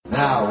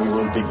Now we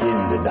will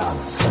begin the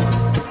dance.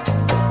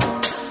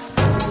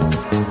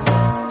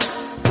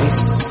 This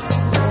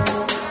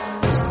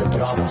is the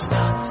Bronx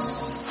dance.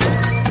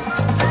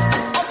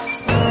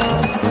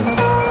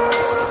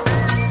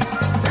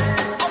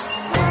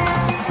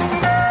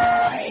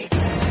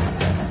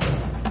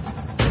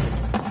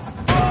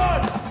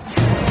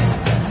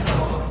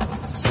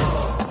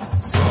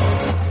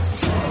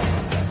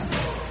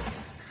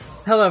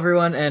 Hello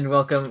everyone, and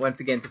welcome once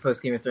again to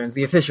Post Game of Thrones,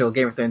 the official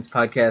Game of Thrones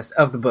podcast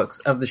of the books,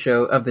 of the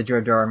show, of the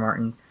George R. R.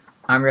 Martin.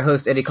 I'm your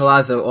host, Eddie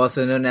Colazzo,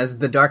 also known as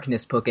the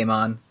Darkness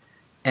Pokemon,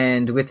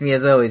 and with me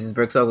as always is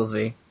Brooks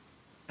Oglesby.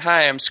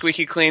 Hi, I'm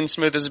squeaky clean,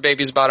 smooth as a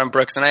baby's bottom,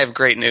 Brooks, and I have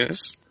great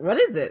news.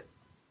 What is it?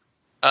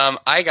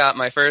 I got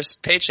my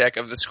first paycheck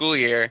of the school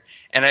year,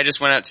 and I just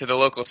went out to the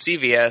local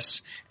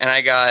CVS, and I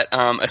got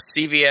a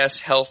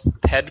CVS Health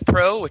Ped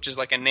Pro, which is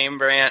like a name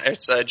brand.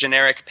 It's a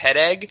generic pet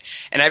egg,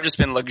 and I've just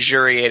been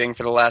luxuriating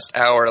for the last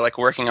hour, like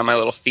working on my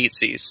little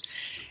feetsies.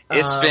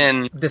 It's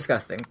been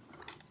disgusting.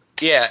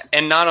 Yeah,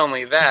 and not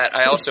only that,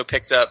 I also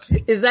picked up.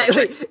 Is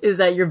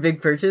that your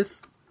big purchase?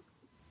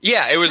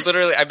 Yeah, it was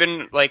literally,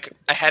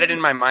 I had it in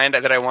my mind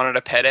that I wanted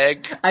a pet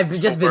egg. I've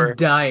just been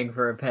dying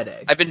for a pet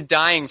egg. I've been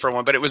dying for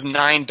one, but it was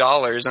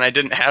 $9, and I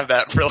didn't have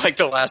that for like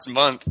the last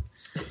month.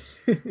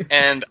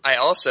 And I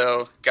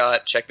also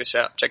got, check this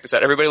out.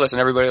 Everybody listen.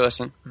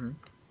 Mm-hmm.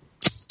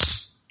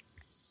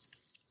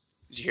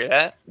 Did you hear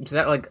that? Is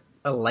that like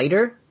a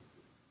lighter?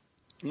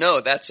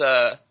 No, that's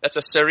a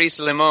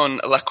Cerise Limon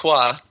La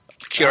Croix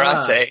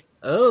Curate.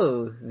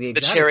 Oh, the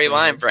cherry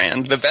lime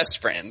brand, the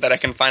best brand that I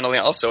can finally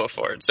also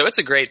afford. So it's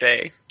a great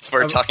day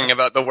for talking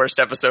about the worst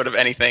episode of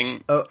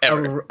anything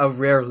ever. A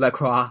rare La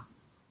Croix.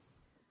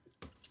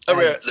 A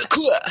rare La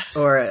Croix.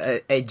 Or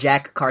a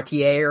Jack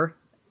Cartier,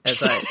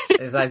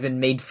 as I've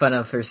been made fun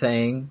of for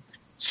saying.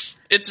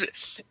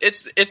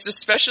 It's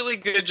especially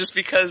good just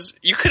because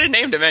you could have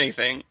named him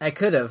anything. I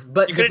could have,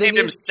 but you could have named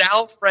him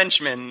Sal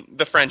Frenchman,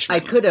 the Frenchman. I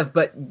could have,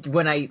 but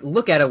when I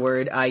look at a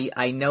word,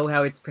 I know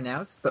how it's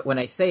pronounced, but when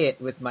I say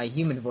it with my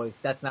human voice,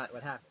 that's not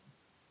what happens.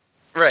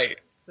 Right.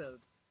 So,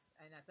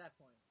 and at that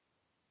point,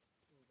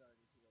 it was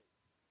already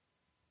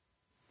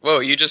too late.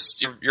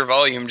 Whoa! Your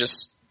volume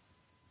just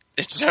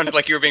it sounded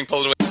like you were being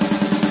pulled away.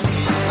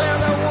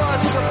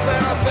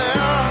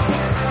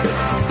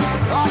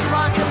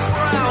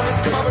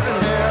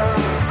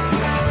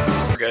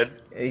 Good.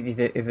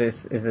 Is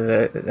this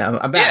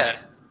I'm back.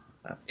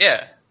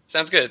 Yeah.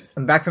 Sounds good.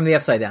 I'm back from the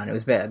Upside Down. It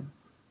was bad.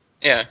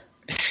 Yeah.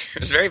 It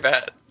was very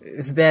bad.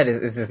 It's bad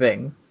is the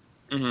thing.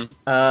 Mm-hmm.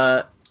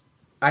 I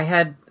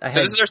had.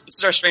 So this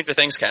is our Stranger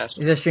Things cast.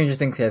 This is our Stranger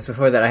Things cast.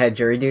 Before that, I had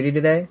jury duty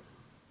today.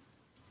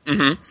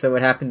 Mm-hmm. So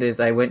what happened is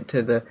I went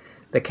to the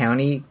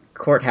county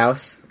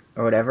courthouse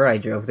or whatever. I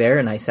drove there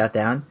and I sat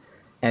down,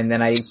 and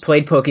then I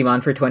played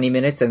Pokemon for 20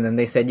 minutes, and then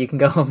they said you can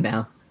go home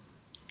now.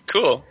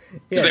 Cool.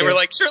 Because they were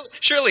like,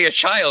 surely a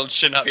child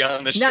should not be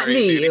on this jury. Not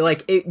me.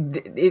 Like,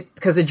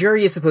 because the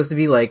jury is supposed to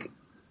be like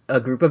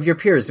a group of your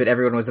peers, but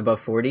everyone was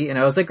above 40, and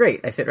I was like,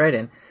 great, I fit right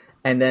in.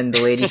 And then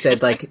the lady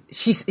said, like,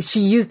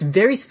 she used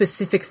very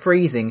specific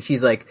phrasing.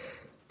 She's like,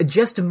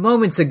 just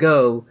moments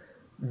ago,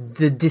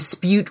 the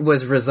dispute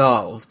was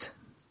resolved.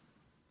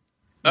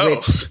 Oh.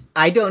 Which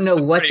I don't know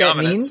what that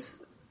means,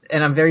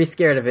 and I'm very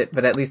scared of it,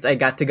 but at least I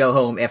got to go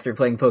home after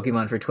playing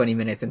Pokemon for 20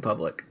 minutes in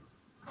public.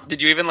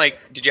 Did you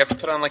have to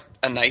put on, like,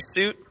 a nice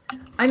suit?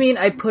 I mean,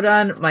 I put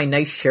on my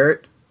nice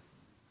shirt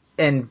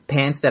and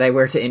pants that I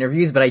wear to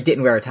interviews, but I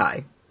didn't wear a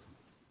tie.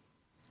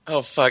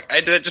 Oh, fuck.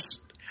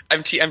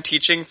 I'm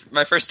teaching.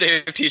 My first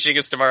day of teaching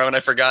is tomorrow, and I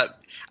forgot.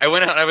 I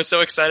went out, and I was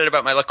so excited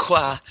about my La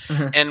Croix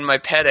and my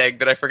pet egg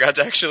that I forgot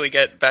to actually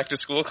get back to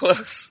school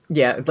clothes.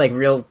 Yeah, it's like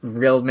real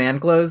man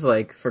clothes,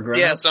 like, for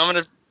grown-ups. Yeah, so I'm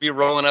gonna be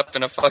rolling up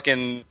in a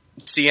fucking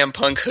CM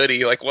Punk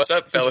hoodie. Like, what's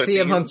up, fellow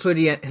CM Punk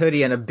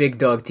hoodie and a Big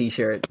Dog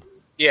t-shirt.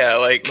 Yeah,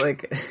 like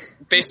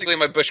basically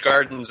my Busch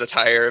Gardens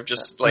attire of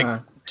just,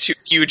 like, two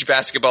huge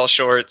basketball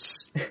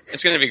shorts.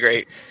 It's gonna be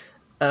great.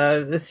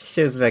 This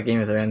show's about Game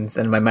of Thrones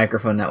and my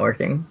microphone not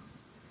working.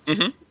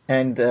 Mm-hmm.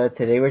 And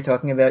today we're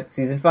talking about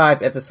Season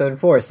 5, Episode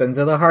 4, Sons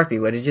of the Harpy.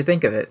 What did you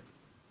think of it?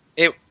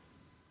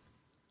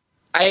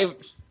 I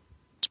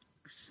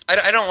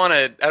don't want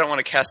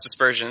to cast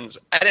aspersions.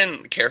 I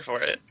didn't care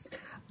for it.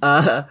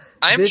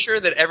 I'm sure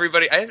that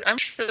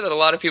a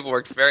lot of people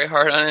worked very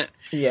hard on it.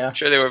 Yeah.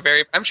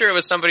 I'm sure it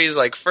was somebody's,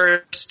 like,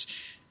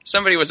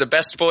 somebody was a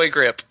best boy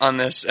grip on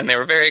this, and they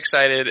were very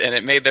excited, and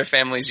it made their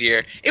family's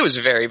year. It was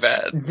very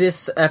bad.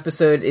 This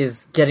episode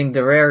is getting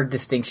the rare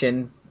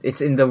distinction.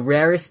 It's in the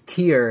rarest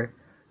tier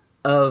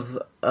of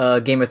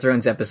Game of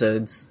Thrones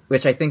episodes,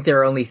 which I think there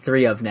are only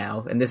 3 of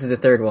now, and this is the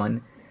 3rd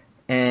one.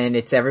 And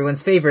it's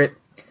everyone's favorite,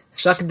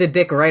 suck the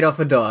dick right off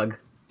a dog.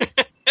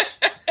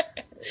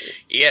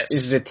 Yes.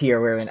 Is the tier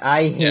we're in.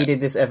 I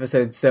hated this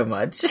episode so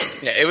much.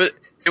 Yeah,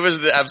 it was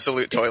the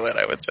absolute toilet,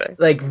 I would say.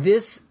 Like,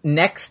 this,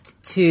 next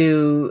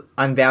to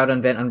Unbowed,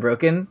 Unbent,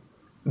 Unbroken,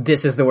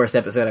 this is the worst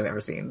episode I've ever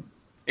seen.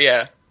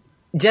 Yeah.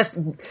 Just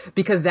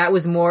because that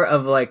was more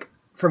of, like,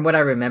 from what I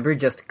remember,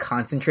 just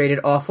concentrated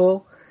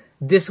awful.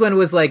 This one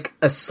was like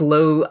a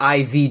slow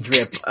IV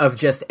drip of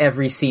just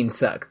every scene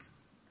sucked.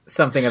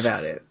 Something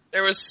about it.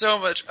 There was so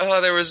much.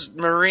 Oh, there was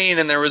Marine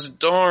and there was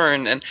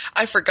Dorn, and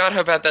I forgot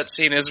how bad that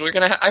scene is.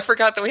 I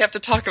forgot that we have to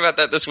talk about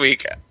that this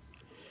week.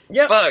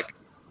 Yep. Fuck.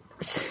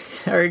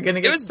 Are we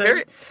gonna get It was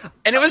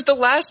and it was the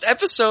last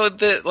episode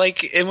that,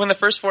 like, when the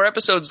first 4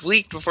 episodes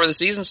leaked before the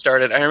season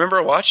started. I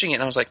remember watching it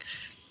and I was like,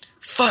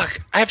 fuck,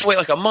 I have to wait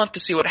like a month to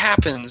see what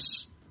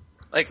happens.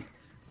 Like,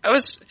 I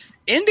was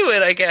into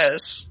it, I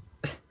guess.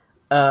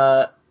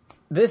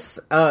 This,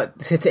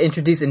 to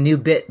introduce a new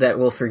bit that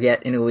we'll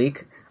forget in a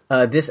week,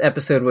 this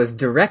episode was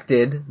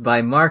directed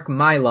by Mark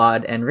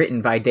Mylod and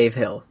written by Dave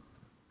Hill.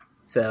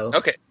 So.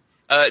 Okay.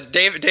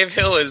 Dave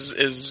Hill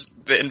is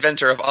the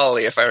inventor of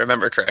Ollie, if I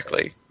remember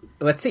correctly.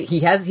 Let's see. He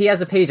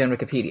has a page on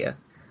Wikipedia.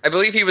 I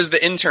believe he was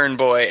the intern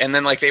boy, and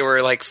then, like, they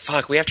were like,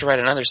 fuck, we have to write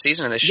another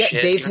season of this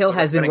shit. Dave Hill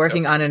has been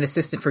working on an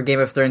assistant for Game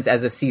of Thrones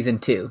as of season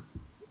 2.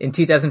 In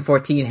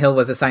 2014, Hill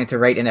was assigned to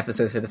write an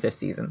episode for the 5th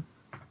season.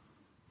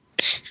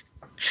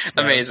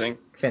 Amazing.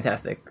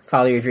 Fantastic.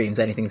 Follow your dreams.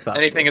 Anything's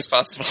possible. Anything is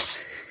possible.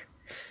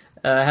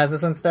 How's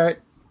this one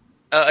start?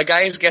 A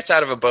guy gets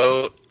out of a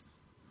boat,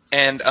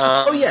 and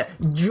oh yeah,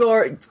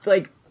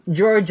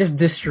 Jorah just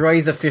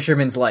destroys a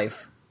fisherman's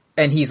life,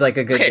 and he's like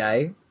a good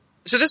guy.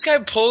 So this guy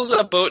pulls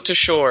a boat to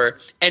shore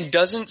and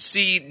doesn't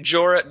see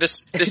Jorah,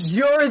 this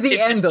Jorah the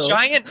Andal, this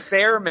giant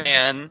bear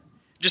man,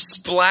 just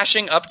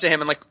splashing up to him,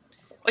 and like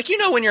you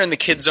know when you're in the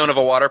kid zone of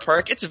a water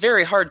park, it's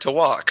very hard to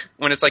walk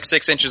when it's like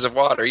 6 inches of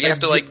water. You have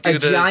to like do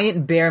the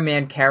giant bear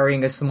man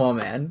carrying a small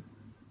man.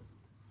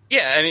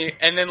 Yeah,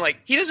 and then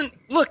like he doesn't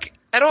look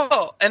at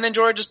all, and then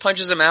Jorah just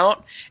punches him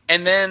out,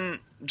 and then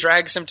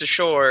drags him to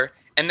shore,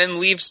 and then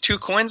leaves 2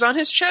 coins on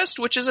his chest,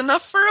 which is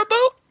enough for a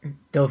boat.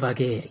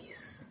 Dovagiri.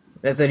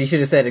 That's what he should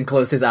have said and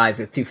closed his eyes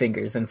with 2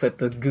 fingers and put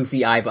the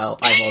goofy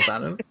eyeballs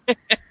on him.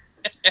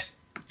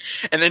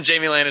 And then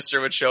Jaime Lannister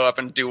would show up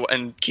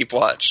and keep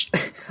watch.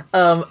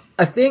 A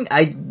thing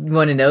I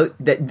want to note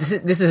that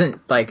this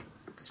isn't like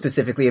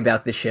specifically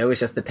about the show. It's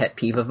just a pet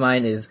peeve of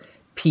mine is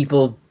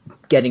people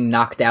getting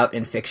knocked out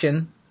in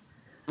fiction.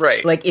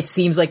 Right. Like it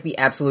seems like the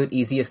absolute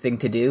easiest thing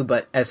to do,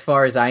 but as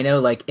far as I know,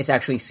 like it's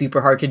actually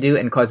super hard to do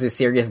and causes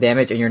serious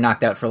damage, and you're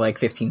knocked out for like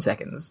 15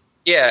 seconds.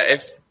 Yeah.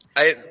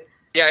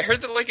 I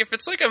heard that, like, if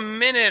it's, like, a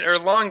minute or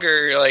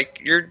longer, like,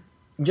 your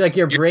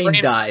brain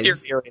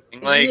dies.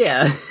 Like,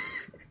 yeah.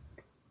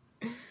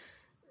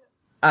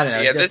 I don't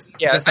know.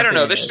 Yeah, I don't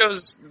know. This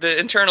shows the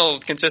internal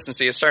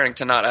consistency is starting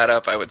to not add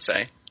up, I would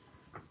say.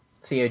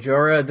 So yeah,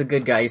 Jorah, the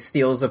good guy,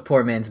 steals a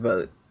poor man's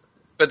boat.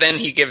 But then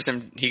he gives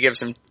him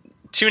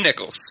 2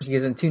 nickels. He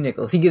gives him 2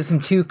 nickels. He gives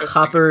him 2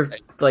 copper,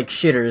 like,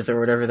 shitters or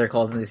whatever they're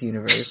called in this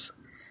universe.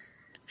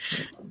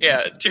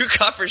 Yeah, 2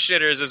 copper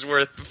shitters is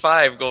worth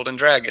 5 golden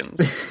dragons.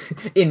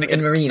 in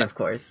Marine, of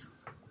course.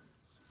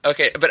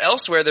 Okay, but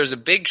elsewhere there's a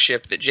big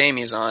ship that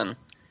Jaime's on.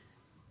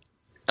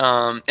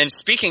 And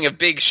speaking of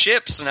big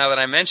ships, now that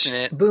I mention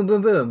it... Boom,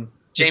 boom, boom.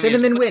 The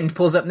Cinnamon Wind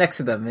pulls up next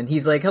to them, and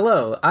he's like,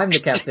 hello, I'm the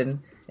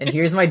captain, and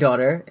here's my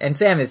daughter, and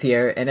Sam is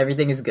here, and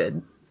everything is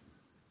good.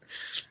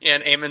 Yeah,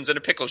 and Aemon's in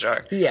a pickle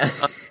jar. Yeah.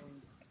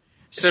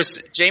 So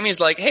Jaime's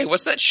like, hey,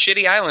 what's that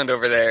shitty island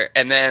over there?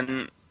 And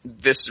then...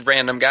 this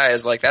random guy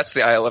is like, that's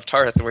the Isle of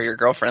Tarth where your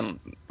girlfriend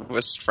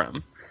was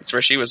from. It's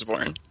where she was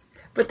born.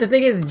 But the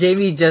thing is,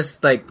 Jaime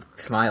just, like,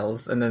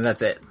 smiles, and then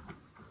that's it.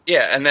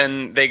 Yeah, and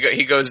then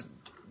he goes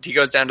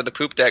down to the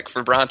poop deck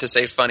for Bronn to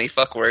say funny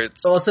fuck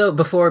words. Also,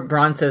 before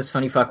Bronn says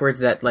funny fuck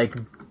words that, like,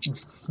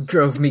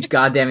 drove me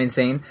goddamn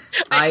insane.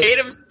 I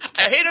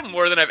hate him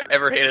more than I've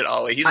ever hated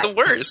Ollie. He's the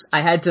worst.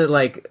 I had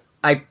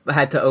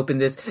to open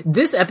this.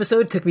 This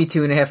episode took me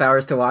 2.5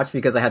 hours to watch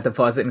because I had to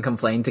pause it and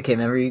complain to Kim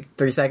every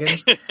 3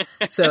 seconds.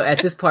 So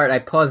at this part, I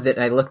paused it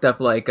and I looked up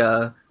like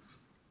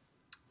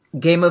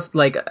game of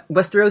like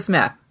Westeros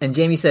map, and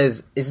Jaime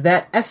says, "Is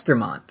that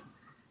Estermont?"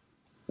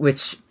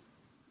 Which,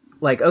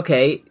 like,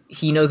 okay,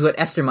 he knows what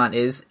Estermont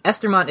is.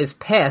 Estermont is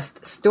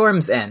past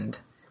Storm's End,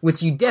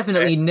 which you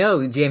definitely know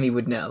Jaime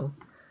would know.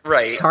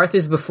 Right. Tarth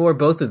is before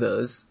both of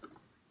those.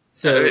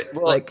 So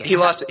he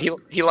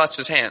lost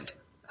his hand.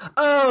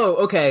 Oh,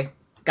 okay.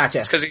 Gotcha.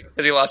 It's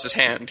because he lost his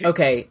hand.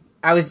 Okay.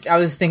 I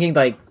was thinking,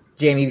 like,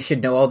 Jaime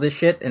should know all this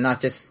shit and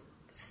not just,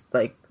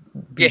 like,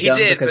 be dumb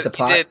because the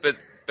plot... He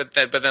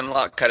did, but then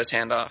Locke cut his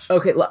hand off.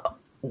 Okay,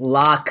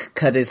 Locke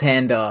cut his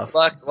hand off.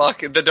 Locke,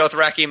 the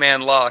Dothraki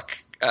man Locke,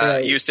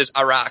 right. used his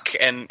arak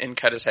and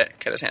cut his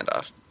hand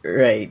off.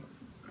 Right.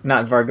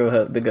 Not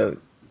Vargo the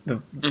goat.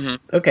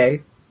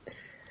 Okay.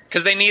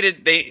 Because there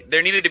needed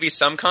to be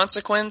some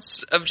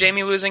consequence of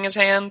Jaime losing his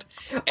hand.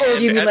 Oh,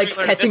 you mean like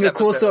catching a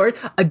cool sword?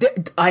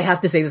 I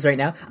have to say this right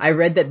now. I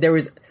read that there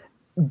was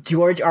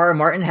George R.R.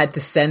 Martin had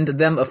to send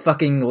them a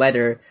fucking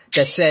letter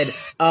that said,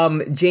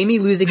 Jaime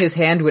losing his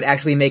hand would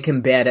actually make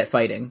him bad at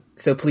fighting.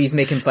 So please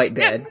make him fight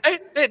bad. Yeah,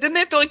 didn't they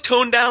have to like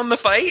tone down the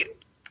fight?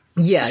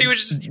 Yeah. He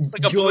was just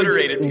like George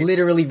obliterated.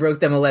 Literally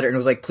wrote them a letter and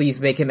was like, please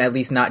make him at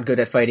least not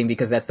good at fighting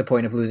because that's the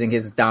point of losing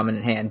his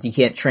dominant hand. You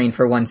can't train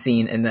for one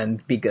scene and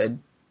then be good.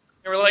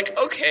 They were like,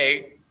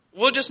 okay,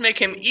 we'll just make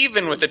him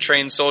even with a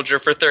trained soldier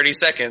for 30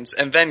 seconds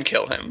and then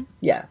kill him.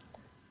 Yeah.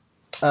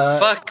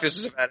 Fuck, this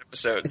is a bad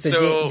episode.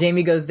 So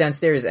Jamie goes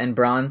downstairs and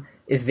Bronn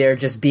is there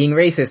just being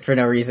racist for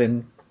no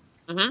reason.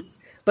 Mm-hmm.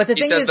 But the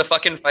he thing says is, the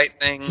fucking fight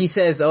thing. he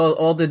says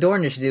all the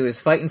Dornish do is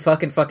fight and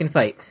fucking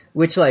fight,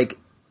 which, like,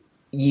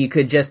 you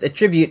could just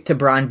attribute to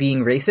Bronn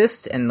being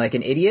racist and, like,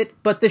 an idiot,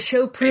 but the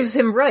show proves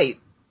him right.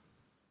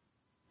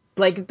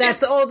 Like,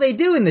 that's all they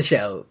do in the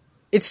show.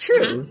 It's true.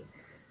 Mm-hmm.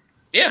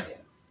 Yeah.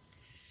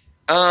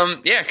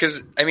 Yeah,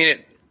 because, I mean,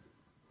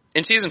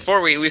 in Season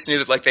 4, we at least knew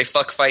that, like, they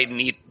fuck, fight, and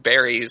eat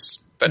berries,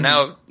 but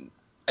now,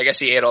 I guess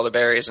he ate all the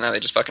berries, and now they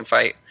just fucking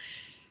fight.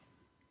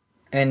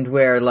 And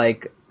wear,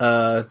 like,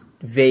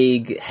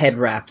 vague head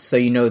wraps, so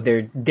you know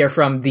they're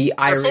from the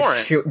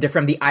Irish. They're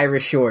from the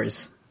Irish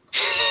shores.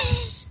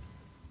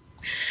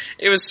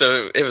 It was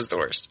the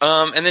worst.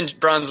 And then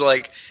Bronn's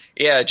like,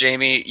 "Yeah,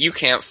 Jamie, you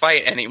can't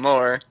fight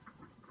anymore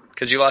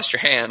because you lost your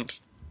hand."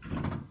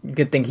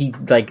 Good thing he,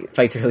 like,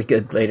 fights really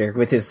good later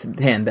with his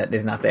hand that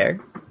is not there.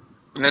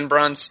 And then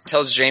Bronn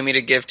tells Jamie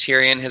to give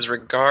Tyrion his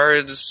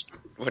regards,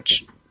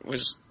 which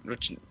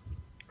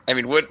I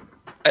mean,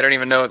 I don't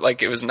even know,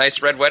 like, it was a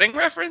nice Red Wedding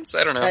reference?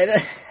 I don't know.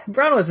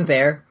 Bronn wasn't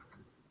there.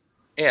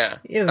 Yeah.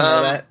 He doesn't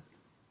know that.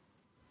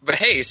 But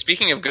hey,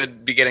 speaking of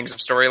good beginnings of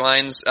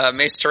storylines,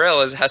 Mace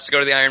Tyrell has to go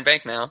to the Iron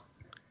Bank now.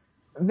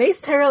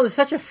 Mace Tyrell is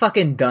such a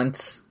fucking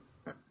dunce.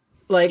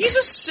 Like, He's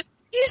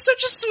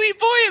such a sweet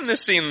boy in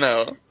this scene,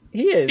 though.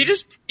 he is. He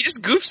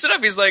just goofs it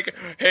up. He's like,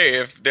 "Hey,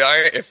 if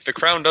the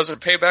crown doesn't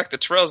pay back the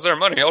Tyrells their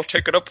money, I'll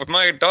take it up with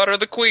my daughter,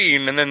 the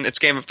Queen." And then it's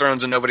Game of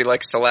Thrones, and nobody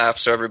likes to laugh,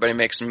 so everybody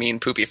makes a mean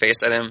poopy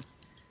face at him.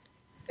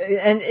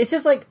 And it's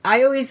just like,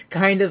 I always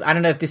kind of, I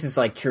don't know if this is,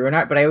 like, true or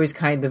not, but I always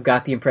kind of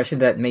got the impression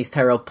that Mace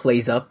Tyrell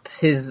plays up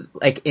his,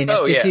 like,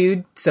 ineptitude.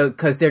 Yeah. So,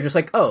 because they're just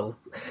like, oh,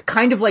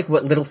 kind of like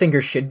what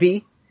Littlefinger should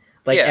be.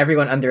 Like,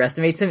 everyone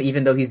underestimates him,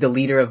 even though he's the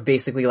leader of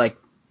basically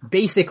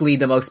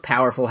the most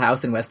powerful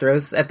house in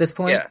Westeros at this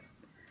point.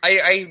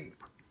 Yeah.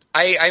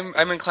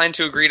 I'm inclined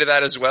to agree to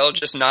that as well,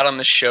 just not on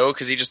the show,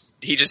 because he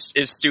just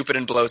is stupid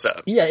and blows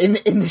up. Yeah,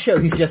 in the show,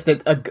 he's just a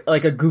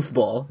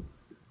goofball.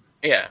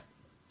 Yeah.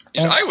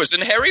 I was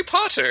in Harry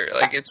Potter.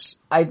 Like, it's...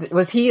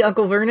 Was he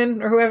Uncle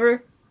Vernon or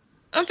whoever?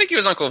 I don't think he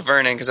was Uncle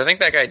Vernon, because I think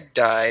that guy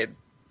died.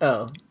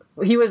 Oh.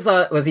 He was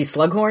he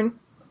Slughorn?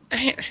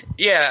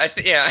 Yeah,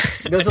 yeah.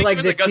 Those are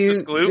like the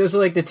Augustus two. Gloop. Those are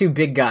like the two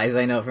big guys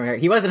I know from Harry.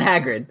 He wasn't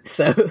Hagrid,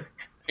 so...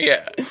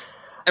 Yeah.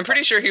 I'm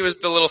pretty sure he was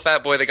the little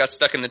fat boy that got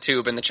stuck in the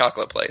tube in the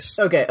chocolate place.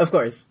 Okay, of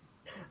course.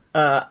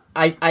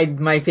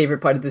 My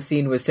favorite part of the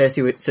scene was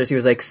Cersei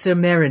was like, "Sir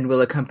Meryn will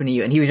accompany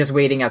you," and he was just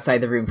waiting outside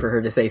the room for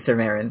her to say Sir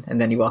Meryn,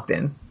 and then he walked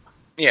in.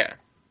 Yeah.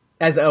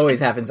 As always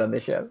happens on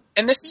this show.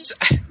 And this is...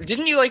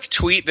 Didn't you, like,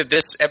 tweet that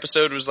this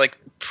episode was, like,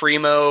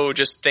 primo,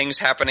 just things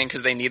happening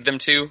because they need them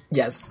to?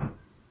 Yes.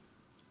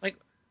 Like,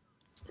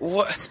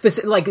 what?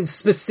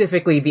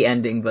 Specifically the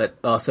ending, but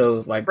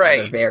also, like,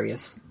 Right. other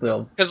various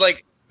little... Because,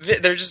 like,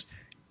 they're just...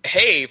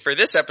 Hey, for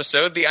this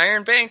episode, the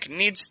Iron Bank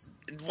needs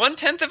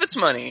 1/10 of its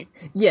money.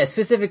 Yeah,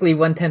 specifically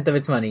 1/10 of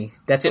its money.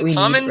 That's what we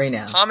need right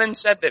now. Tommen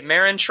said that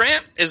Meryn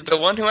Trant is the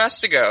one who has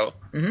to go.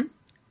 Mm-hmm.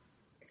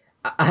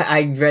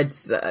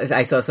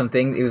 I saw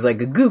something, it was like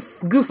a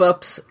goof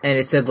ups, and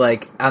it said,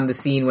 like, on the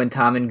scene when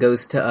Tommen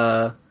goes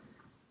to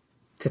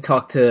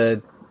talk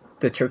to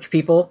the church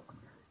people,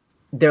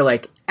 they're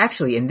like,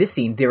 actually, in this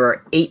scene, there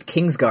are 8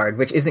 Kingsguard,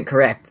 which isn't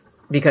correct,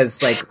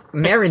 because, like,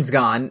 Meryn's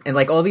gone, and,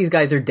 like, all these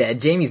guys are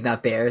dead, Jamie's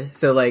not there,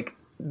 so, like,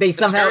 they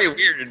somehow... It's very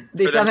weird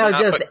for them to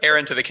not put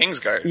Aaron to the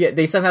Kingsguard. Yeah,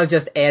 they somehow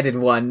just added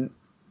one,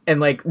 and,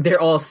 like, they're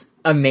all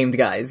unnamed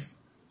guys.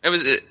 It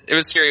was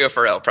Syrio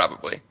Farrell,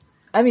 probably.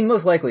 I mean,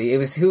 most likely. It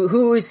was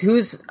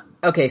who's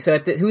okay, so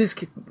who's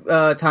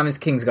Thomas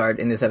Kingsguard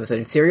in this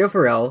episode? It's Syrio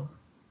Farrell,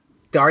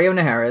 Dario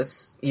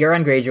Naharis,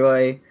 Euron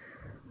Greyjoy,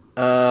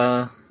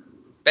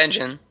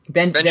 Benjen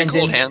Benjen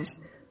Coldhands.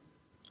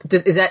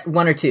 Is that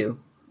 1 or 2?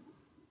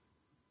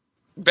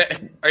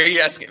 Are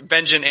you asking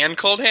Benjen and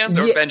Coldhands,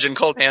 or Benjen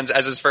Coldhands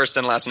as his first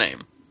and last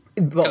name?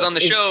 Because on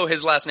the show,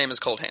 his last name is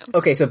Coldhands.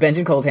 Okay, so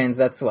Benjen Coldhands,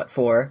 that's what,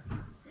 4?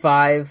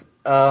 5,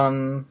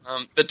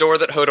 the door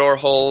that Hodor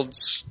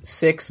holds.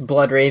 6,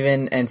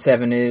 Bloodraven, and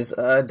 7 is,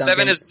 Duncan.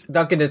 7 is...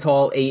 Duncan de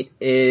Tall, 8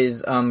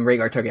 is,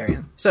 Rhaegar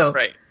Targaryen. So...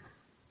 Right.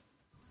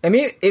 I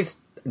mean, if...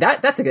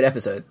 That's a good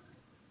episode.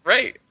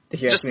 Right.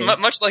 Just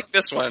much like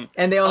this one.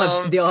 And they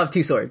all have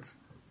 2 swords.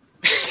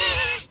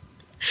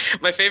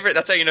 My favorite,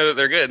 that's how you know that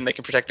they're good and they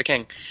can protect the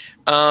king.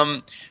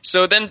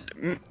 So then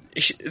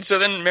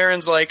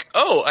Meryn's like,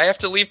 "Oh, I have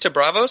to leave to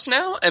Braavos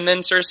now?" And then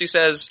Cersei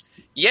says,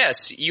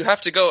 "Yes, you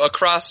have to go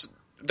across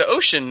the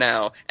ocean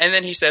now." And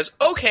then he says,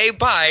 "Okay,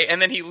 bye."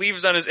 And then he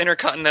leaves on his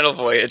intercontinental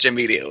voyage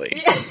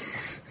immediately.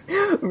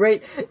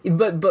 Right,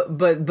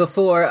 but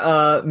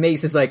before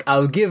Mace is like,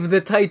 "I'll give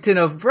the Titan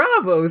of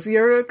Braavos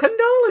your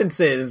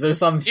condolences," or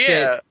some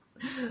shit.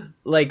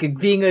 Like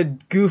being a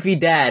goofy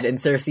dad, and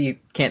Cersei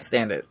can't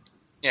stand it.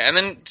 Yeah, and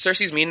then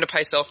Cersei's mean to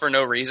Pycelle for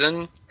no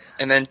reason,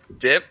 and then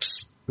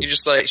dips.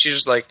 She's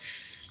just like,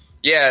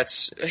 yeah,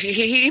 it's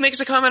he makes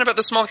a comment about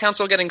the small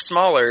council getting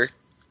smaller,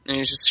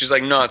 And she's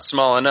like, no, it's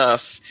small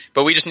enough.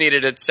 But we just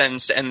needed a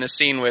sentence to end the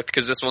scene with,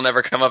 because this will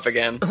never come up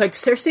again. Like,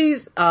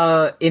 Cersei's,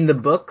 in the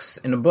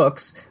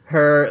books,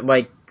 her,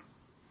 like,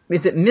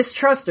 is it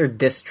mistrust or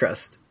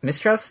distrust?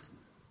 Mistrust?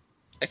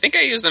 I think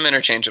I use them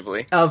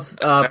interchangeably. Of,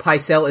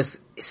 Pycelle is,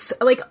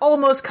 like,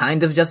 almost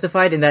kind of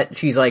justified in that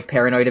she's, like,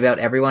 paranoid about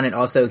everyone, and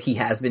also he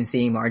has been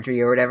seeing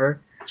Marjorie or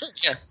whatever. Sure,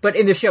 yeah. But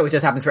in the show, it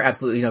just happens for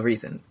absolutely no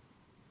reason.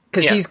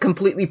 Because he's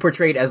completely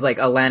portrayed as, like,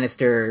 a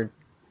Lannister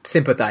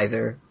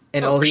sympathizer,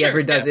 and all he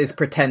ever does is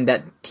pretend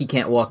that he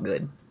can't walk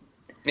good.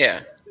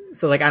 Yeah.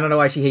 So, like, I don't know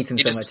why she hates him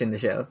so much in the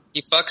show.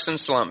 He fucks and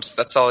slumps.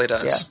 That's all he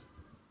does. Yeah.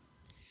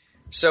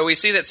 So we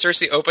see that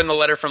Cersei opened the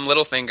letter from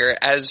Littlefinger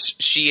as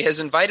she has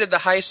invited the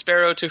High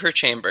Sparrow to her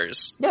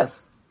chambers.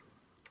 Yes.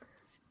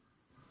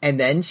 And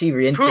then she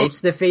reinstates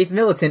the Faith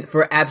Militant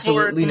for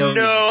absolutely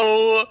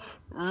no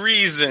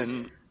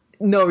reason.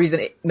 No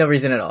reason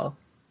at all.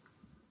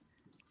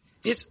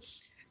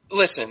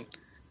 Listen.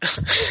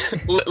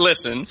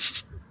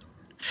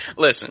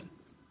 Listen.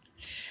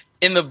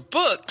 In the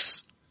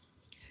books,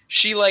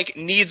 she, like,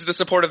 needs the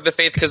support of the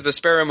Faith because the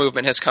Sparrow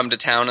movement has come to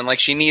town, and, like,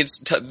 she needs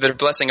the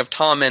blessing of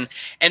Tommen,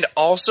 and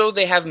also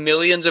they have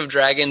millions of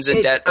dragons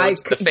in debt owed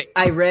to the Faith.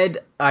 I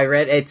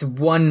read it's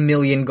 1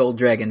 million gold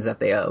dragons that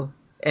they owe.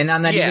 And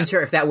I'm not even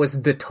sure if that was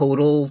the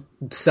total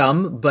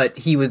sum, but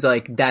he was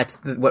like, that's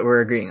what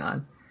we're agreeing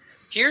on.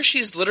 Here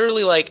she's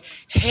literally like,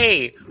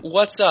 hey,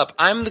 what's up?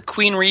 I'm the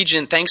Queen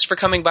Regent. Thanks for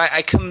coming by.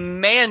 I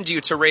command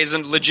you to raise a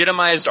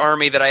legitimized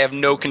army that I have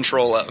no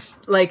control of.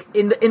 Like,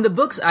 in the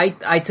books,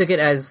 I took it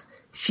as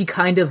she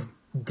kind of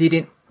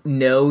didn't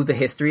know the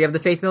history of the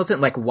Faith Militant,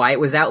 like why it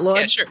was outlawed.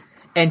 Yeah, sure.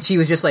 And she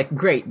was just like,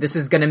 great, this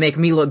is gonna make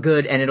me look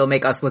good, and it'll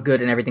make us look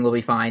good, and everything will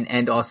be fine,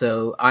 and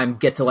also,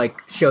 get to,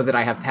 like, show that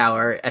I have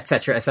power,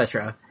 etc.,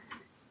 etc.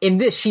 In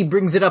this, she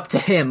brings it up to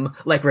him,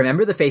 like,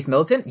 remember the Faith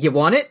Militant? You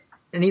want it?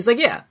 And he's like,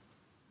 yeah.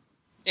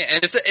 Yeah,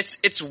 and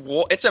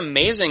it's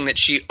amazing that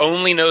she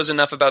only knows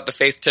enough about the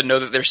Faith to know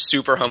that they're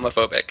super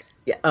homophobic.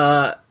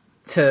 Yeah,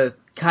 to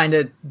kind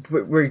of,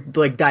 we're,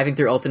 like, diving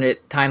through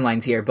alternate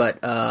timelines here, but,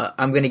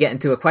 I'm gonna get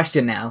into a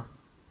question now,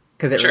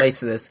 because it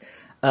relates to this.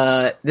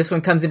 This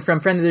one comes in from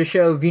friend of the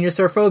show,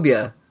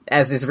 Venusaurphobia,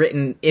 as is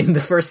written in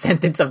the first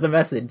sentence of the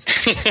message.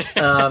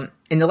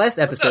 In the last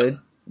episode,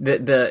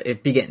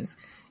 it begins.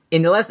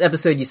 In the last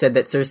episode, you said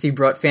that Cersei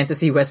brought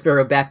Fantasy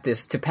Westboro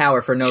Baptist to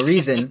power for no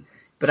reason,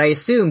 but I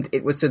assumed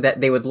it was so that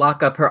they would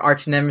lock up her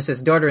arch-nemesis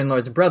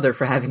daughter-in-law's brother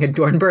for having a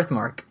Dorne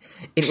birthmark.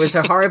 It was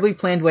her horribly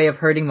planned way of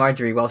hurting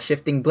Marjorie while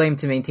shifting blame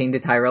to maintain the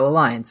Tyrell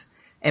alliance.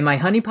 Am I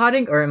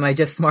honeypotting, or am I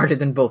just smarter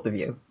than both of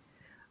you?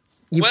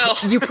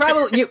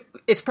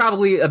 It's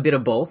probably a bit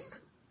of both.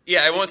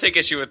 Yeah, I won't take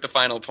issue with the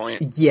final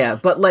point. Yeah,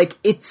 but, like,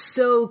 it's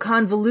so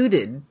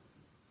convoluted.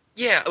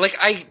 Yeah, like,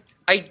 I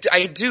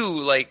do,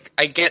 like,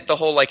 I get the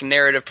whole, like,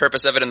 narrative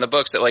purpose of it in the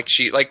books that, like,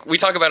 we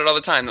talk about it all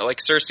the time, that, like,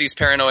 Cersei's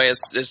paranoia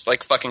is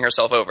like, fucking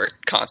herself over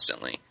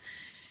constantly.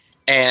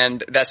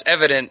 And that's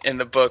evident in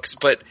the books,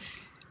 but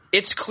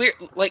it's clear,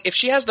 like, if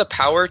she has the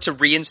power to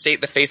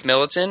reinstate the Faith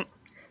Militant,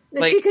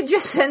 then she could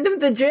just send him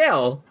to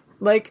jail.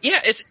 Like, yeah,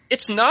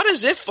 it's not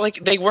as if, like,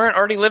 they weren't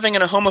already living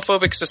in a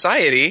homophobic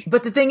society.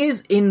 But the thing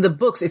is, in the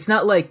books, it's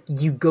not like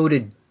you go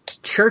to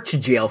church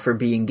jail for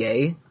being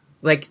gay.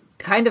 Like,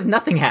 kind of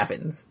nothing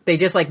happens. They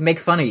just, like, make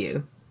fun of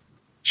you.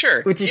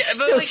 Sure. Which is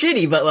so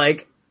shitty, but,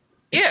 like...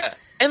 Yeah.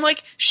 And,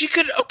 like, she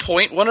could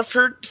appoint one of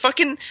her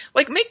fucking...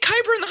 Like, make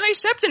Qyburn the High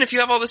Septon if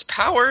you have all this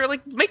power.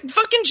 Like, make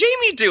fucking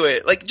Jaime do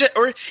it. Like,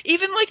 or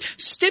even, like,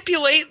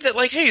 stipulate that,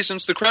 like, hey,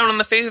 since the crown and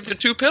the faith are the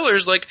two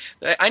pillars, like,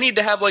 I need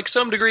to have, like,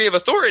 some degree of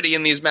authority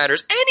in these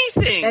matters.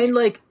 Anything! And,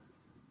 like,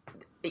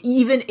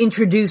 even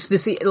introduce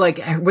this,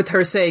 like, with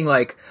her saying,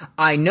 like,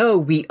 I know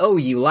we owe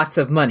you lots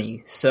of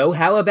money, so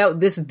how about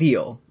this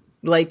deal?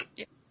 Like...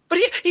 Yeah. But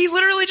he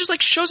literally just,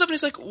 like, shows up and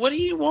he's like, what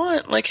do you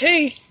want? Like,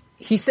 hey...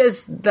 He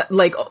says that,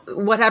 like,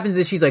 what happens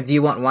is she's like, do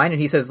you want wine? And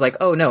he says, like,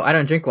 oh, no, I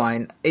don't drink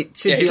wine. It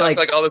should be he talks,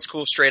 like, all this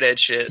cool straight edge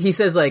shit. He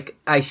says, like,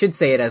 I should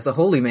say it as a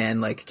holy man,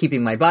 like,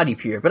 keeping my body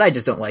pure, but I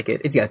just don't like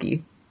it. It's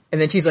yucky.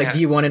 And then she's like, do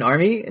you want an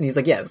army? And he's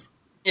like, yes.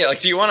 Yeah, like,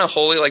 do you want a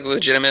wholly, like,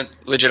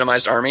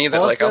 legitimized army that,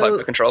 also, like, I'll have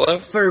no control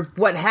of? For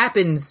what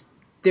happens,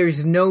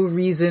 there's no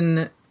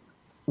reason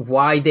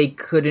why they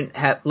couldn't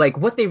have, like,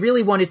 what they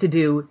really wanted to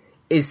do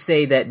is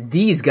say that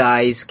these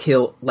guys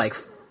kill, like,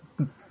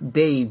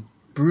 they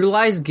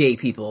brutalize gay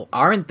people.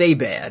 Aren't they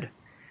bad?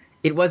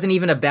 It wasn't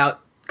even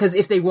about... Because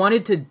if they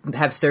wanted to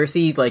have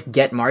Cersei, like,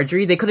 get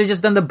Marjorie, they could have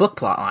just done the book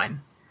plot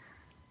line.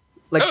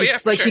 Like,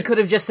 she could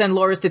have just sent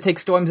Loras to take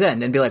Storm's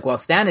End and be like, well,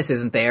 Stannis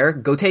isn't there,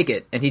 go take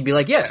it. And he'd be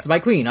like, yes, my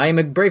queen, I am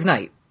a brave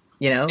knight.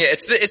 You know? Yeah,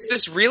 it's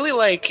this really,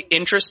 like,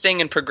 interesting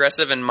and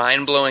progressive and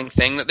mind-blowing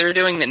thing that they're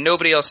doing that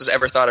nobody else has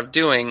ever thought of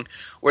doing,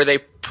 where they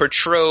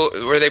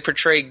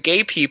portray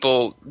gay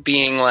people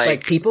being, like...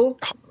 Like people?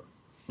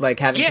 Like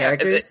having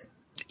characters?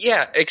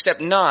 Yeah,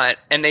 except not,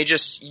 and they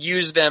just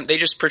use them, they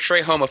just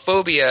portray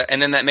homophobia, and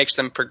then that makes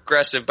them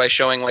progressive by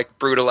showing, like,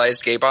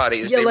 brutalized gay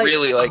bodies. Yeah, they like,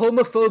 really, like...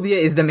 homophobia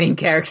is the main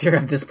character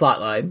of this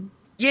plotline.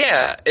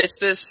 Yeah, it's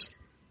this,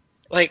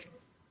 like...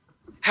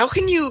 How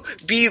can you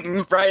be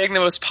writing the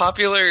most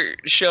popular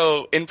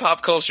show in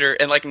pop culture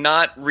and like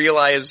not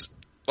realize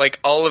like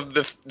all of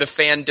the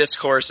fan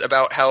discourse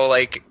about how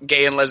like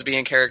gay and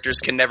lesbian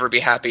characters can never be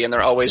happy and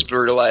they're always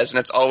brutalized and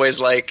it's always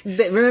like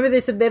Remember they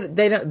said that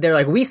they don't. They're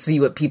like, we see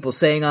what people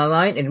saying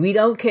online and we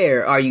don't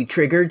care. Are you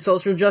triggered,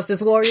 social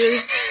justice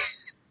warriors?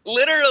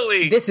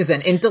 literally. This is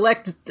an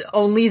intellect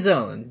only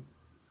zone.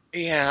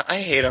 Yeah, I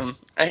hate him.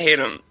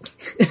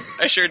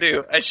 I sure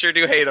do. I sure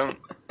do hate him.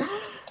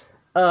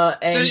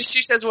 And So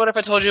she says, "What if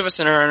I told you of a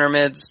sinner in our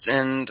midst?"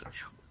 And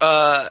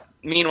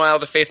meanwhile,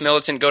 the Faith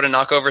Militant go to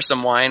knock over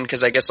some wine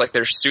because I guess like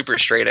they're super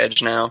straight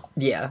edge now.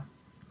 yeah.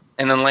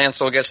 And then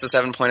Lancel gets the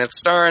 7-pointed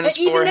star in his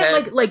And even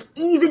forehead. then, like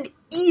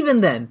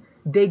even then,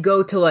 they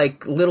go to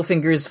like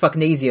Littlefinger's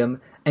fucknasium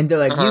and they're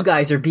like, you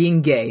guys are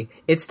being gay.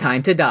 It's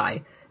time to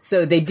die.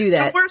 So they do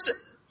that.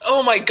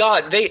 Oh my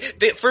god! They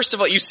first of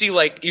all, you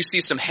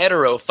see some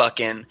hetero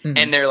fucking,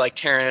 and they're like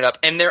tearing it up,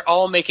 and they're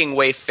all making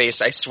wave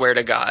face. I swear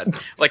to God,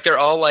 like they're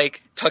all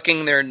like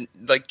tucking their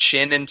like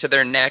chin into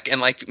their neck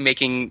and like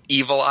making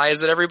evil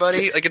eyes at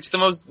everybody. Like it's the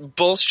most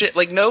bullshit.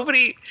 Like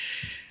nobody.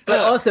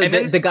 But also, and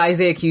then- the guys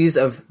they accuse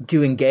of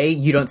doing gay,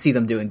 you don't see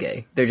them doing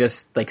gay. They're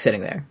just like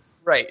sitting there.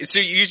 Right. So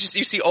you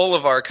see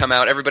Olivar come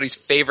out, everybody's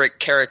favorite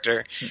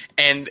character,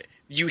 and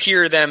you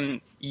hear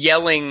them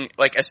yelling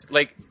like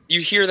you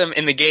hear them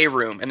in the gay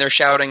room, and they're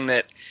shouting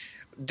that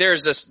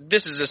this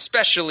is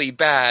especially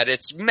bad.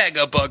 It's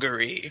mega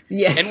buggery.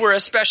 Yeah. And we're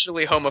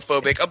especially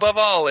homophobic above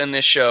all in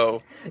this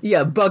show.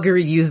 Yeah,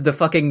 Buggery used the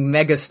fucking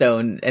Mega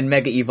Stone and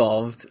Mega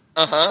evolved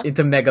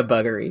into Mega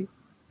Buggery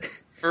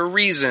For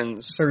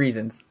reasons. for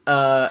reasons.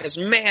 Because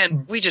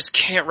man, we just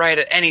can't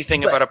write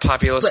anything about a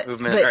populist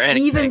movement or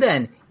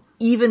anything.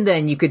 Even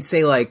then, you could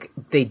say like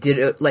they did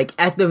it like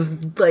at the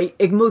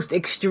like most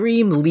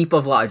extreme leap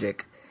of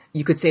logic.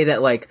 You could say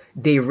that like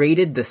they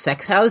raided the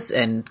sex house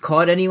and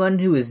caught anyone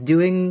who was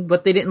doing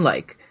what they didn't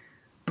like.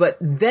 But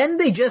then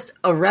they just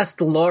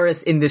arrest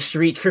Loris in the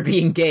street for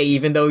being gay,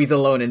 even though he's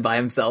alone and by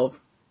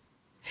himself.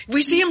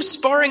 We see him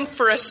sparring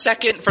for a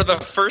second for the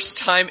first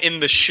time in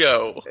the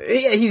show.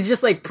 Yeah, he's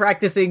just like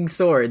practicing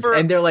swords,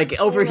 and they're like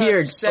over for a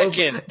here.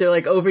 second. They're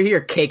like over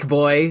here, cake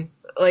boy.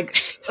 Like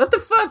what the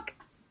fuck?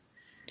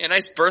 Yeah,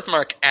 nice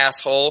birthmark,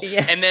 asshole.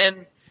 Yeah. And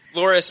then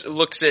Loris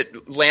looks at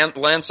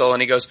Lancel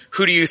and he goes,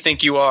 "Who do you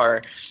think you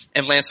are?"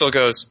 And Lancel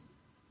goes,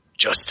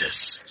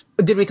 "Justice."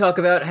 Did we talk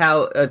about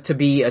how to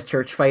be a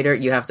church fighter,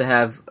 you have to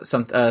have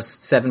some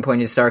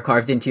 7-pointed star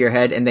carved into your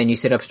head, and then you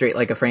sit up straight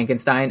like a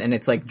Frankenstein, and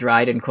it's like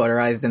dried and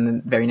cauterized in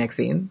the very next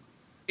scene?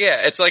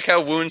 Yeah, it's like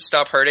how wounds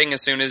stop hurting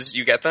as soon as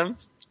you get them.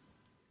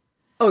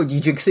 Oh, you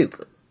drink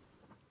soup,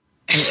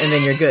 and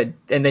then you're good,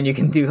 and then you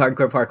can do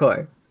hardcore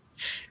parkour.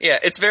 Yeah,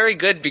 it's very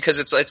good because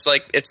it's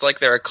like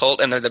they're a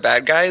cult and they're the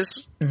bad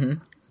guys. Mm-hmm.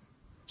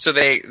 So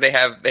they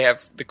have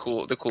the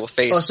cool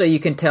face. Also, you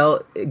can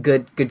tell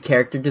good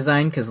character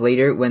design because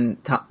later when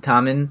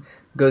Tommen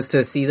goes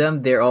to see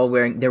them, they're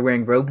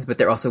wearing robes, but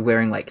they're also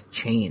wearing like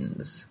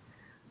chains,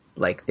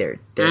 like they're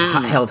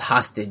held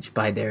hostage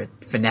by their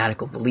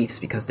fanatical beliefs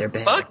because they're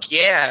bad. Fuck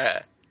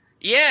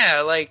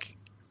yeah, like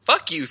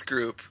fuck youth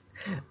group.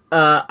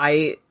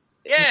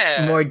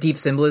 Yeah. More deep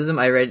symbolism.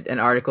 I read an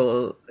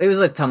article. It was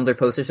a Tumblr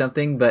post or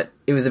something, but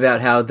it was about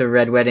how the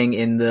Red Wedding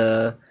in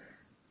the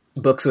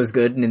books was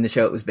good and in the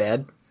show it was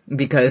bad.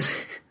 Because,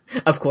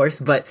 of course,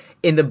 but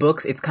in the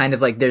books it's kind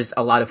of like there's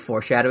a lot of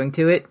foreshadowing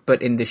to it,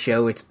 but in the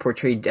show it's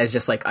portrayed as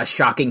just like a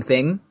shocking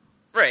thing.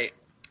 Right.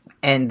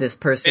 And this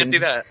person... Fancy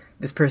that.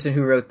 This person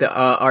who wrote the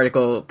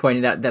article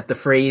pointed out that the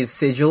phrase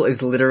sigil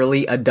is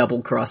literally a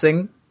double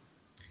crossing.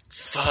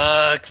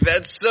 Fuck,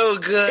 that's so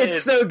good.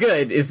 It's so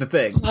good, is the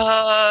thing.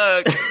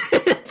 Fuck.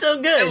 It's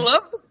so good. I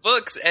love the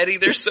books, Eddie.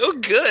 They're so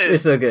good. They're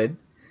so good.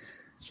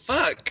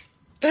 Fuck.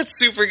 That's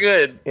super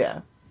good.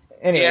 Yeah.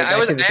 Anyway, Yeah, back I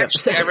was to this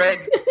actually,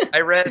 episode. I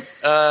read,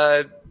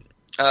 I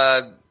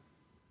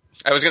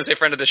was going to say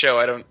friend of the show.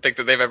 I don't think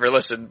that they've ever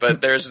listened,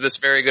 but there's this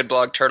very good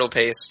blog, Turtle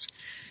Paste,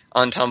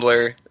 on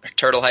Tumblr,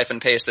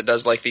 turtle-paste, that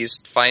does like these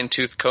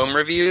fine-tooth comb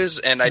reviews,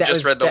 and I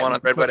just read the one on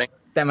Red Wedding.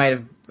 That might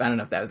have, I don't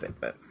know if that was it,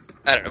 but.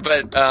 I don't know,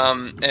 but,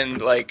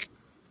 and like,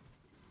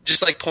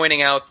 just like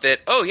pointing out that,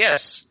 oh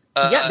yes.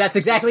 Yeah, that's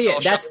exactly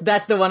it.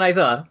 That's the one I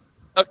saw.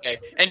 Okay.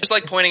 And just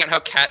like pointing out how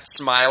Kat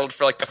smiled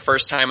for like the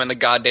first time on the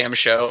goddamn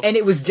show. And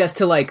it was just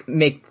to like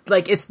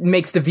it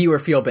makes the viewer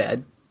feel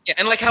bad. Yeah,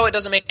 and like how it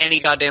doesn't make any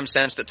goddamn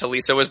sense that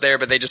Talisa was there,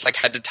 but they just like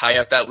had to tie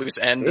up that loose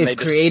end, and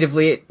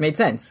Creatively, it made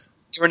sense.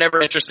 They were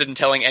never interested in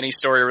telling any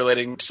story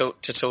relating to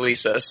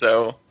Talisa,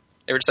 so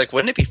they were just like,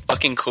 wouldn't it be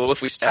fucking cool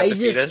if we stabbed the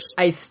fetus?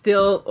 I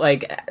still,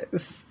 like,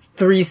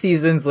 3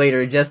 seasons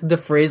later, just the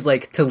phrase,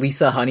 like,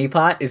 Talisa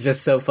honeypot is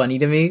just so funny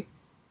to me.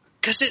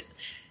 Because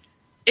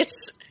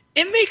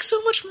it makes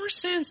so much more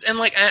sense, and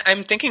like,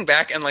 I'm thinking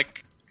back, and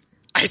like,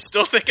 I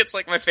still think it's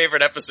like my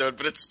favorite episode,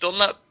 but it's still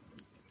not,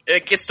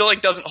 it still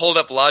like doesn't hold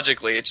up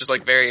logically, it's just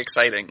like very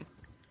exciting.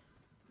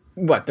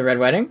 What, the Red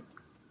Wedding?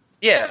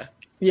 Yeah.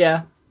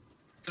 Yeah.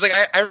 Because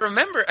like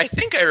I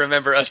think I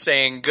remember us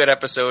saying good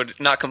episode,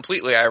 not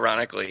completely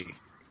ironically.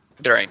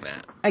 during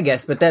that. I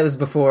guess, but that was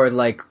before,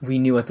 like, we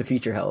knew what the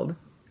future held.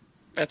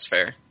 That's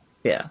fair.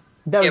 Yeah.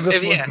 That was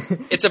before... Yeah.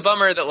 It's a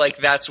bummer that, like,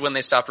 that's when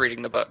they stopped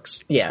reading the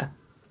books. Yeah.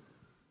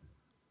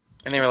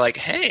 And they were like,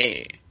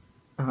 hey,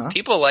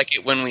 people like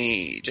it when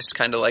we just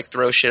kind of, like,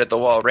 throw shit at the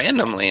wall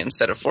randomly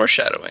instead of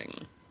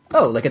foreshadowing.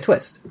 Oh, like a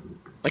twist.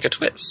 Like a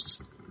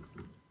twist.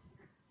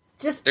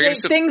 Just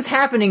things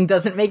happening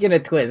doesn't make it a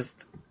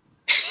twist.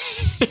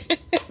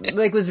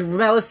 Like, was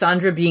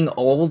Melisandre being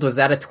old, was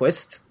that a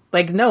twist?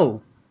 Like,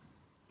 no.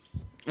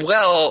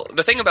 Well,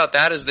 the thing about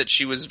that is that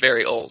she was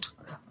very old.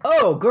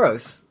 Oh,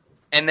 gross.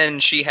 And then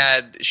she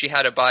had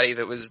a body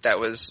that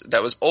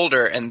was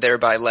older and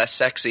thereby less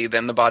sexy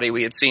than the body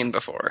we had seen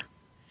before.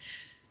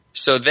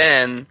 So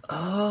then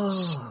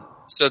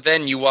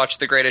you watch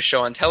The Greatest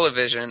Show on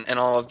television and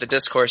all of the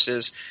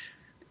discourses.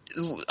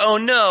 Oh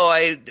no,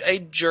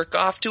 I jerk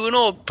off to an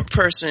old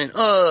person.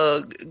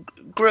 Oh,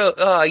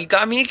 you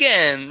got me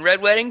again.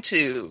 Red Wedding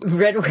 2.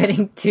 Red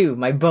Wedding 2.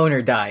 My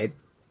boner died.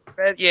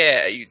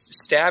 Yeah, you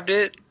stabbed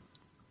it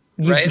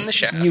right in the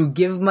shaft. You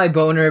give my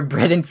boner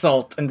bread and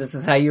salt, and this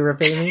is how you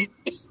repay me?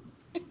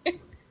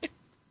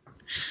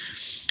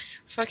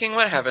 Fucking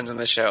what happens in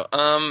the show?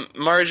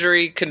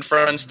 Marjorie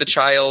confronts the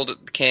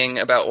Child King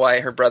about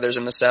why her brother's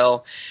in the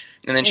cell,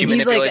 and then she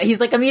manipulates... He's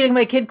like, I'm eating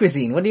my kid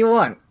cuisine. What do you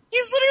want?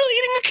 He's literally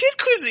eating a kid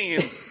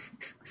cuisine!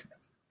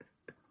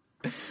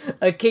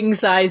 A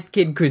king-sized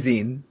kid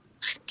cuisine.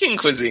 King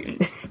cuisine.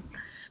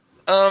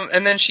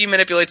 And then she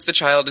manipulates the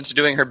child into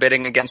doing her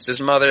bidding against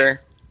his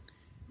mother.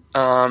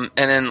 And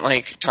then,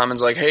 like,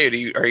 Tommen's like, hey,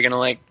 are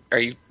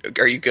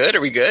you good?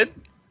 Are we good?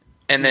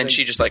 And then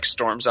she just, like,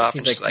 storms off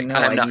and she's like, no,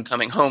 I'm not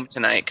coming home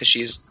tonight because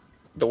she's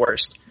the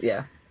worst.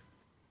 Yeah.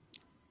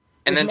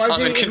 And then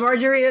is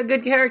Marjorie a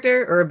good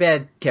character or a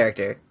bad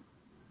character?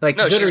 Like,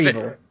 no, good or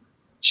evil?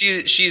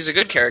 She's a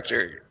good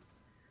character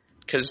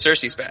because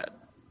Cersei's bad.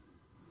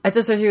 I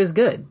thought Cersei was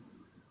good.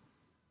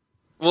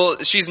 Well,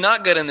 she's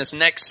not good in this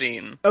next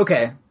scene.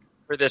 Okay.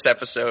 For this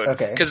episode.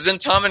 Okay. Because then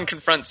Tommen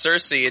confronts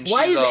Cersei and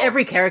why is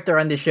every character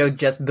on this show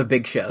just the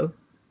Big Show?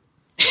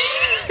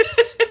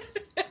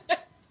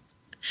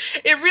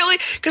 It really...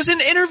 Because in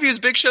interviews,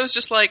 Big Show's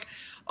just like,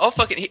 oh,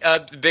 fucking...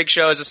 Big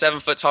Show is a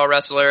 7-foot-tall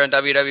wrestler in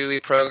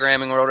WWE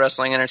programming, World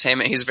Wrestling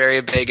Entertainment. He's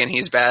very big and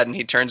he's bad and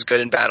he turns good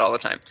and bad all the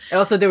time.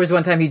 Also, there was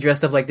one time he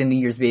dressed up like the New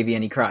Year's baby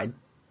and he cried.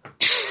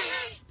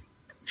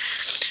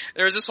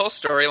 There was this whole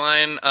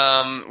storyline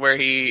where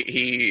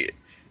he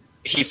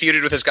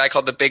feuded with this guy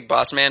called the Big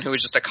Boss Man, who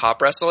was just a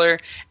cop wrestler,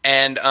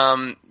 and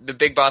the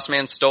Big Boss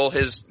Man stole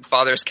his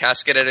father's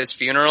casket at his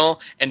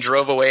funeral and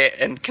drove away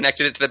and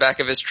connected it to the back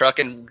of his truck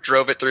and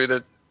drove it through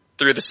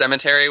the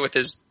cemetery with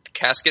his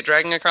casket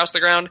dragging across the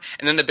ground,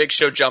 and then the Big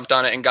Show jumped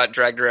on it and got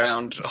dragged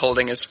around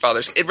holding his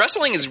father's...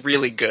 Wrestling is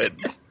really good.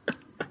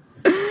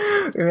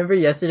 Remember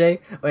yesterday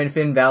when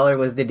Finn Balor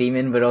was the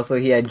demon, but also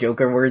he had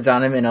Joker words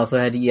on him, and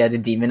also he had a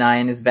demon eye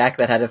on his back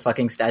that had a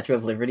fucking Statue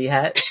of Liberty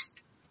hat?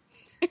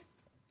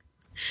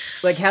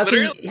 Like, how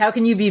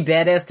can you be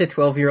badass to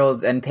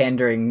 12-year-olds and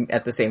pandering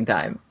at the same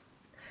time?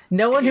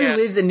 No one who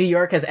lives in New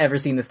York has ever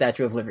seen the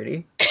Statue of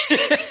Liberty.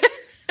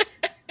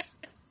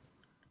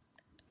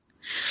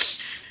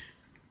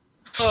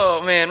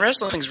 Oh man,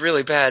 wrestling's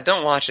really bad.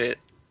 Don't watch it.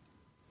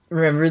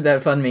 Remember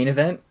that fun main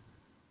event?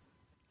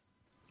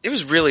 It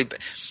was really bad.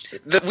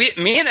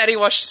 Me and Eddie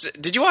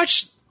watched... Did you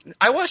watch...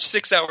 I watched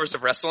 6 hours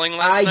of wrestling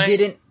last night. I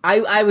didn't...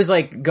 I was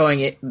like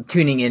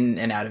tuning in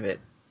and out of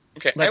it.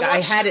 Okay. Like,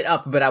 I had it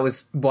up, but I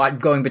was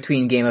going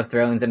between Game of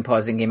Thrones and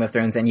pausing Game of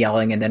Thrones and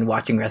yelling and then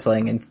watching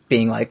wrestling and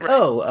being like,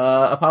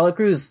 Apollo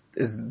Crews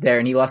is there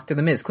and he lost to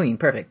The Miz clean.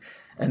 Perfect.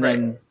 And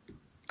then...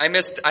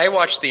 I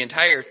watched the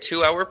entire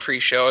 2-hour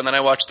pre-show and then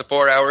I watched the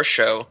 4-hour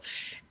show.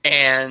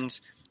 And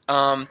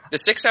the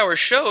 6-hour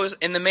shows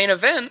in the main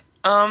event,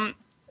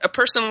 a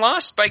person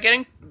lost by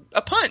getting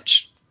a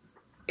punch.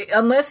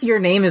 Unless your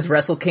name is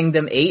Wrestle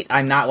Kingdom 8,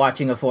 I'm not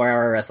watching a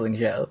 4-hour wrestling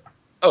show.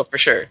 Oh, for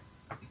sure.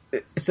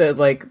 So,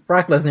 like,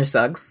 Brock Lesnar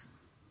sucks.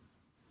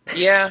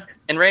 Yeah,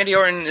 and Randy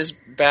Orton is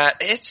bad.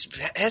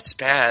 It's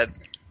bad.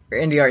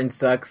 Randy Orton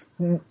sucks.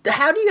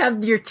 How do you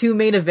have your 2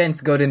 main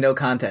events go to no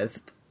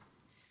contest?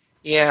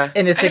 Yeah.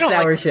 In a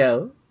 6-hour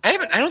show. I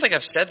don't think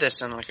I've said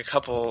this in, like, a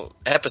couple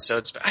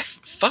episodes, but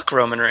fuck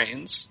Roman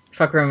Reigns.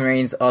 Fuck Roman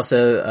Reigns.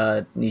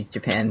 Also, New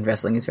Japan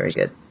Wrestling is very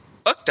good.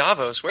 Fuck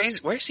Davos.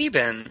 Where's he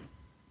been?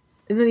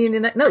 Isn't he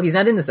in that? No, he's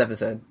not in this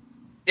episode.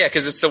 Yeah,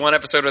 because it's the one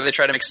episode where they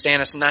try to make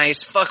Stannis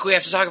nice. Fuck, we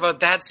have to talk about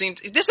that scene.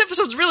 This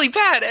episode's really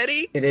bad,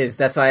 Eddie. It is.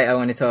 That's why I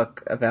want to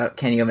talk about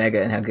Kenny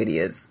Omega and how good he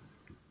is.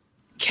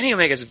 Kenny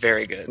Omega's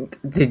very good.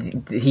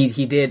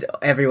 He did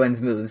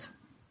everyone's moves.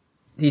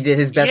 He did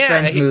his best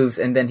friend's moves,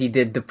 and then he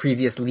did the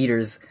previous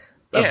leaders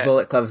of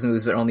Bullet Club's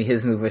moves, but only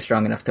his move was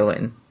strong enough to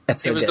win.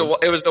 That's it was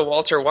the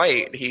Walter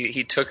White.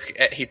 He took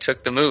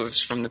the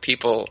moves from the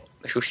people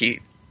who he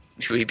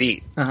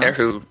beat,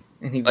 or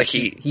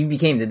he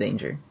became the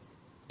Danger.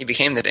 He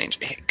became the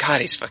Danger.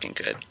 God, he's fucking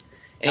good.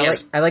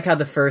 And I like how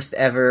the first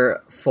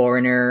ever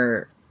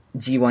foreigner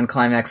G1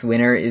 Climax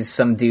winner is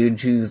some dude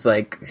who's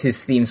like his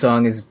theme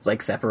song is like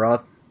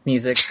Sephiroth.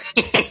 music.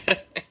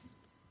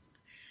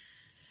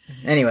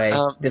 Anyway,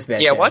 this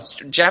bad. Yeah, guy.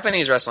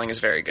 Japanese wrestling is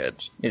very good.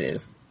 It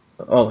is.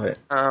 All of it.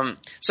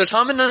 So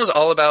Tommen knows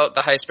all about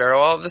the High Sparrow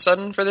all of a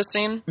sudden for this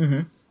scene.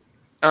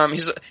 Mm-hmm.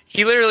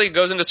 He literally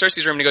goes into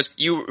Cersei's room and he goes,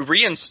 "You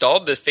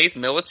reinstalled the Faith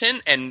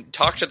Militant and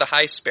talked to the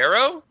High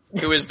Sparrow,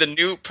 who is the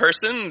new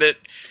person that."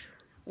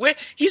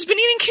 He's been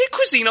eating kid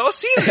cuisine all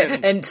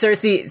season. And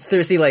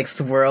Cersei like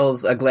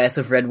swirls a glass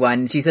of red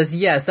wine and she says,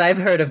 "Yes, I've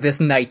heard of this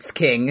Night's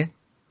King."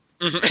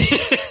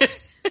 Mm-hmm.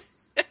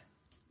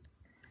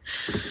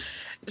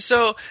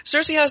 So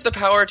Cersei has the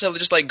power to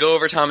just like go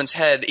over Tommen's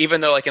head,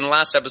 even though like in the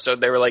last episode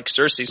they were like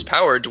Cersei's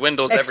power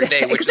dwindles every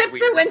day, which except is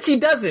weird. for when she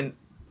doesn't.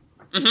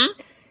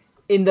 Mm-hmm.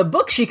 In the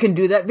book, she can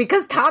do that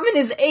because Tommen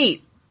is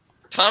 8.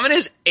 Tommen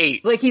is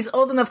 8. Like he's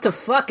old enough to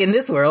fuck in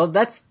this world.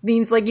 That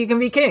means like you can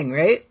be king,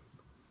 right?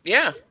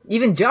 Yeah.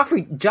 Even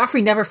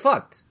Joffrey never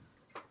fucked.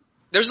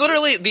 There's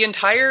literally the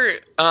entire,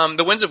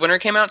 The Winds of Winter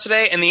came out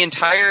today, and the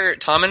entire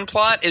Tommen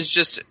plot is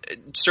just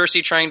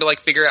Cersei trying to, like,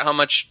 figure out how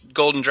much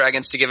golden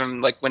dragons to give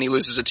him, like, when he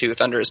loses a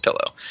tooth under his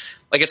pillow.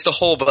 Like, it's the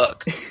whole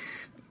book.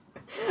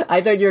 I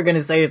thought you were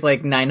gonna say it's,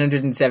 like,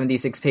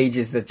 976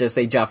 pages that just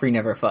say Joffrey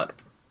never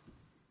fucked.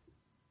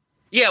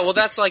 Yeah, well,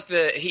 that's like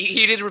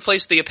he did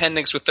replace the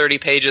appendix with 30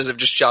 pages of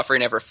just Joffrey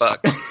never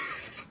fucked.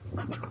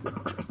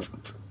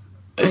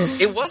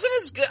 It wasn't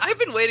as good. I've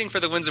been waiting for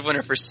The Winds of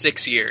Winter for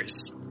 6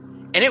 years.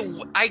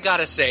 And I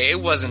gotta say, it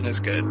wasn't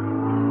as good.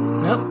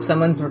 Nope,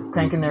 someone's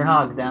cranking their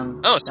hog down.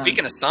 Oh,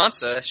 speaking of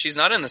Sansa, she's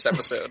not in this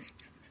episode.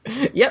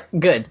 Yep,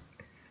 good.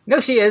 No,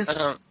 she is.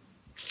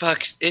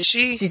 Fuck, is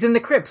she? She's in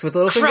the crypts with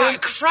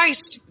Littlefinger.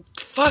 Christ!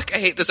 Fuck, I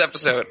hate this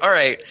episode.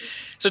 Alright.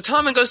 So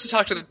Tommen goes to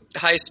talk to the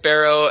High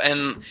Sparrow,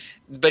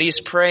 but he's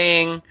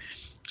praying.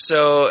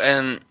 So,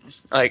 and,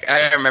 like,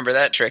 I remember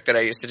that trick that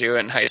I used to do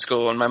in high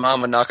school, and my mom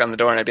would knock on the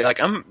door, and I'd be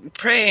like, "I'm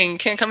praying,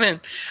 can't come in."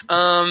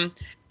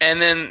 And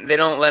then they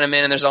don't let him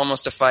in, and there's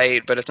almost a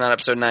fight, but it's not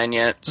episode 9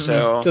 yet, so...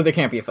 Mm-hmm. So there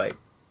can't be a fight.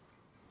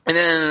 And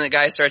then the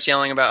guy starts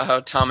yelling about how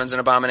Tommen's an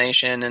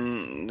abomination,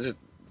 and the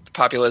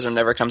populism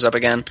never comes up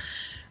again.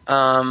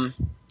 Man,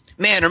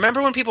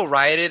 remember when people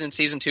rioted in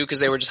Season 2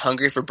 because they were just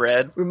hungry for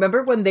bread?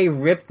 Remember when they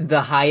ripped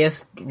the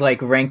highest,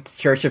 like, ranked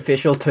church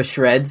official to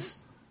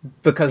shreds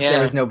because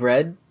there was no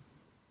bread?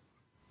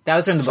 That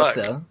was from the book,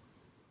 though.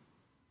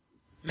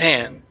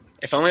 Man...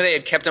 If only they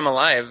had kept him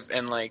alive,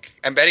 and like,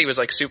 I bet he was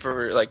like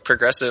super like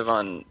progressive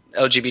on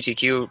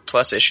LGBTQ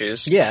plus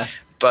issues. Yeah,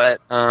 but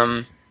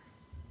oh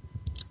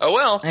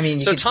well. I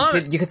mean, you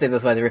could say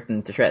that's why they ripped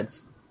him to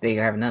shreds. They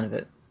have none of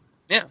it.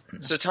 Yeah.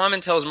 So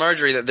Tommen tells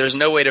Marjorie that there's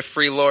no way to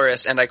free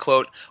Loras, and I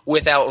quote,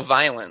 "without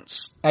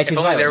violence." If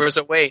only there was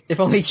a way.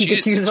 If only he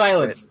could choose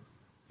violence.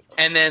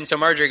 And then so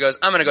Marjorie goes,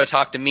 "I'm going to go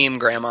talk to Meme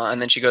Grandma,"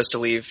 and then she goes to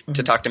leave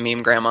to talk to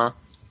Meme Grandma.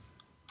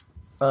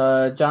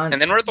 John.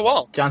 And then we're at the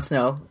wall. Jon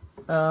Snow.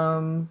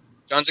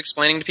 John's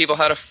explaining to people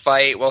how to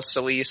fight while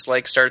Selyse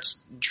like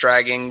starts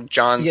dragging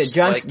John's.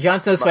 Yeah,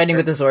 Jon Snow's fighting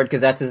with the sword because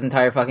that's his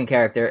entire fucking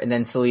character, and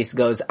then Selyse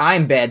goes,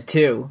 "I'm bad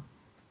too."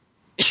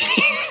 Do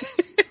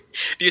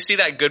you see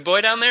that good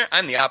boy down there?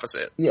 I'm the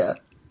opposite. Yeah.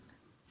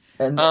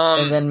 And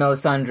then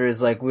Melisandre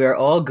is like, "We are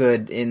all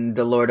good in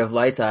the Lord of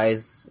Light's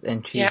eyes,"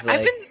 and she's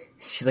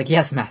like,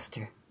 "Yes,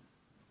 master."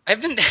 I've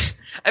been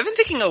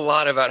thinking a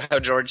lot about how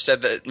George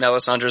said that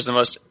Melisandre is the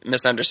most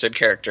misunderstood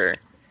character.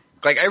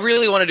 Like, I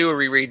really want to do a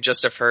reread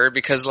just of her,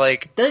 because,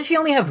 like... Doesn't she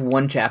only have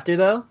one chapter,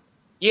 though?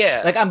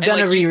 Yeah. Like, I'm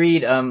gonna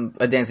reread,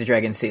 A Dance with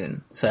Dragons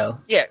soon, so...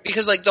 Yeah,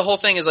 because, like, the whole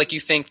thing is, like,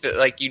 you think that,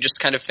 like, you just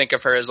kind of think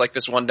of her as, like,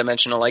 this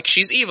one-dimensional, like,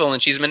 she's evil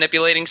and she's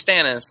manipulating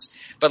Stannis,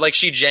 but, like,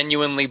 she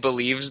genuinely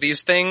believes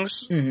these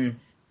things. Mm-hmm.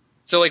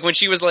 So, like, when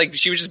she was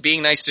just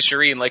being nice to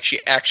Shireen, like, she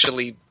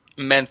actually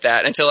meant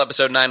that, until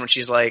episode 9 when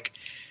she's like...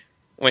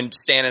 When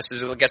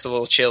Stannis gets a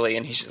little chilly,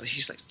 and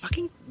he's like,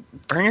 fucking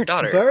burn your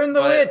daughter. Burn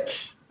the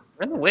witch!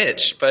 Burn the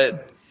witch,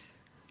 but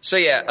so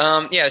yeah,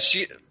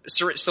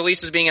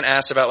 Selyse is being an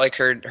ass about like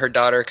her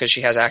daughter because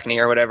she has acne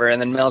or whatever, and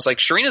then Mel's like,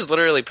 Shireen's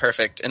literally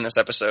perfect in this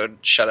episode.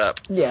 Shut up.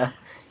 Yeah,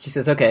 she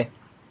says okay.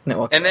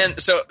 And then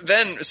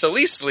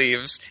Selyse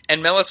leaves,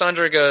 and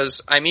Melisandre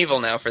goes, "I'm evil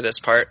now for this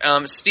part."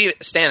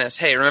 Stannis,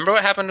 hey, remember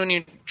what happened when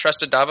you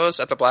trusted Davos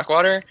at the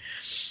Blackwater?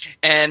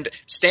 And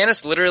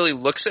Stannis literally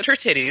looks at her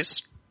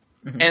titties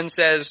and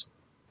says,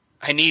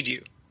 "I need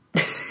you."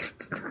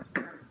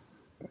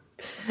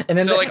 And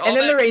then,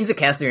 the Reigns of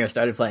Castamere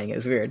started playing. It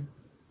was weird.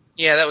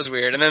 Yeah, that was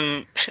weird.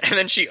 And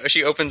then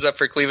she opens up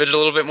her cleavage a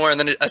little bit more, and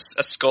then a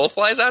skull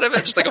flies out of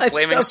it, just like a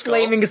flaming skull.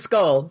 Flaming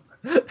skull.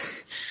 and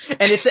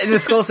the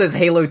skull says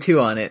Halo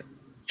 2 on it.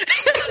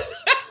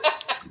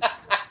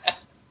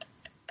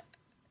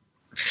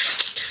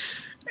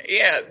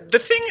 Yeah, the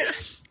thing,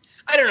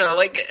 I don't know,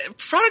 like,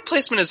 product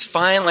placement is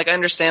fine. Like, I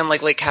understand,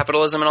 like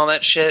capitalism and all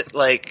that shit.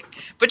 Like,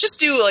 but just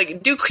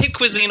do Kid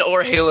Cuisine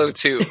or Halo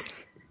 2.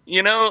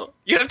 You know,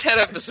 you have 10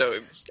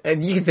 episodes.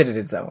 And you can fit it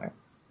in somewhere.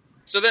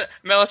 So then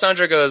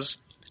Melisandre goes,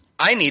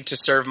 "I need to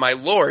serve my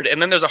lord."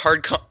 And then there's a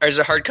hard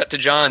cut to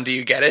Jon. Do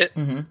you get it?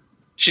 Mm-hmm.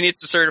 She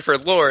needs to serve her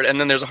lord, and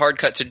then there's a hard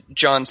cut to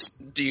Jon's.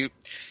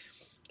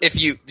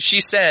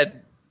 She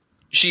said,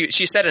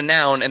 she said a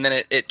noun, and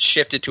then it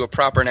shifted to a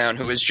proper noun,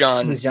 who was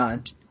John. Who's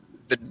John?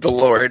 The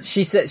Lord.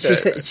 She said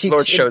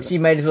Lord shows she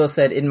might as well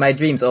said, in my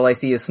dreams all I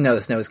see is snow.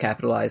 Snow is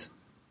capitalized.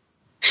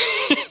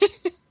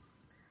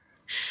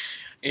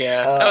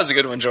 Yeah, that was a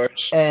good one,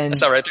 George. and- I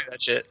saw right through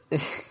that shit.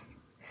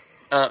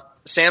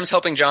 Sam's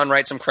helping John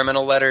write some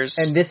criminal letters.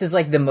 And this is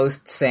like the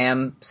most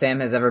Sam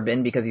has ever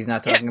been, because he's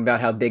not talking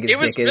about how big his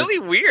dick is. It was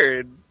really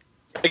weird.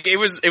 Like, it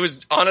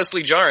was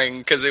honestly jarring,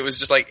 because it was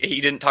just like he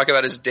didn't talk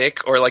about his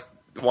dick or like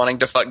wanting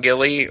to fuck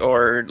Gilly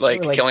or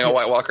like killing a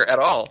White Walker at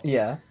all.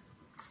 Yeah.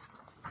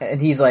 And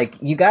he's like,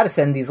 you gotta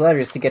send these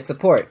letters to get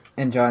support.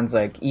 And John's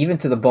like, even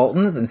to the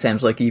Boltons? And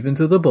Sam's like, even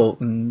to the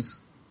Boltons.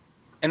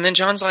 And then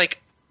John's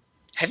like,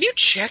 have you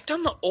checked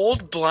on the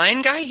old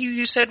blind guy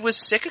you said was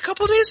sick a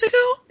couple days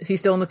ago? Is he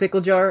still in the pickle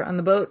jar on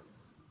the boat?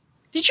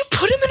 Did you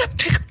put him in a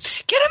pickle?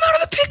 Get him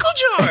out of the pickle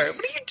jar!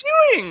 What are you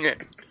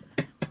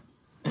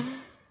doing?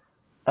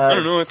 I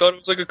don't know. I thought it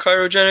was like a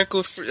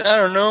cryogenic. I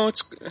don't know.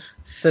 It's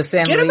so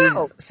Sam Get him leaves.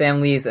 out! Sam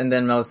leaves, and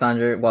then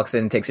Melisandre walks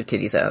in and takes her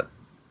titties out.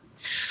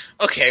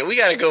 okay. We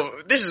gotta go.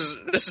 This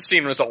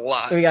scene was a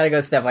lot. We gotta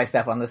go step by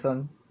step on this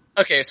one.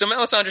 Okay, so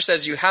Melisandre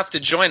says you have to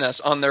join us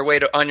on our way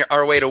to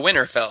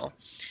Winterfell.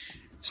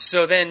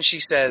 So then she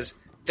says,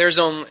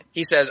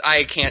 he says,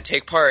 I can't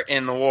take part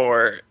in the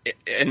war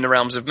in the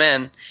realms of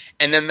men.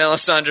 And then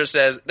Melisandre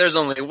says, there's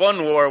only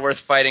one war worth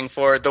fighting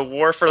for, the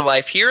war for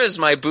life. Here is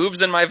my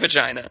boobs and my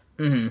vagina.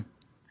 Mm-hmm.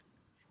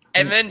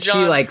 And then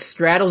John... She, like,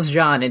 straddles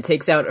John and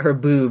takes out her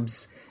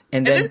boobs.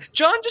 And then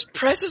John just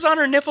presses on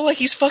her nipple like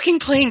he's fucking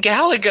playing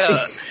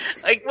Galaga.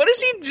 Like, what is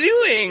he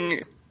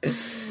doing?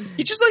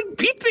 He's just, like,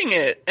 beeping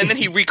it. And then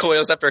he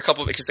recoils after a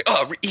couple of... He's like,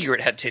 oh, Ygritte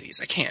had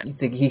titties. I can't.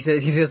 he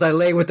says, I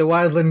lay with the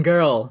wildland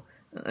girl.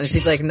 And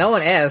she's like, no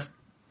one asked.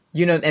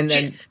 You know, and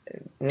then...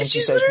 And she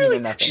she's says, literally...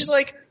 "You know nothing." She's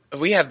like,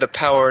 we have the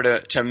power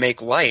to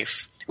make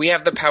life. We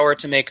have the power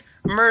to make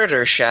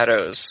murder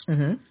shadows.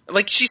 Mm-hmm.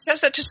 Like, she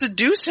says that to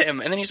seduce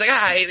him. And then he's like,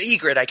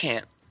 Ygritte, I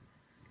can't.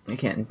 I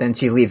can't. Then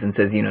she leaves and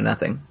says, you know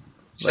nothing.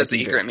 She says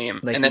the Ygritte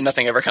meme. And then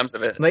nothing ever comes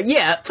of it. But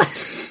yeah.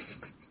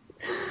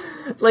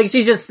 Like,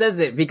 she just says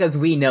it because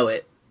we know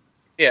it.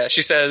 Yeah,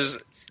 she says,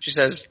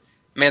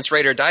 Mance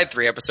Rayder died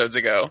 3 episodes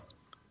ago.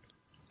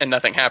 And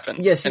nothing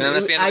happened. Yeah, and then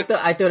that's the end of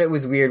I thought it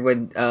was weird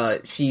when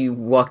she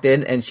walked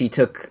in and she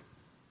took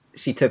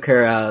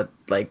her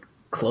like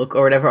cloak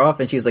or whatever off,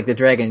 and she was like, the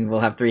dragon will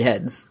have 3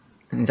 heads.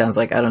 And John's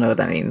like, I don't know what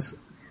that means.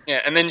 Yeah,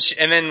 and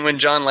then when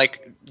John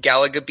like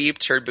Galaga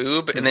beeped her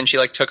boob, and then she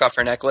like took off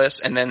her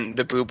necklace, and then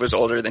the boob was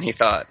older than he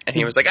thought, and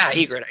he was like,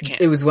 Ygritte, I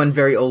can't. It was one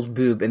very old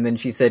boob, and then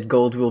she said,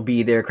 gold will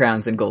be their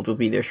crowns and gold will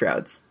be their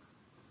shrouds.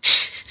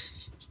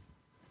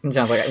 And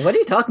John's like, what are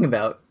you talking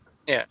about?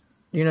 Yeah.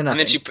 You know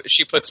nothing. And then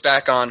she puts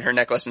back on her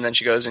necklace, and then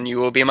she goes, and you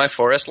will be my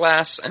forest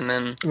lass, and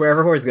then...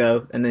 Wherever whores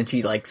go, and then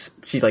she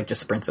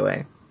just sprints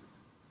away.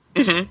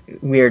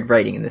 Mm-hmm. Weird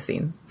writing in the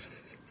scene.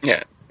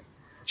 Yeah.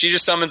 She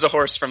just summons a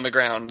horse from the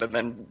ground,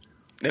 and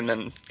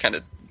then kind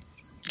of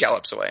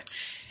gallops away.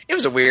 It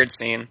was a weird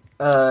scene.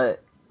 Then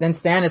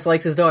Stannis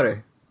likes his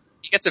daughter.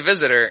 He gets a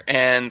visitor,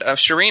 and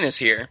Shireen is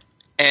here.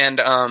 And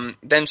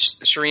then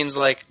Shireen's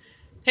like,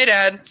 hey,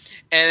 Dad.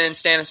 And then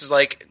Stannis is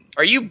like,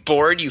 are you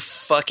bored, you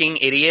fucking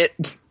idiot?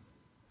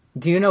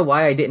 Do you know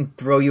why I didn't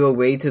throw you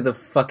away to the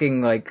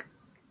fucking, like,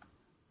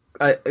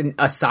 an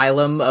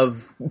asylum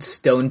of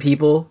stone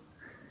people?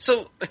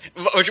 So,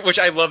 which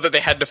I love that they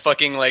had to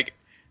fucking, like...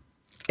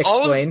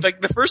 Explain. All of,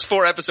 like, the first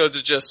 4 episodes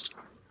is just...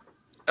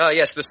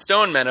 yes, the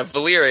stone men of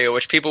Valyria,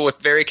 which people with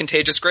very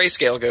contagious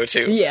grayscale go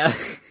to. Yeah.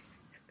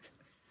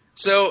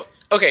 So,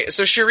 okay,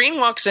 so Shireen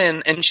walks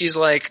in, and she's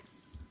like,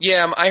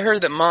 yeah, I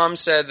heard that Mom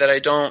said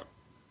that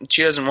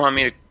she doesn't want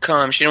me to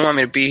come, she didn't want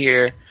me to be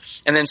here.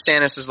 And then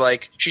Stannis is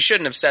like, she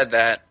shouldn't have said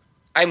that.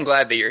 I'm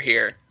glad that you're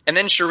here. And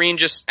then Shireen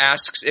just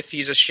asks if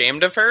he's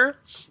ashamed of her,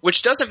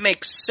 which doesn't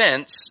make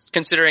sense,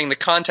 considering the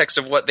context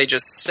of what they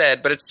just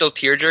said, but it's still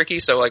tear-jerky,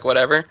 so, like,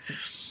 whatever.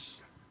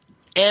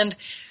 And...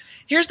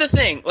 here's the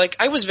thing, like,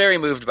 I was very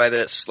moved by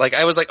this. Like,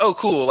 I was like, oh,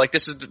 cool, like,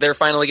 they're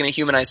finally gonna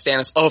humanize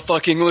Stannis a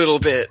fucking little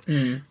bit.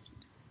 Mm.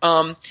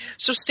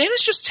 So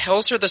Stannis just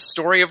tells her the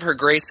story of her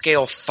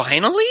grayscale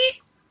finally?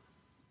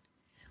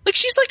 Like,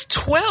 she's like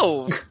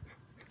 12.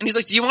 And he's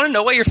like, do you want to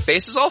know why your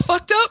face is all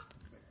fucked up?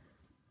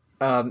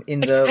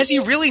 Has he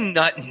really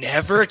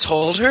never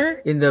told her?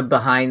 In the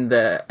behind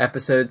the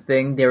episode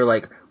thing, they were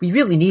like, we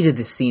really needed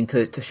this scene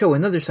to show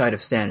another side of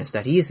Stannis,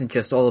 that he isn't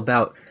just all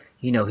about,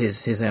 you know,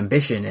 his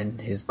ambition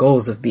and his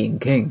goals of being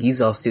king.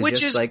 He's also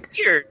Which just is like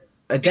weird,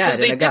 a dad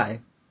and a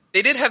guy.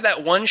 They did have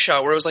that one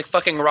shot where it was like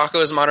fucking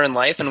Rocco's Modern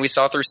Life, and we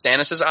saw through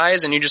Stannis'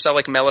 eyes, and you just saw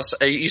like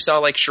you saw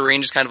like Shireen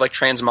just kind of like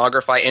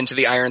transmogrify into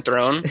the Iron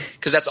Throne,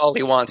 because that's all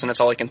he wants and that's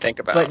all he can think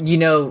about. But you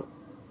know,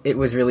 it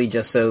was really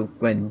just so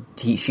when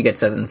she gets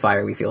set on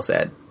fire, we feel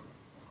sad.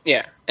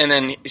 Yeah, and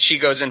then she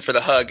goes in for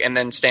the hug, and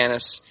then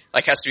Stannis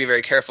like has to be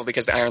very careful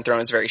because the Iron Throne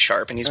is very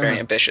sharp and he's very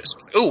ambitious.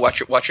 Ooh, watch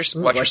your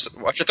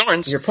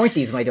thorns. Your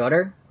pointies, my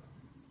daughter.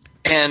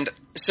 And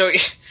so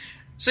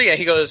So yeah,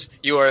 he goes,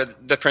 "You are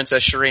the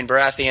Princess Shireen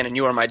Baratheon, and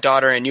you are my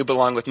daughter, and you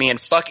belong with me, and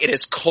fuck, it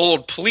is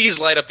cold. Please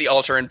light up the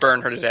altar and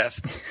burn her to death.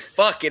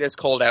 Fuck, it is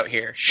cold out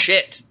here.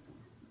 Shit.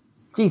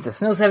 Jeez, the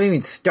snows haven't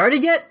even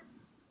started yet?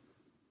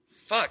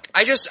 Fuck.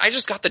 I just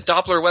got the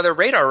Doppler weather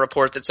radar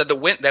report that said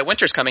that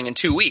winter's coming in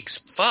 2 weeks.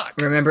 Fuck."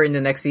 Remember in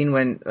the next scene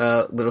when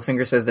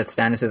Littlefinger says that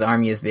Stannis'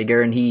 army is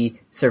bigger and he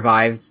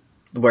survived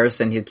worse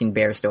and he can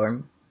bear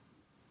storm?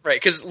 Right,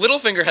 because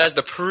Littlefinger has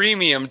the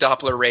premium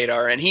Doppler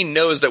radar, and he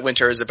knows that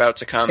winter is about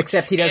to come.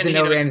 Except he doesn't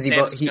know Ramsay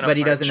Bolton, but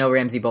he doesn't know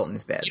Ramsay Bolton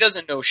is bad. He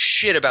doesn't know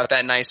shit about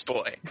that nice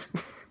boy.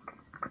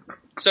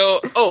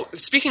 So,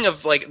 speaking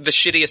of, like, the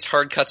shittiest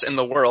hard cuts in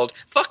the world,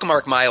 fuck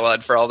Mark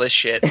Mylod for all this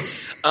shit.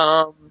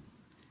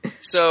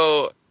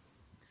 So,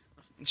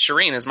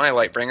 Shireen is my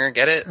Lightbringer,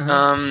 get it?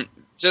 Uh-huh.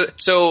 So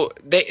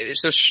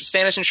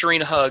Stannis and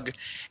Shireen hug,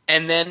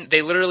 and then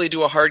they literally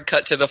do a hard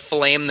cut to the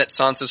flame that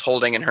Sansa's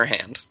holding in her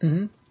hand.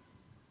 Mm-hmm.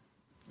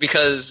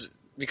 Because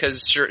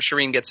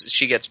Shireen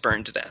gets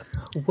burned to death.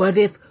 What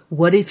if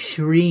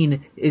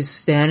Shireen is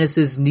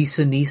Stannis'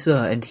 Nisa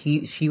and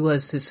she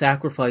was his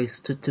sacrifice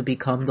to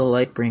become the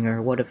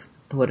Lightbringer? What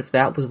if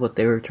that was what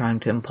they were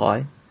trying to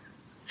imply?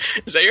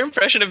 Is that your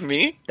impression of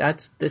me?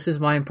 This is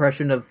my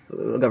impression of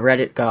a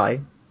Reddit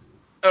guy.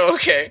 Oh,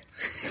 okay.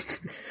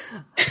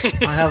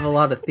 I have a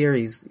lot of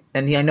theories,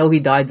 and I know he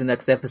died the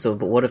next episode,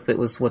 but what if it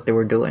was what they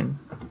were doing?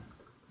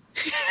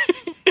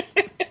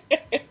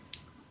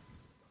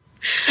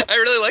 I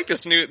really like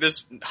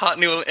this hot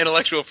new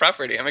intellectual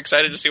property. I'm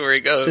excited to see where he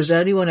goes. Does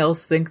anyone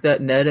else think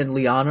that Ned and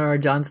Lyanna are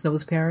Jon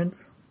Snow's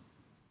parents?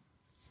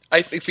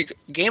 I think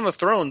Game of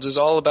Thrones is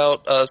all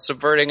about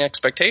subverting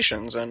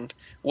expectations, and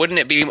wouldn't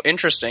it be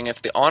interesting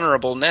if the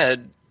honorable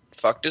Ned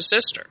fucked his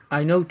sister?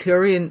 I know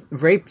Tyrion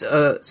raped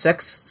a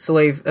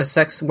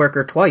sex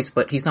worker twice,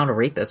 but he's not a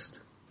rapist.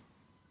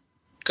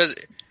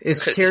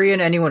 Is Tyrion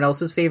anyone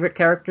else's favorite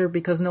character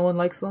because no one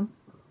likes them?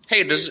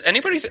 Hey, does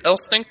anybody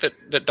else think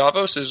that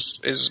Davos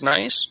is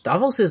nice?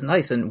 Davos is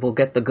nice and will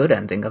get the good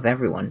ending of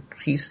everyone.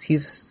 He's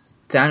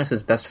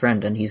Stannis' best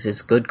friend, and he's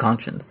his good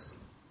conscience.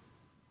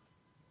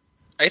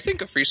 I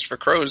think A Feast for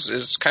Crows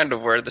is kind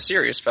of where the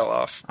series fell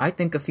off. I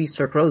think A Feast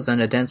for Crows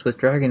and A Dance with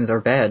Dragons are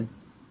bad.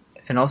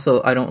 And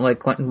also, I don't like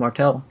Quentin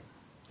Martell.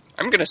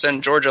 I'm gonna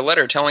send George a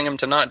letter telling him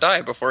to not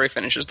die before he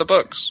finishes the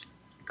books.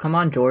 Come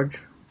on, George.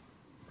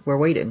 We're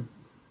waiting.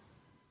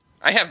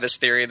 I have this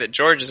theory that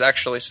George is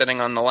actually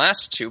sitting on the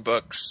last 2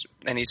 books,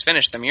 and he's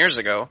finished them years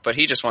ago, but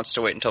he just wants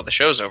to wait until the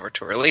show's over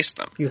to release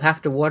them. You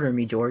have to water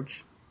me,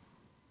 George.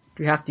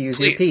 You have to use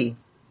Please. your pee.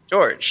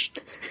 George,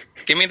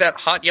 give me that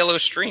hot yellow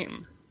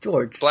stream.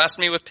 George. Blast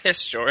me with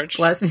piss, George.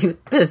 Blast me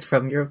with piss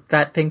from your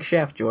fat pink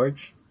shaft,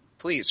 George.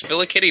 Please,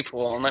 fill a kiddie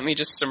pool and let me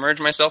just submerge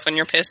myself in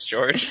your piss,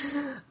 George.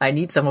 I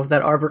need some of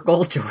that Arbor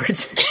Gold,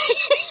 George.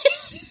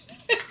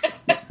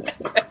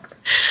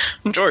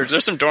 George,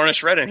 there's some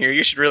Dornish red in here.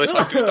 You should really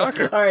talk to a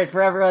doctor. Alright,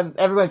 for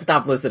everyone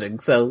stop listening.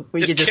 So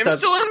we Is can just Kim talk.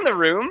 still in the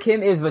room?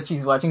 Kim is, but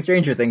she's watching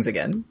Stranger Things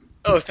again.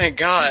 Oh, thank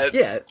God.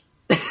 Yeah.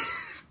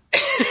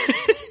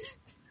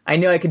 I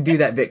know I could do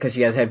that bit because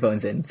she has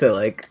headphones in, so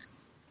like,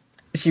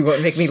 she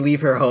won't make me leave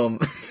her home.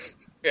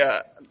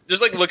 Yeah.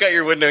 Just like look out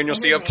your window and you'll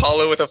see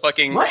Apollo with a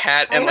fucking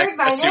hat and like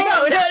a suit.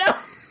 No.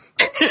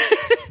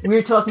 We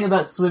were talking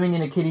about swimming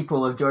in a kiddie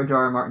pool of George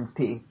R. R. Martin's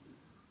pee.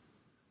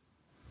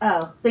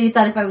 Oh, so you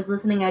thought if I was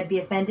listening I'd be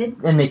offended?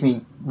 And make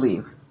me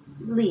leave.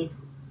 Leave.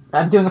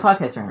 I'm doing a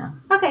podcast right now.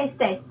 Okay,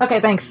 stay.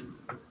 Okay, thanks.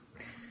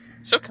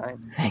 So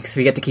kind. Thanks,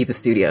 we get to keep the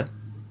studio.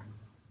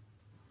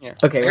 Yeah.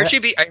 Okay, I heard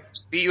I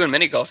beat you in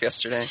mini golf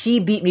yesterday. She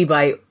beat me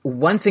by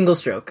one single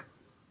stroke.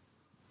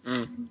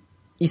 Mm.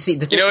 You see,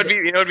 You know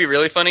what'd be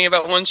really funny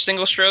about one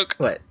single stroke?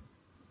 What?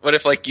 What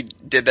if like you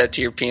did that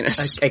to your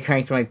penis? I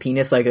cranked my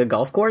penis like a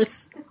golf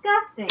course?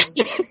 Disgusting.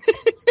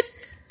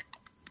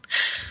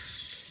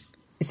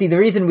 See, the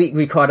reason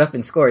we caught up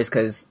in score is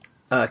because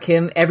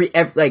Kim,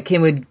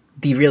 Kim would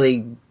be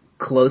really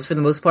close for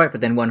the most part,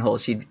 but then one hole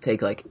she'd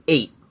take like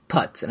 8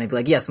 putts, and I'd be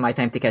like, yes, my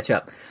time to catch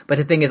up. But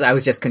the thing is, I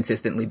was just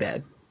consistently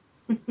bad.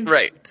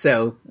 Right.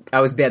 So,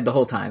 I was bad the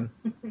whole time.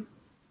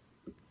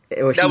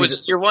 That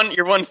was your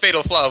one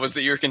fatal flaw was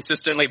that you were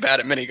consistently bad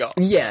at mini golf.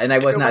 Yeah, and I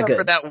was not good.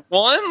 For that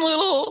one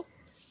little...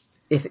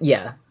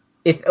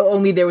 If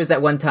only there was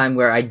that one time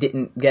where I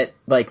didn't get,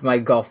 like, my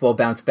golf ball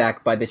bounced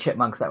back by the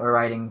chipmunks that were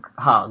riding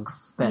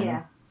hogs, then,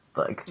 Yeah.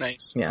 like...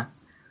 Nice. Yeah.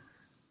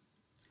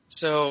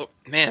 So,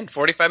 man,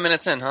 45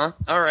 minutes in, huh?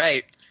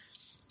 Alright.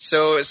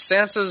 So,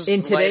 Sansa's...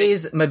 In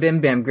today's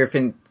Mabim Bam,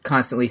 Griffin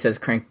constantly says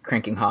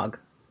cranking hog.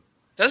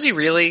 Does he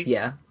really?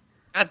 Yeah.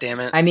 God damn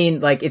it. I mean,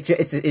 like, it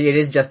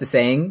is just a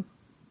saying,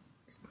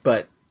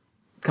 but...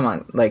 Come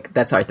on, like,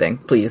 that's our thing.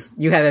 Please.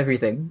 You have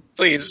everything.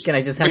 Please. Can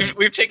I just have...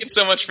 We've taken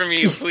so much from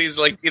you. Please,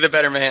 like, be the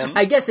better man.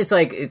 I guess it's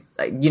like,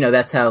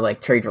 that's how,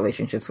 like, trade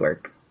relationships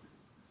work.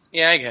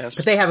 Yeah, I guess.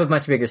 But they have a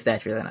much bigger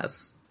stature than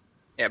us.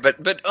 Yeah,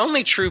 but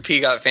only true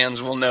PGOT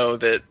fans will know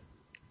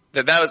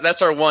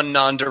that's our one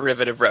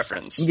non-derivative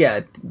reference. Yeah,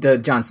 the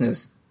Jon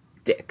Snow's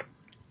dick.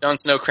 Jon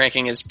Snow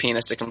cranking his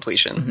penis to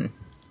completion.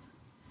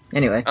 Mm-hmm.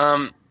 Anyway.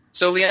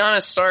 So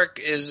Lyanna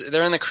Stark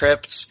they're in the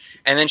crypts,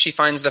 and then she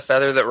finds the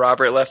feather that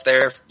Robert left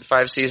there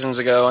 5 seasons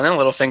ago, and then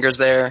Littlefinger's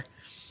there.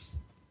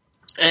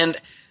 And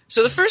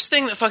so the first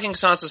thing that fucking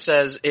Sansa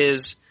says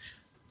is,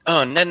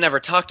 oh, Ned never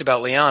talked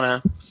about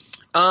Lyanna.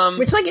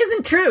 Which, like,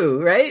 isn't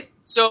true, right?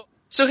 So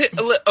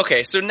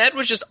Ned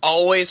was just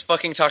always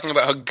fucking talking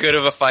about how good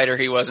of a fighter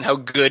he was and how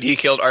good he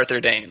killed Arthur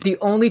Dayne. The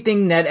only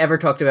thing Ned ever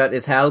talked about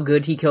is how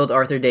good he killed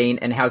Arthur Dayne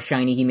and how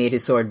shiny he made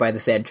his sword by the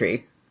sad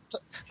tree.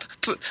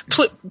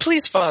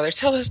 Please, Father,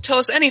 tell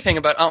us anything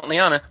about Aunt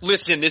Lyanna.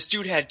 Listen, this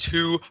dude had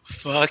 2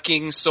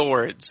 fucking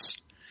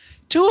swords.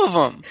 2 of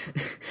them.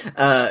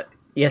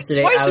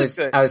 Yesterday,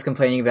 I was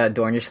complaining about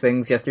Dornish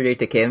things yesterday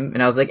to Kim,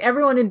 and I was like,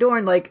 everyone in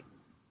Dorne, like,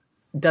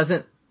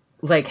 doesn't,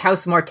 like,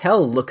 House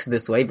Martell looks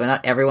this way, but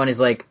not everyone is,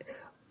 like,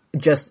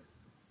 just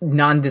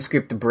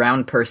nondescript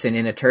brown person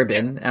in a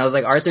turban. And I was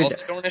like,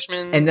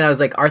 and then I was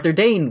like, Arthur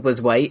Dayne was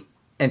white,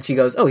 and she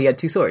goes, oh, he had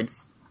 2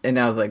 swords. And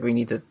I was like, we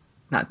need to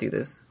not do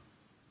this.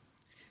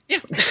 Yeah.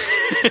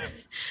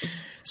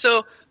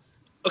 So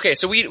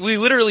we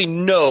literally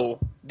know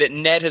that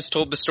Ned has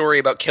told the story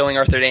about killing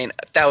Arthur Dayne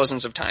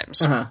thousands of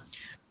times. Uh-huh.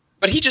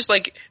 But he just,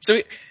 like,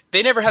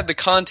 they never had the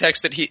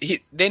context that he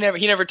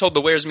never told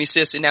the where's me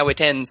sis and now it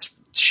ends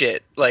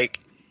shit. Like,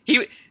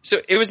 so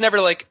it was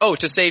never like, oh,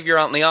 to save your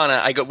Aunt Lyanna,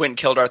 I went and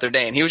killed Arthur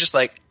Dayne. He was just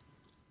like,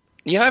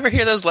 you ever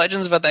hear those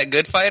legends about that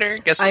good fighter?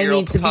 Guess what?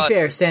 To be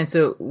fair,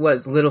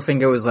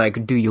 Littlefinger was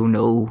like, do you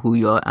know who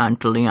your Aunt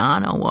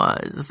Lyanna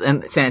was?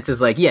 And Sansa's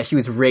like, yeah, she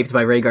was raped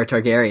by Rhaegar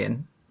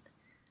Targaryen.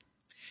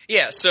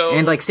 Yeah, so...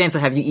 And, like, Sansa,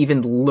 have you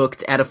even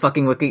looked at a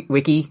fucking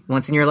wiki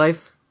once in your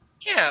life?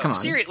 Yeah, come on.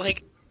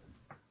 Seriously,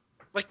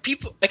 like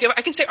people... Like,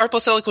 I can say R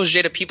plus L equals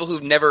J to people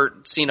who've never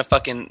seen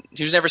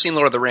who's never seen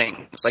Lord of the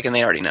Rings. Like, and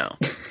they already know.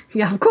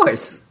 Yeah, of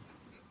course.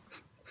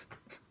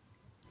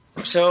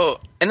 So,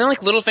 and then,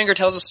 like, Littlefinger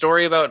tells a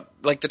story about,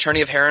 like, the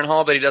tourney of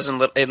Harrenhal, but he does in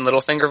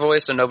Littlefinger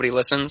voice, so nobody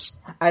listens.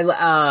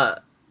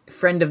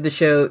 Friend of the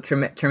show,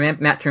 Matt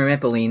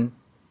Trampoline,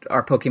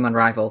 our Pokemon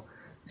rival,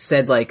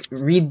 said, like,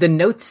 read the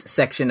notes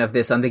section of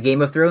this on the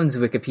Game of Thrones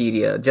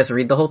Wikipedia. Just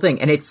read the whole thing.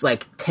 And it's,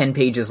 like, 10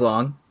 pages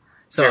long.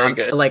 So, very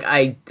good. Like,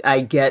 I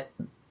get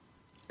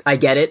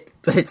it,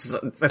 but it's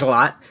a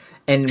lot.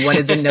 And one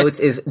of the notes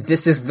is,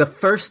 this is the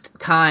first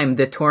time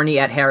the tourney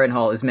at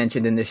Harrenhal is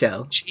mentioned in the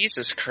show.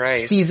 Jesus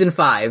Christ. Season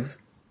 5.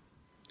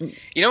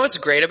 You know what's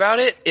great about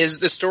it? Is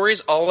the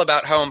story's all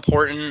about how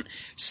important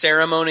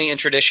ceremony and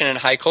tradition and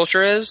high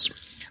culture is.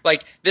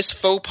 Like, this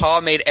faux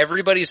pas made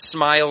everybody's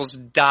smiles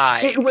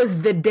die. It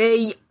was the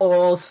day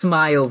all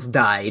smiles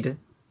died.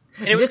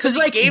 And it was because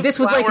he gave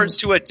flowers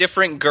to a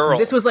different girl.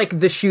 This was like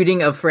the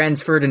shooting of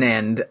Franz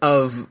Ferdinand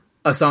of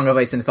A Song of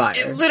Ice and Fire.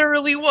 It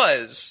literally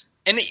was.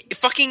 And it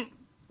fucking...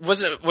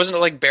 Wasn't it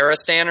like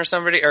Barristan or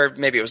somebody? Or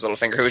maybe it was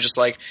Littlefinger who was just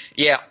like,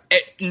 yeah,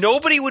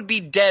 nobody would be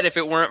dead if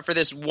it weren't for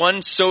this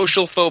one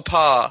social faux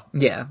pas.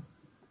 Yeah.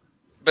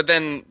 But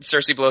then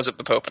Cersei blows up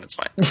the Pope and it's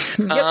fine.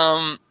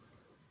 Yep.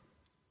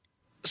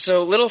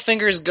 So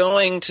Littlefinger's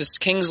going to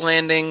King's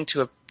Landing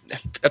to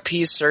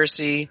appease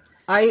Cersei.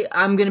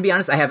 I'm gonna be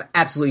honest, I have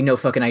absolutely no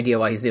fucking idea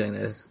why he's doing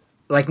this.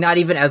 Like, not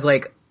even as,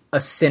 like, a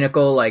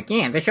cynical, like,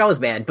 yeah, the show is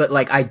bad, but,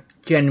 like, I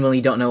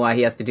genuinely don't know why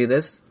he has to do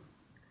this.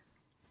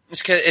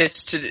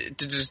 It's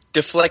to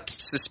deflect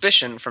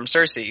suspicion from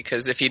Cersei,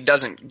 because if he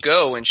doesn't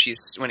go when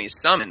he's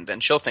summoned, then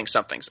she'll think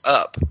something's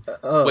up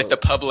with the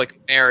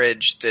public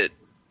marriage that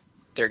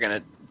they're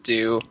gonna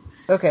do.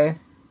 Okay.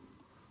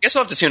 Guess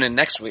we'll have to tune in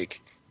next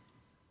week.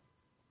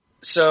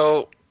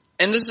 So,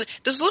 and does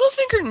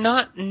Littlefinger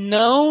not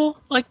know,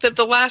 like, that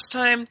the last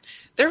time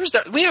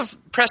we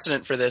have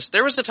precedent for this.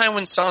 There was a time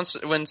when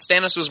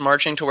Stannis was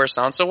marching to where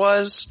Sansa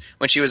was,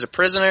 when she was a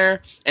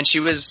prisoner, and she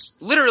was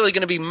literally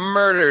going to be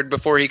murdered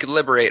before he could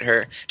liberate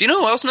her. Do you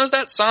know who else knows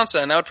that?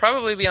 Sansa, and that would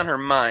probably be on her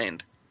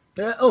mind.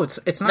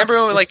 It's not.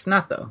 Remember, like, it's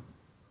not though.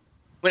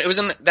 When it was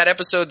in that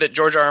episode that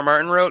George R. R.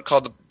 Martin wrote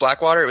called The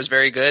Blackwater, it was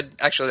very good.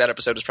 Actually, that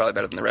episode was probably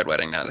better than The Red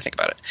Wedding, now that I think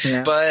about it.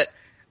 Yeah. But,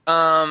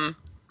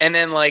 and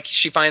then, like,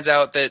 she finds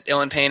out that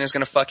Ilyn Payne is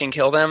going to fucking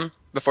kill them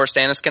before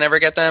Stannis can ever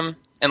get them.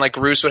 And, like,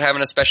 Roose would have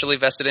an especially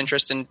vested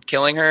interest in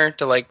killing her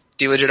to, like,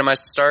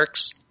 delegitimize the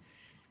Starks.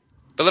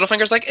 But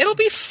Littlefinger's like, it'll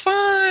be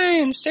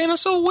fine.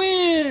 Stannis will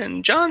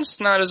win. Jon's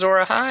not Azor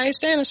Ahai.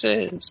 Stannis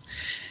is.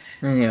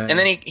 Anyway. And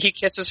then he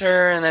kisses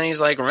her, and then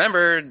he's like,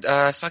 remember,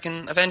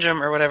 fucking avenge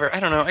him or whatever. I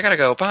don't know. I gotta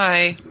go.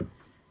 Bye.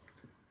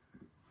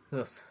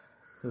 Oof.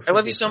 I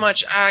love you so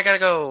much. I gotta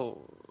go.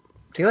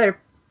 See you later.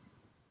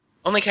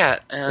 Only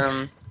Cat.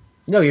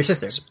 No, your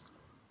sister.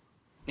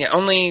 Yeah,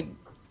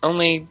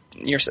 only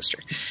your sister.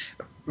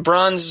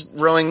 Bronn's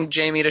rowing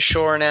Jaime to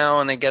shore now,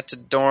 and they get to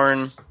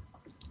Dorne.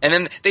 And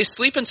then they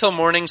sleep until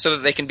morning so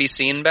that they can be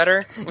seen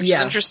better, which is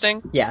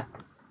interesting. Yeah.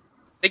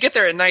 They get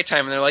there at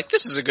nighttime, and they're like,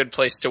 this is a good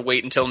place to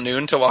wait until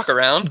noon to walk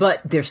around.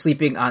 But they're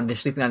sleeping on the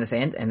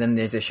sand, and then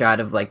there's a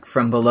shot of, like,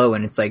 from below,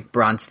 and it's, like,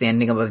 Bronn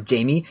standing above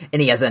Jaime,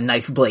 and he has a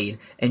knife blade.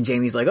 And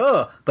Jaime's like,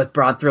 oh, but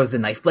Bronn throws the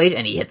knife blade,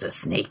 and he hits a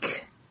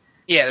snake.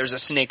 Yeah, there's a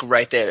snake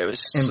right there that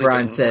was and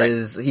Bronn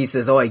says, he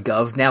says, oi,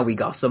 Gov, now we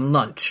got some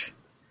lunch.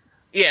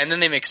 Yeah, and then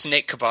they make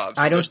snake kebabs.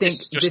 I don't think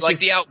just this like is-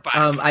 the Outback.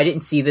 I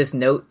didn't see this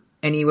note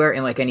anywhere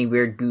in like any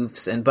weird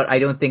goofs, but I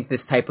don't think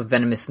this type of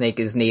venomous snake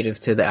is native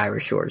to the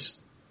Irish shores.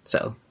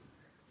 So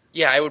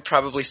Yeah, I would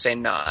probably say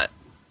not.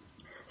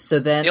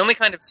 then The only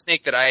kind of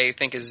snake that I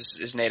think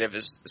is native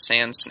is the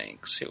sand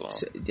snakes, who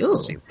we'll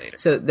see later.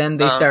 So then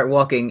they start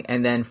walking,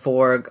 and then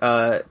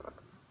 4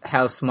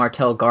 House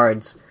Martell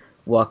guards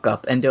walk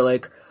up, and they're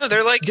like, No,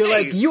 they're like,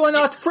 hey, "You are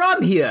not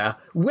from here.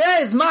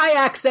 Where is my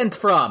accent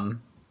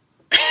from?"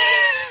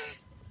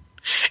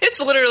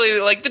 it's literally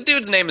like the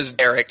dude's name is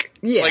Derek.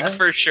 Yeah. Like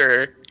for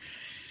sure.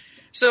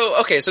 So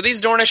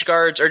these Dornish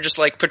guards are just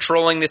like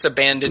patrolling this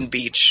abandoned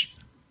beach.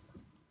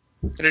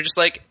 They're just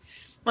like,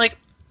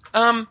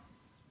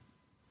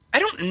 I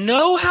don't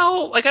know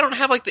how, like, I don't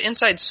have like the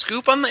inside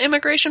scoop on the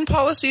immigration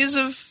policies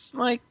of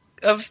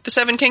the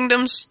Seven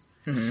Kingdoms.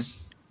 Mm-hmm.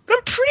 But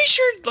I'm pretty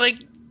sure like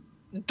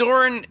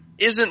Doran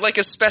isn't like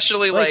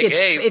especially like,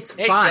 it's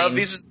hey, fine.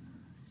 these.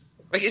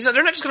 Like,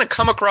 they're not just going to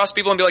come across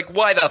people and be like,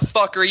 why the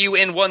fuck are you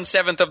in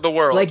 1/7 of the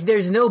world? Like,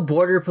 there's no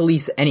border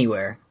police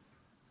anywhere.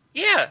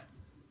 Yeah.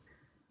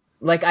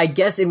 Like, I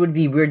guess it would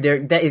be weird.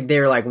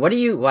 They're like, "What are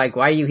you like?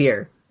 Why are you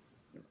here?"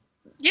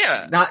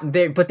 Yeah.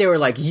 But they were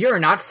like, "You're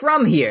not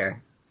from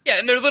here." Yeah,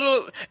 and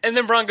and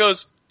then Bronn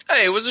goes,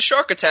 hey, it was a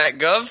shark attack,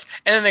 Gov.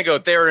 And then they go,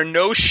 there are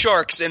no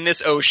sharks in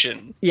this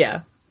ocean.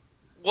 Yeah.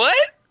 What?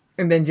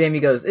 And then Jaime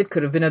goes, "It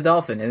could have been a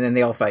dolphin," and then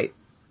they all fight.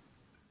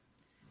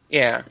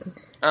 Yeah.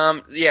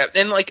 Yeah,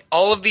 and like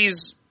all of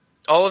these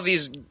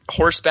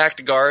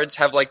horsebacked guards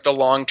have like the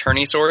long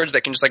tourney swords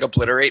that can just like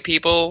obliterate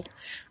people.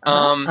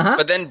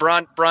 But then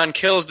Bronn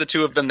kills the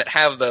 2 of them that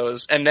have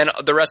those, and then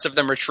the rest of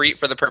them retreat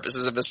for the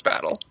purposes of this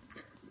battle.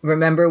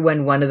 Remember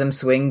when one of them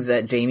swings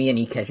at Jaime and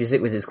he catches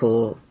it with his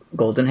cool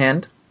golden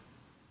hand?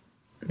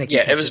 Like, he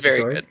Yeah, it catches was the very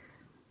sword? good.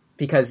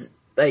 Because,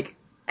 like,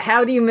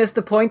 how do you miss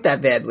the point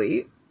that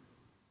badly?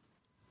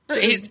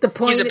 The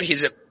point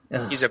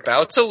He's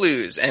about to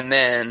lose, and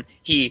then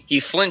he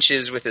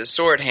flinches with his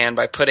sword hand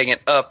by putting it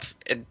up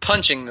and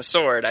punching the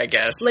sword, I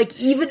guess. Like,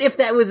 even if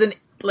that was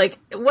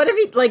what if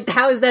he, like,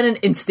 how is that an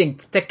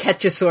instinct to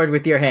catch a sword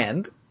with your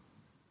hand?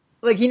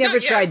 Like, he never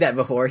Yeah. tried that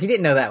before. He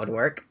didn't know that would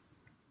work.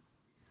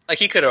 Like,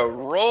 he could have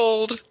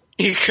rolled.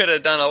 He could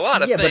have done a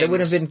lot of Yeah, things. but it would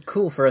have been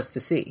cool for us to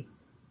see.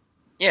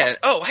 Yeah.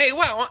 Oh, hey,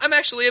 wow! I'm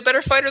actually a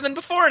better fighter than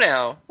before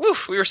now.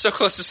 Woof! We were so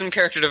close to some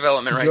character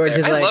development right George there.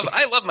 is like-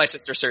 I love my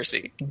sister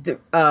Cersei.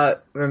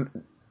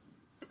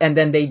 And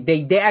then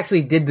they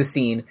actually did the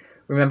scene.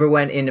 Remember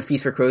when in A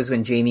Feast for Crows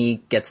when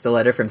Jaime gets the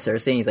letter from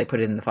Cersei and he's like, put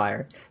it in the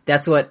fire?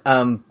 That's what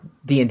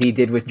D&D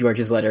did with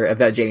George's letter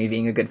about Jaime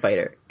being a good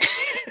fighter.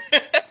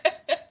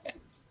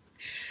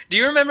 Do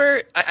you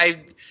remember?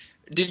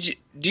 Do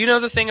you know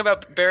the thing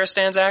about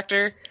Barristan's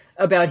actor?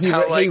 About he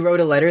How, like- wrote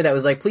a letter that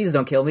was like, please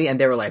don't kill me, and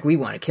they were like, we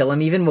want to kill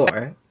him even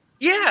more.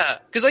 Yeah,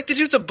 because like the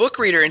dude's a book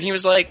reader, and he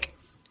was like,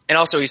 and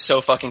also he's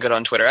so fucking good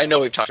on Twitter. I know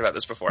we've talked about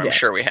this before. I'm Yeah.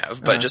 sure we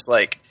have, but just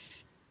like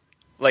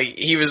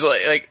he was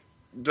like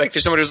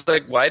there's somebody who's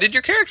like, why did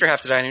your character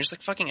have to die? And you're just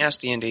like, fucking ask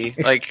D&D.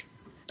 Like,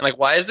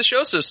 why is the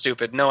show so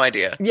stupid? No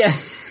idea. Yeah.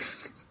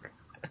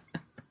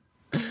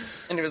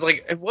 And he was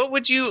like, what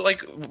would you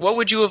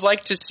have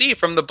liked to see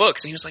from the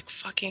books? And he was like,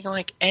 fucking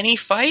like any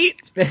fight.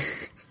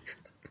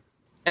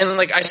 And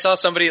like I saw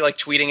somebody like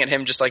tweeting at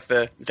him just like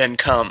the then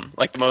come,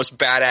 like the most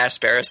badass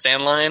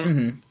Barristan line.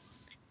 Mm-hmm.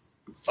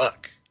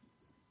 Fuck.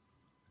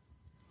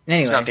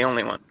 Anyway. It's not the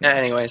only one.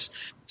 Anyways,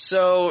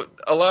 so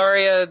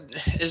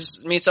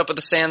Alaria meets up with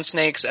the Sand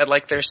Snakes at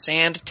like their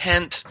sand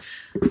tent,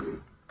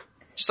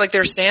 just like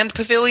their sand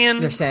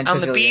pavilion Their sand on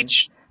the pavilion.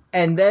 beach.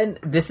 And then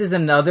this is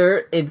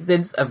another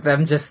instance of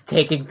them just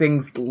taking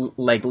things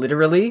like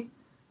literally.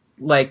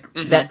 Like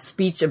that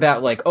speech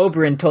about like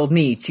Oberyn told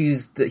me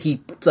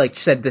he like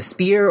said the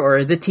spear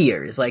or the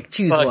tears, like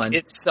choose Fuck, one.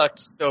 it sucked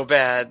so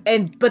bad.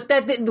 But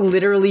that didn't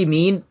literally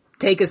mean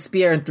take a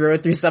spear and throw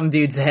it through some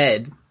dude's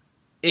head.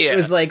 It Yeah.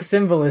 was like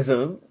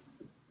symbolism.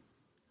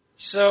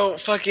 So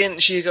fucking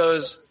she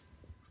goes.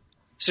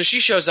 So she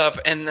shows up,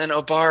 and then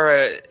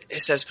Obara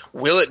says,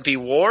 "Will it be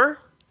war?"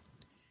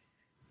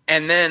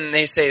 And then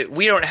they say,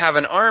 "We don't have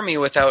an army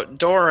without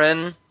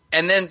Doran."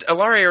 And then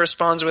Alaria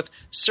responds with,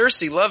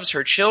 "Cersei loves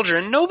her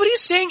children."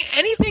 Nobody's saying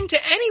anything to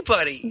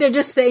anybody. They're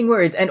just saying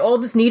words, and all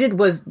this needed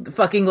was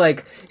fucking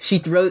like she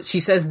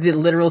says the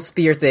literal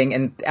spear thing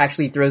and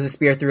actually throws a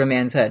spear through a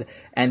man's head.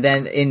 And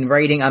then in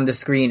writing on the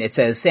screen it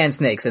says sand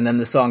snakes, and then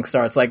the song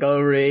starts like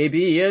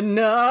Arabian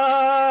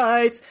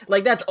Nights.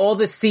 Like that's all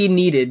this scene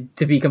needed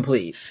to be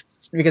complete.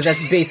 Because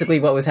that's basically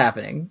what was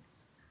happening.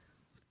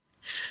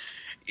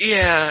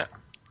 Yeah.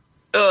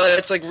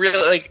 It's like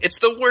really like it's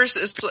the worst.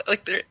 It's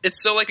like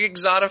it's so like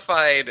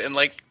exotified and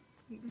like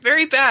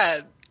very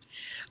bad.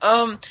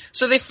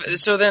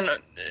 So then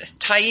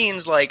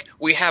Tyenne's like,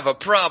 we have a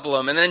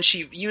problem, and then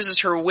she uses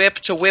her whip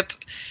to whip.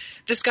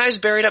 This guy's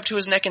buried up to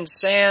his neck in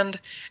sand,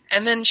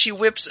 and then she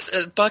whips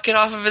a bucket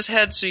off of his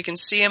head so you can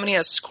see him, and he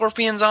has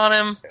scorpions on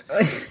him.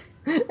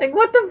 Like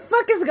what the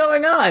fuck is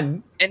going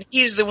on? And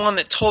he's the one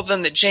that told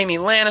them that Jaime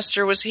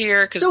Lannister was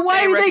here. Cause So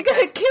why are they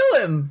gonna kill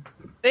him?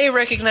 they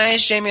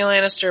recognize Jaime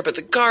Lannister, but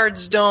the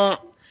guards don't.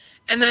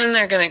 And then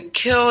they're going to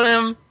kill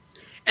him.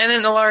 And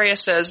then Ilaria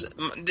says,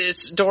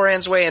 it's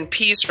Doran's way in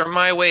peace or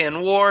my way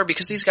in war,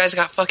 because these guys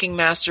got fucking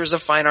masters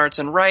of fine arts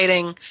and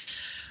writing.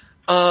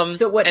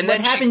 So what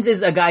happens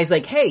is a guy's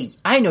like, hey,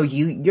 I know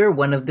you. You're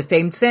one of the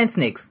famed Sand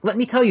Snakes. Let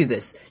me tell you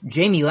this.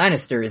 Jaime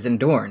Lannister is in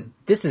Dorne.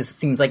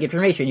 Seems like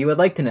information you would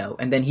like to know.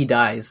 And then he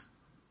dies.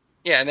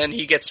 Yeah, and then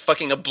he gets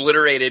fucking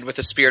obliterated with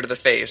a spear to the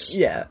face.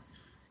 Yeah.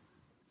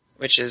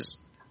 Which is...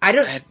 I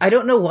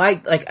don't know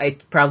why,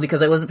 probably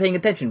because I wasn't paying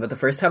attention, but the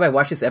first time I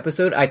watched this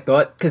episode, I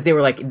thought, because they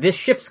were like, this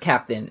ship's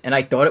captain, and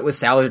I thought it was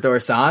Salvador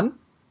San.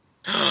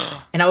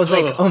 And I was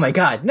like, oh my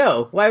god,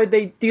 no, why would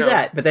they do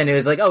that? But then it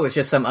was like, oh, it's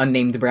just some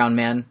unnamed brown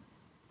man.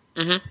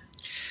 Mm-hmm.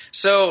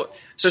 So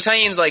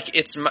Tyenne's like,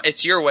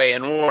 it's your way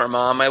in war,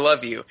 Mom, I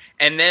love you.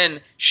 And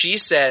then she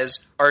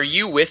says, are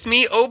you with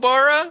me,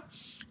 Obara?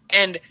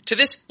 And to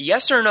this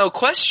yes or no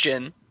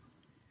question,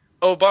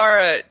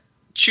 Obara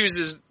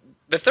chooses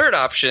the third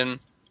option,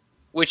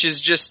 which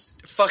is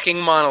just fucking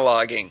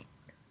monologuing.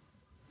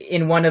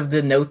 In one of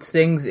the notes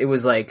things, it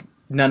was like,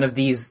 none of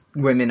these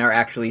women are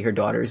actually her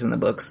daughters in the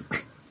books.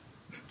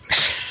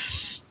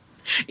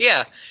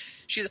 Yeah.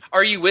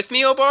 Are you with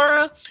me,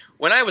 Obara?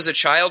 When I was a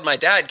child, my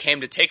dad came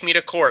to take me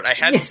to court. I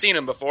hadn't seen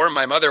him before.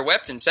 My mother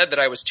wept and said that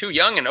I was too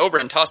young, and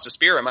Oberyn tossed a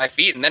spear at my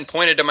feet and then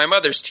pointed to my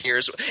mother's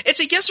tears.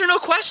 It's a yes or no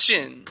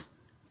question.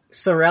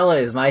 Sorella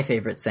is my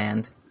favorite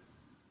Sand.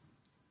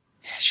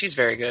 She's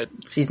very good.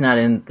 She's not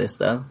in this,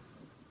 though.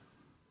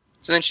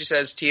 So then she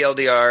says,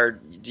 TLDR,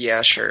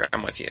 yeah, sure,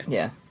 I'm with you.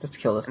 Yeah, let's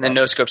kill this And then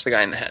no-scopes the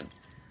guy in the head.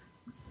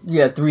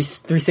 Yeah,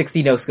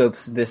 360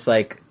 no-scopes this,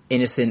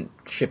 innocent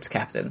ship's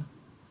captain.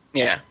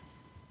 Yeah.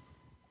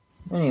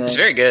 Anyway. It's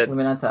very good.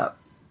 Women on top.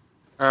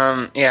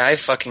 Yeah,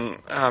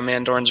 oh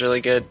man, Dorne's really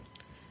good.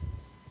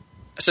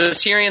 So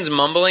Tyrion's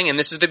mumbling, and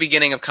this is the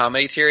beginning of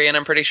comedy Tyrion,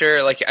 I'm pretty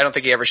sure. I don't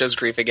think he ever shows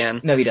grief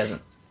again. No, he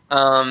doesn't.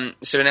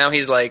 So now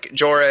he's like,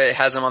 Jorah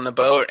has him on the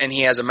boat, and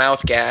he has a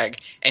mouth gag,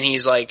 and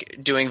he's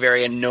doing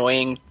very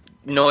annoying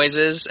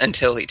noises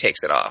until he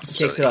takes it off.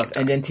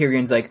 And then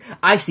Tyrion's like,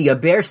 I see a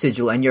bear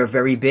sigil, and you're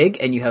very big,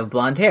 and you have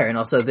blonde hair, and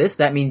also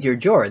that means you're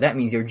Jorah. That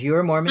means you're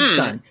Jorah Mormont's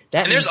son.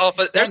 There's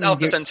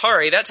Alpha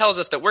Centauri. That tells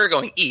us that we're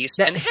going east,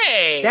 and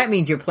hey! That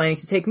means you're planning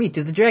to take me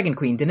to the Dragon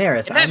Queen,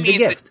 Daenerys. I'm the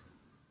gift.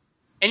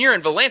 And you're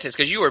in Volantis,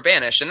 because you were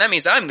banished, and that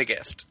means I'm the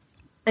gift.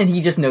 And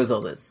he just knows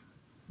all this.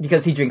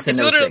 Because he drinks and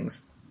knows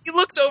things. He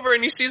looks over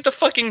and he sees the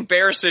fucking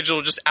bear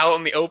sigil just out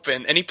in the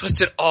open, and he puts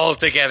it all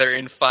together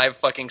in 5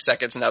 fucking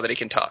seconds now that he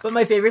can talk. But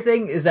my favorite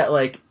thing is that,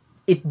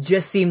 it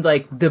just seemed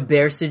like the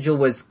bear sigil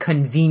was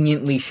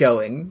conveniently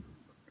showing.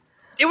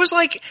 It was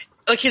like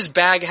his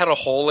bag had a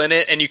hole in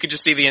it, and you could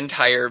just see the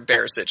entire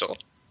bear sigil.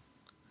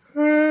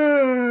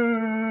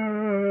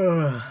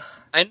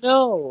 I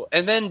know.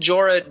 And then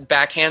Jorah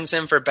backhands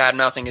him for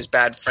bad-mouthing his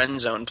bad friend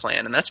zone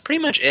plan, and that's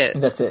pretty much it.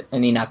 That's it.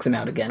 And he knocks him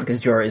out again,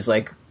 because Jorah is,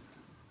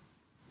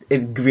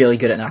 really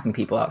good at knocking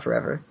people out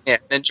forever. Yeah,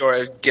 then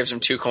Jorah gives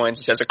him 2 coins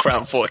and says, a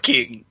crown for a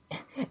king.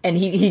 And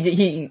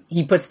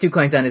he puts 2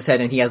 coins on his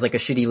head, and he has, a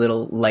shitty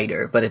little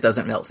lighter, but it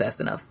doesn't melt fast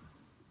enough.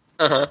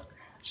 Uh-huh.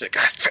 He's like,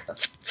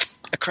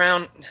 a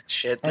crown?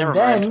 Shit, never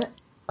mind. And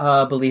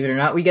then, believe it or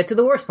not, we get to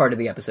the worst part of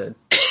the episode.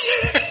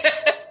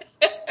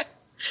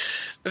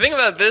 The thing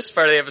about this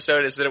part of the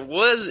episode is that it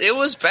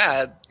was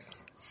bad.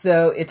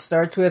 So it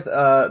starts with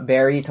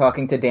Barry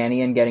talking to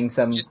Dany and getting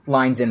some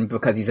lines in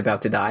because he's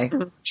about to die.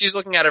 She's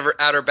looking out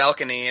her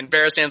balcony, and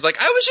Barristan's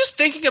like, I was just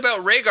thinking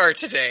about Rhaegar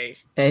today.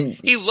 And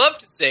he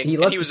loved to sing, he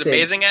was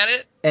amazing at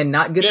it. And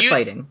not good at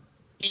fighting.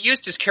 He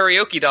used his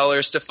karaoke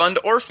dollars to fund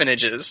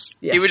orphanages.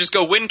 Yeah. He would just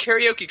go win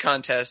karaoke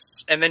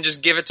contests and then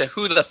just give it to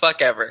who the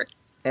fuck ever.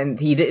 And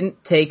he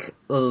didn't take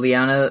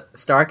Lyanna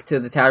Stark to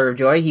the Tower of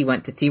Joy. He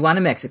went to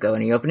Tijuana, Mexico,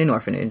 and he opened an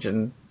orphanage,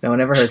 and no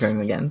one ever heard from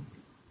him again.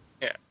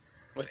 Yeah,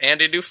 with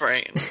Andy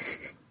Dufresne.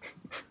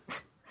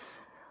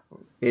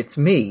 It's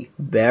me,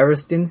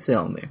 Barristan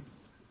Selmy.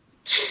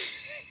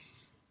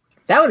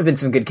 That would have been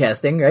some good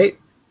casting, right?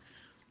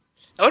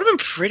 That would have been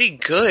pretty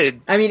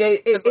good. I mean,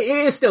 it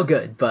is still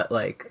good, but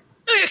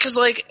Oh yeah, because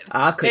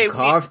I could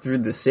carve through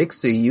the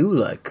 6 of you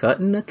like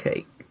cutting a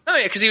cake. Oh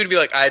yeah, because he would be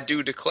like, I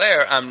do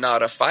declare I'm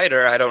not a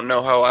fighter. I don't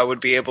know how I would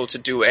be able to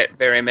do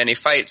very many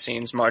fight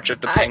scenes, March of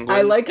the Penguins.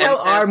 I like how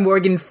R.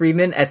 Morgan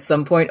Freeman at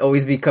some point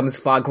always becomes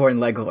Foghorn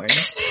Leghorn.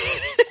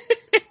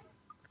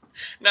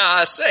 Nah,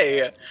 I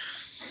say.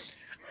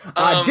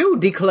 I do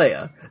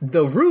declare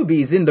the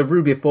rubies in the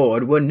Ruby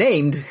Ford were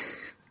named...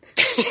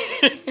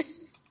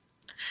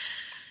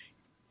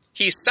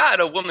 He sighed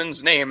a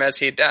woman's name as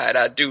he died.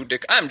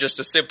 I'm just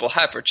a simple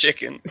hyper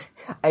chicken.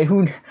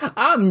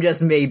 I'm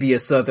just maybe a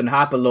southern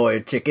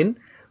hyperlawyer chicken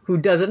who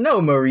doesn't know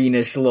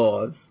marine-ish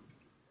laws.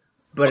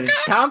 But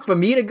It's time for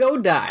me to go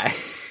die.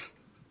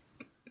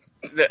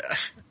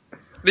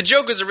 The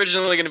joke was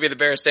originally going to be the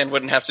Barristan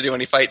wouldn't have to do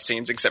any fight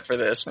scenes except for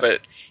this,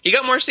 but he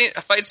got more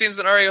fight scenes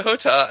than Arya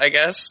Hota, I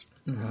guess.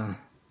 Mm-hmm.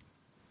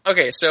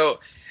 Okay, so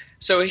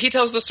So he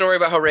tells the story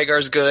about how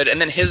Rhaegar's good,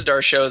 and then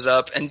Hizdar shows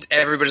up, and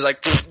everybody's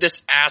like,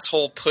 "This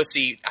asshole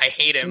pussy, I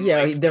hate him."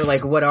 Yeah, Like, they're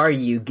like, "What are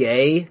you,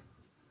 gay?"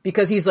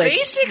 Because he's like,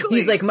 Basically.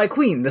 he's like, "My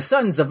queen, the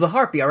sons of the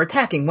Harpy are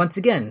attacking once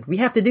again. We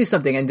have to do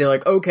something." And they're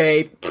like,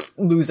 "Okay,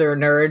 loser,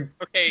 nerd.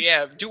 okay,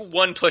 yeah, do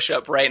one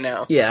push-up right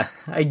now. Yeah,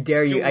 I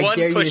dare you. Do I one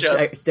dare you. push-up.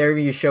 I dare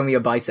you to show me a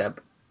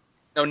bicep."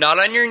 No, not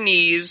on your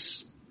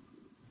knees.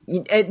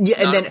 And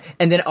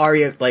then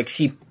Arya, like,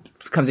 she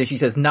comes in, she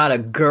says, "Not a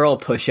girl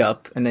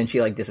push-up," and then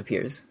she, like,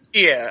 disappears.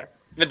 Yeah.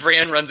 Then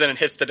Brienne runs in and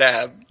hits the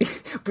dab.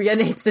 Brienne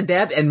hits the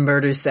dab and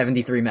murders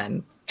 73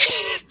 men.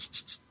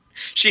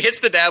 She hits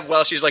the dab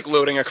while she's, like,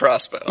 loading a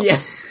crossbow.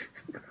 Yeah.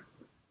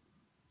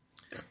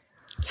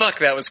 Fuck,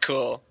 that was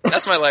cool.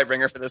 That's my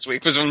Lightbringer for this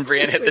week, was when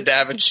Brienne hit the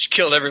dab and she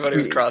killed everybody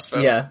with crossbow.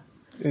 Yeah.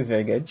 It was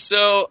very good.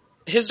 So,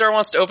 Hizdar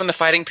wants to open the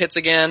fighting pits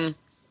again,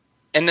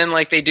 and then,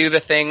 like, they do the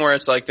thing where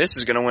it's like, this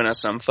is gonna win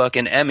us some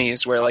fucking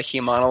Emmys, where, like,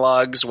 he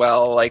monologues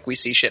while, like, we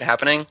see shit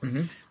happening.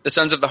 Mm-hmm. The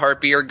Sons of the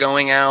Harpy are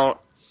going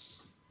out,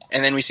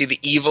 and then we see the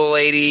evil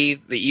lady,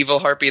 the evil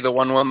Harpy, the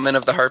one woman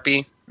of the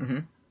Harpy. Mm-hmm.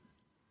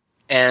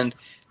 And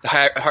the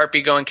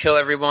Harpy go and kill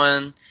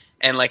everyone,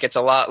 and, like, it's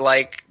a lot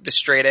like the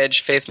straight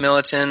edge Faith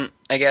Militant,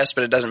 I guess,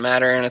 but it doesn't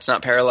matter, and it's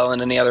not parallel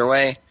in any other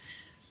way.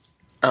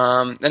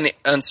 Then the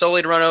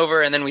Unsullied run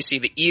over, and then we see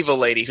the evil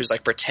lady who's,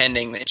 like,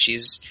 pretending that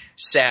she's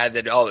sad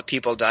that all the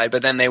people died,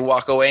 but then they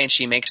walk away and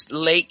she makes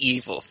late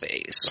evil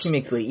face. She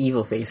makes the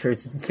evil face. Her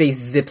face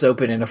zips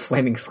open and a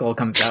flaming skull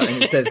comes out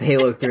and it says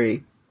Halo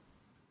 3.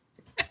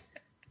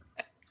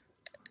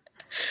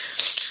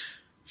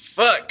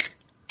 Fuck.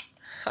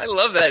 I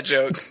love that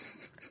joke.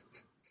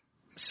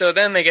 So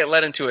then they get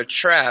led into a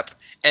trap,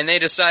 and they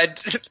decide,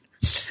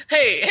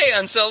 hey,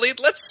 Unsullied,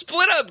 let's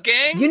split up,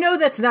 gang! You know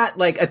that's not,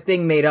 like, a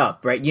thing made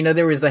up, right? You know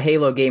there was a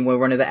Halo game where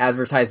one of the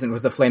advertisements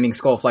was a flaming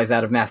skull flies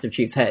out of Master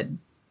Chief's head.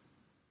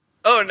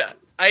 Oh, no.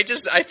 I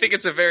think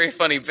it's a very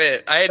funny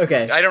bit.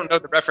 Okay. I don't know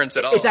the reference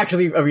at all. It's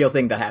actually a real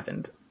thing that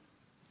happened.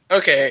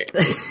 Okay.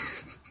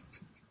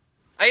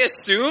 I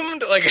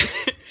assumed, like,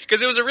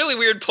 because it was a really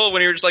weird pull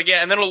when you were just like,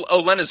 yeah, and then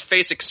Olenna's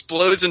face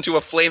explodes into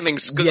a flaming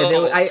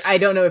skull. Yeah, I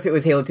don't know if it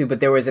was Halo 2, but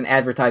there was an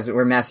advertisement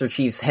where Master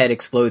Chief's head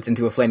explodes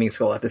into a flaming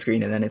skull at the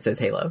screen, and then it says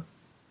Halo.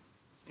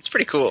 It's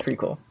pretty cool. Pretty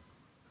cool.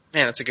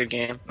 Man, that's a good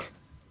game.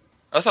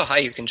 I love how high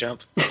you can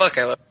jump. Fuck,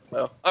 I love it,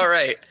 though.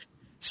 Alright.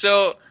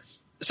 So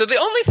the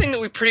only thing that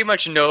we pretty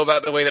much know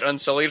about the way that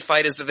Unsullied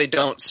fight is that they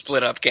don't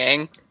split up,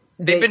 gang.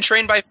 They've been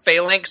trained by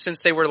Phalanx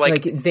since they were,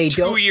 like 2 years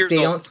old. They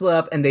don't split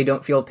up, and they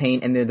don't feel pain,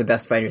 and they're the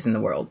best fighters in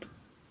the world.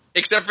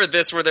 Except for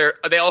this, where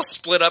they all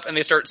split up and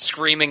they start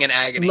screaming in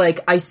agony. Like,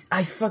 I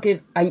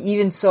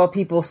even saw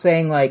people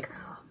saying, like,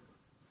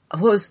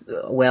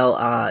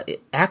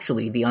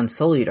 actually, the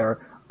Unsullied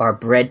are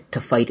bred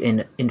to fight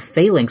in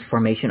phalanx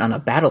formation on a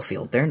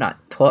battlefield. They're not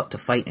taught to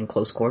fight in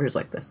close quarters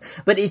like this.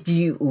 But if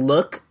you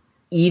look,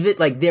 even,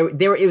 like,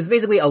 it was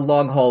basically a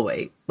long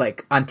hallway,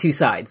 like, on two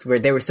sides, where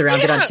they were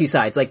surrounded on two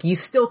sides. Like, you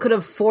still could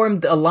have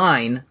formed a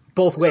line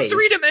both ways. It's a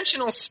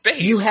three-dimensional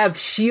space. You have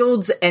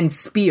shields and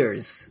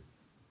spears.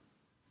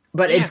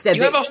 But instead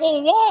you have a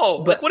whole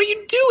wall. But like, what are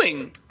you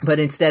doing?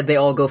 But instead, they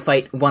all go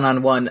fight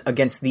one-on-one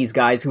against these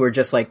guys who are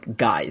just, like,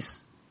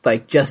 guys.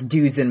 Like, just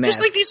dudes in masks.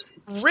 Just like these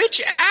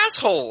rich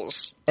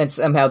assholes. And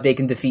somehow they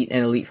can defeat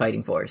an elite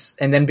fighting force.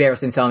 And then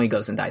Barristan Selmy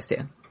goes and dies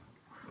too.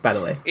 By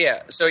the way.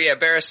 Yeah, so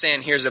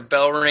Barristan hears a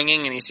bell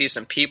ringing and he sees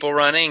some people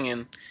running,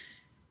 and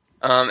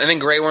then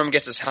Grey Worm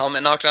gets his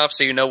helmet knocked off,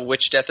 so you know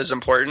which death is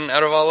important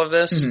out of all of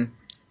this. Mm-hmm.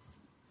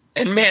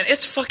 And man,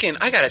 it's fucking,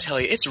 I gotta tell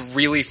you, it's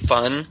really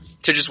fun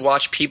to just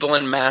watch people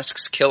in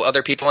masks kill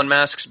other people in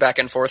masks back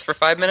and forth for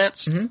 5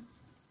 minutes. Mm-hmm.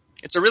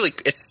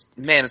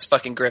 It's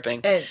fucking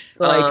gripping. And,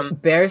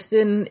 like,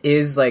 Barristan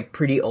is, like,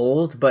 pretty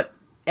old, but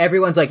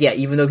everyone's like, yeah,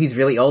 even though he's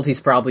really old,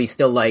 he's probably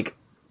still, like,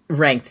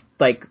 ranked,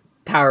 like,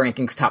 power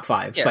rankings top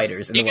 5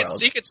 fighters in the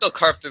world. He could still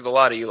carve through the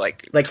lot of you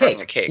like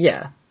carving a cake.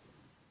 Yeah.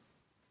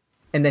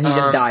 And then he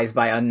just dies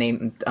by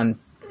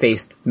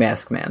unfaced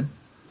masked man.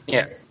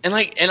 Yeah.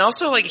 And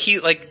also,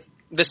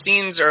 the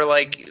scenes are,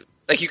 like,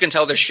 you can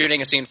tell they're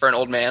shooting a scene for an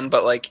old man,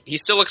 but, like, he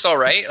still looks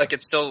alright. Like,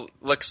 it still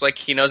looks like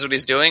he knows what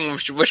he's doing,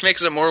 which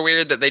makes it more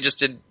weird that they just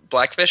did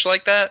Blackfish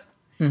like that.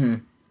 Mm-hmm.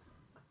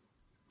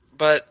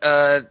 But,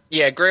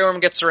 Grey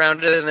Worm gets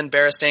surrounded, and then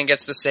Barristan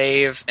gets the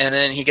save, and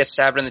then he gets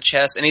stabbed in the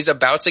chest, and he's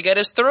about to get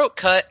his throat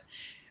cut,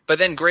 but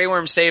then Grey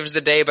Worm saves the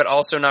day, but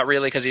also not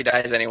really, because he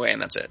dies anyway,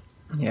 and that's it.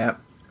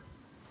 Yep.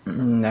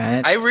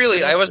 I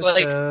was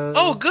like,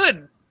 oh,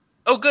 good,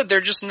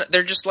 they're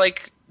just,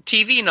 like,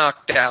 TV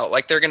knocked out,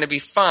 like, they're gonna be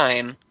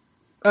fine.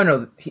 Oh,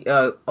 no,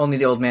 only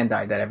the old man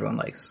died that everyone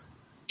likes.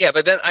 Yeah,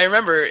 but then I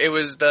remember I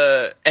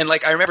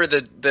remember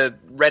the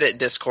Reddit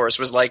discourse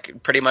was,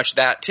 like, pretty much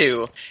that,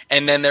 too.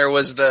 And then there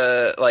was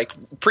the, like,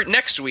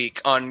 next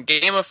week on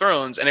Game of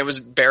Thrones, and it was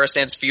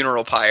Barristan's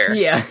funeral pyre.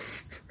 Yeah.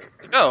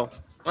 Oh,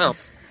 well.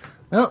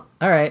 Well,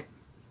 alright.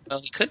 Well,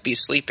 he could be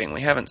sleeping.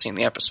 We haven't seen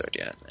the episode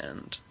yet,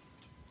 and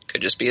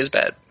could just be his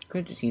bed.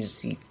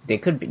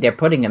 They're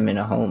putting him in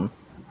a home.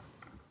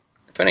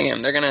 putting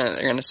him. They're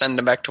gonna send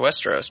him back to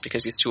Westeros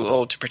because he's too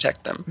old to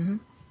protect them. Mm-hmm.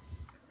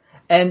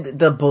 And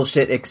the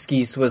bullshit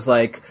excuse was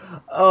like,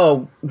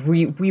 "Oh,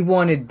 we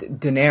wanted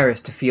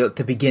Daenerys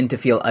to begin to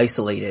feel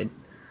isolated."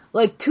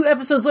 Like 2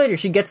 episodes later,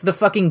 she gets the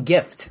fucking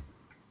gift.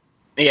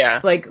 Yeah,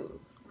 Like,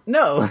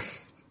 no.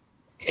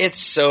 it's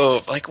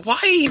so like,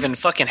 why even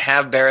fucking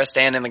have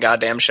Barristan in the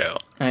goddamn show?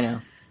 I know.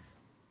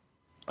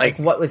 Like,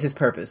 What was his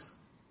purpose?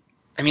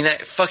 I mean, that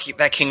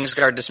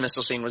Kingsguard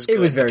dismissal scene was It good.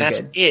 was very but that's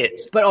good.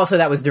 it. But also,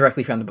 that was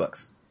directly from the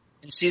books.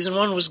 And season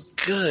 1 was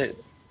good.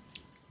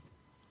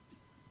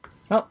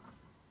 Well,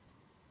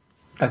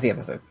 that's the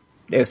episode.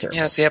 It was terrible.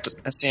 Yeah, that's the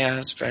episode.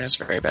 That's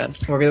very bad.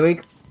 Work of the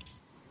week?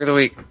 For the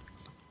week.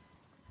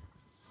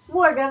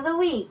 Warg of the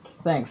week.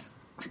 Thanks.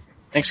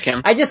 Thanks,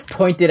 Kim. I just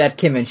pointed at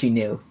Kim and she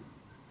knew.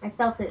 I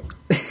felt it.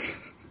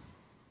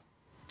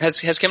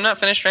 Has Kim not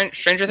finished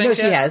Stranger Things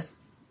No, yet? she has.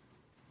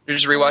 You're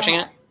just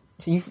rewatching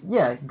it?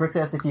 Yeah, Brooks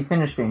asked if you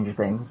finished Stranger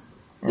Things.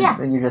 And Yeah.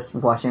 then you're just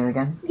watching it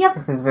again? Yep.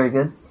 It was very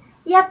good?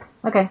 Yep.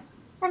 Okay.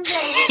 I'm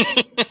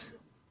ready.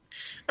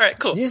 Alright,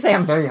 cool. Did you say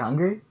I'm very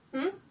hungry?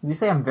 Hmm? Did you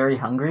say I'm very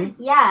hungry?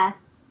 Yeah.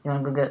 You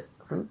wanna go get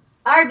food?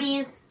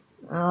 Arby's.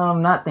 Oh,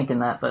 I'm not thinking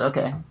that, but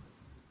okay.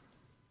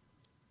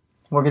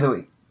 Work of the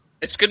week.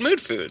 It's good mood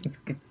food.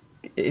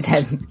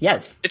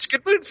 Yes. It's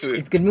good mood food.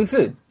 It's good mood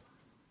food.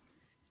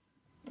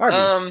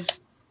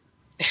 Arby's.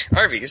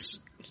 Arby's.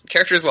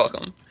 Characters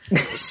welcome.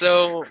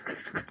 So,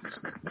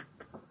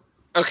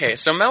 okay,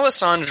 so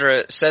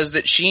Melisandre says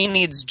that she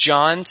needs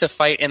Jon to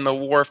fight in the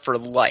war for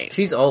life.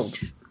 She's old.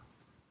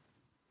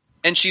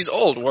 And she's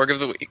old, Warg of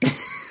the Week.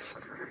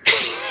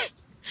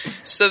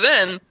 So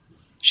then,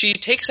 she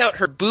takes out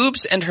her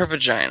boobs and her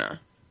vagina.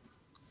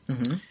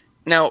 Mm-hmm.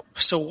 Now,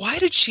 so why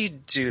did she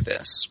do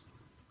this?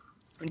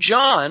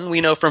 Jon,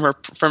 we know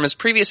from his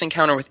previous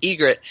encounter with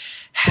Ygritte,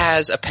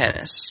 has a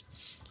penis.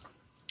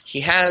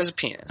 He has a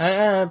penis.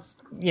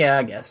 Yeah,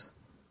 I guess.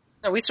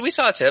 No, we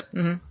saw a tip.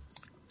 Mm-hmm.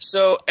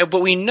 So,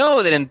 but we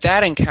know that in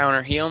that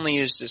encounter, he only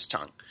used his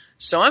tongue.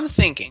 So I'm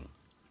thinking,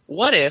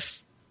 what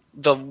if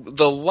the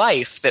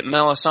life that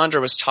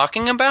Melisandre was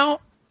talking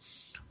about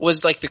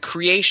was like the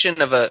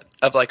creation of a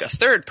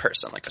third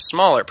person, like a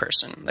smaller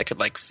person that could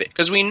like fit?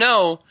 Because we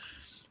know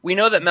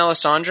that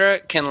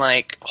Melisandre can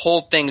like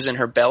hold things in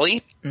her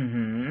belly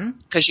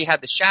because she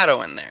had the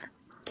shadow in there.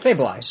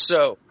 Stabilize.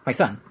 So My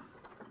son.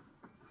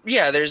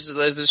 yeah, there's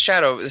the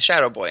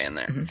shadow boy in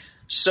there. Mm-hmm.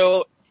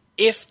 So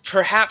if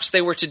perhaps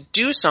they were to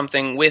do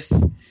something with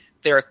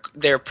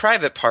their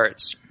private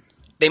parts,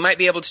 they might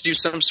be able to do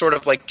some sort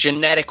of like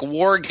genetic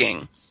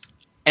warging.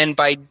 And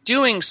by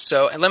doing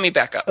so, and let me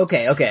back up.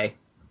 Okay.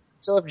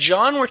 So if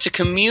Jon were to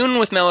commune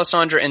with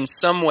Melisandre in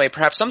some way,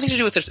 perhaps something to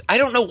do with I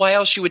don't know why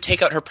else she would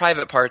take out her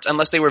private parts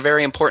unless they were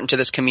very important to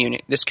this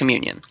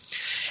communion.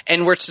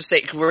 And were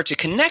to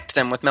connect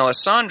them with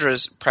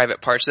Melisandre's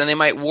private parts, then they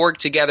might warg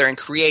together and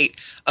create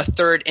a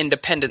third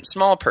independent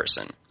small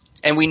person.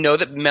 And we know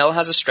that Mel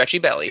has a stretchy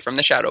belly from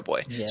the Shadow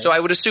Boy. Yes. So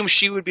I would assume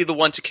she would be the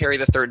one to carry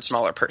the third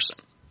smaller person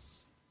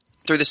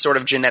through this sort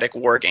of genetic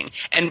warging.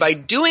 And by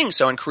doing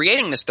so and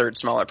creating this third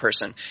smaller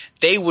person,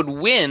 they would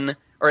win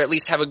or at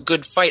least have a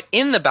good fight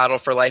in the battle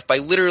for life by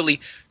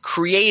literally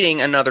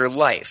creating another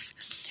life.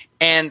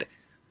 And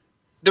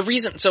the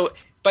reason – so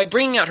by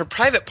bringing out her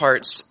private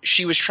parts,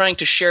 she was trying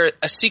to share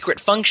a secret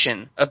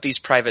function of these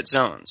private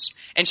zones.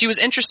 And she was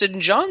interested in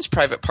Jon's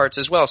private parts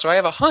as well. So I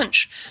have a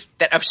hunch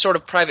that a sort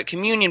of private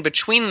communion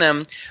between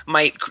them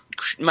might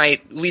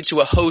lead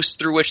to a host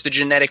through which the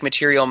genetic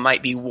material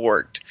might be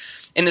warged.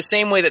 In the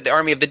same way that the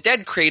Army of the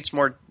Dead creates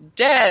more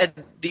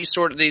dead, these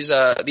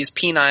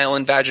penile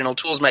and vaginal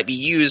tools might be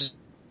used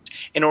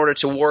in order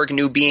to warg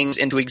new beings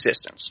into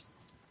existence.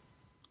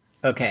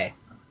 Okay.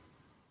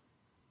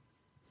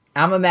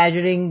 I'm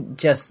imagining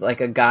just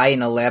like a guy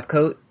in a lab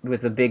coat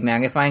with a big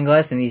magnifying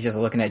glass, and he's just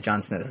looking at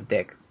Jon Snow's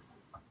dick.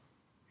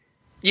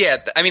 Yeah,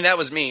 I mean that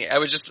was me. I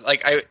was just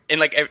like I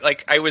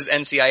was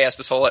NCIS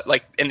this whole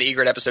like in the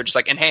Ygritte episode, just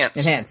like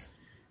enhance,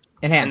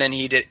 and then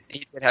he did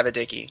have a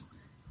dickie.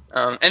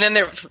 And then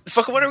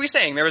what are we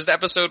saying? There was the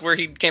episode where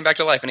he came back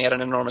to life and he had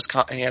an enormous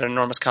cock. He had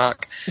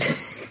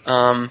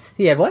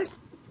what?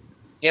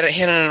 He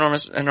had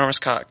an enormous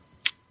cock.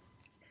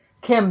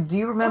 Kim, do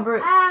you remember?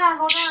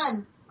 Hold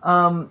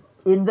on.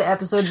 In the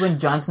episode when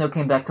Jon Snow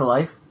came back to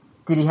life,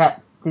 did he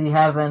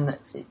have an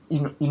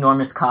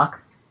enormous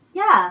cock?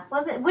 Yeah,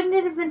 wouldn't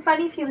it have been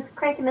funny if he was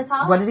cranking his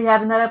hog? What did he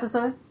have in that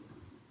episode?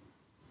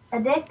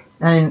 A dick?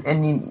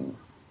 An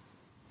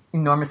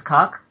enormous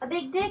cock? A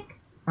big dick?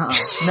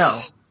 No.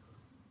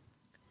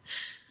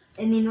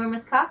 An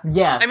enormous cock?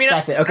 Yeah, I mean,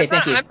 that's it. Okay,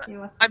 thank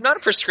you. I'm not a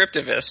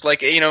prescriptivist.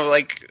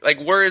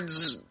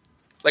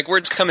 Like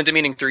words come into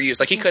meaning through use.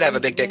 Like he could have a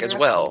big dick as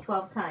well.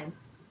 12 times.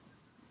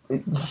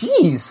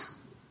 Jeez.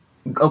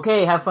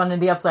 Okay, have fun in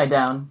the Upside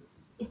Down.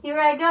 Here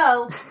I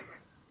go.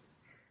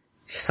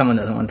 Someone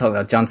doesn't want to talk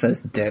about Jon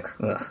Snow's dick.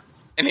 Ugh.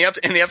 In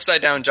the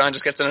Upside Down, Jon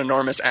just gets an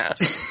enormous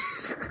ass.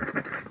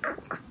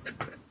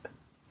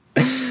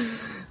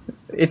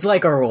 It's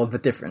like our world,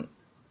 but different.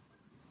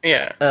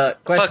 Yeah.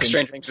 Questions. Fuck,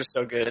 Stranger Things is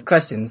so good.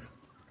 Questions.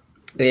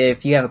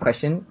 If you have a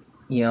question,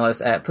 email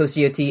us at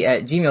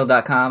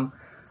postgot@gmail.com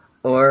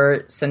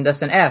or send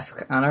us an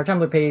ask on our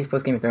Tumblr page,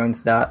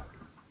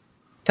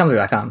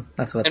 postgameofthrones.tumblr.com.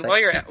 That's what. And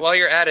while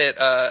you're at it,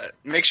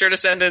 make sure to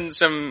send in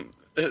some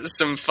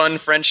fun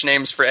French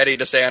names for Eddie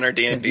to say on our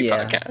D&D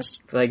podcast.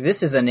 Like,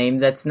 this is a name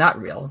that's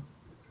not real.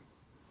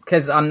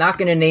 Because I'm not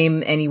going to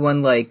name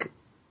anyone like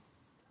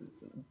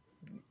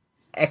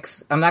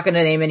I'm not going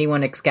to name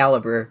anyone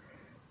Excalibur,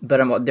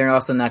 but they're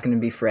also not going to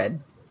be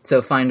Fred.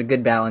 So find a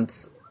good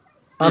balance.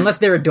 Unless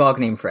they're a dog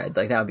named Fred,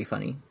 like that would be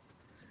funny.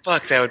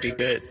 Fuck, that would be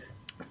good.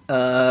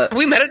 Have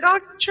we met a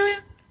dog in the show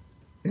yet?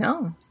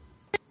 No.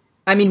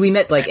 I mean, we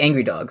met like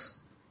angry dogs.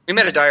 We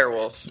met a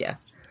direwolf.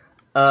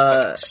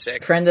 Yeah.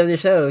 Sick. Friend of the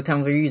show,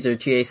 Tumblr user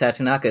Chie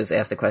Satunaka's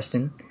asked a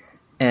question.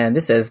 And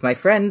this says, my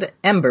friend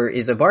Ember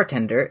is a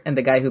bartender, and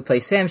the guy who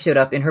plays Sam showed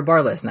up in her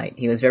bar last night.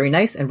 He was very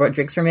nice and brought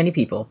drinks for many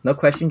people. No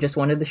question, just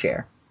wanted to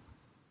share.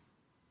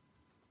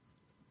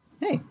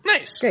 Hey.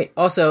 Nice. Great.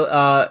 Also,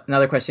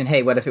 another question.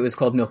 Hey, what if it was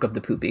called Milk of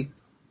the Poopy?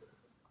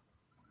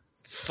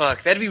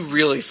 Fuck, that'd be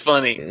really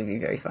funny. It would be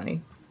very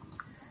funny.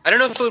 I don't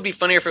know if it would be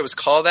funnier if it was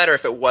called that or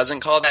if it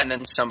wasn't called that and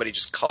then somebody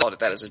just called it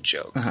that as a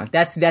joke.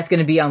 That's going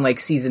to be on like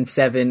season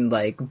 7,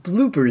 like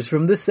bloopers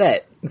from the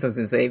set. So I was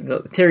going to say,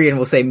 Tyrion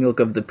will say Milk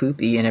of the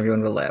Poopy and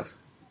everyone will laugh.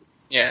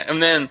 Yeah,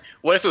 and then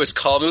what if it was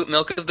called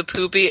Milk of the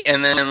Poopy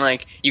and then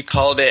like you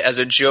called it as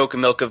a joke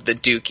Milk of the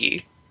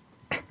Dookie?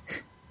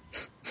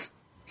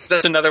 So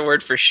that's another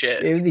word for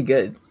shit. It would be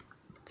good.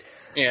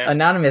 Yeah.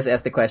 Anonymous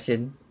asked the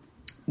question.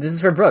 This is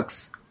for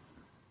Brooks.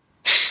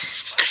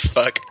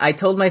 Fuck. I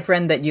told my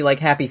friend that you like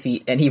Happy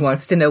Feet, and he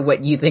wants to know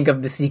what you think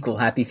of the sequel,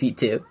 Happy Feet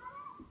 2.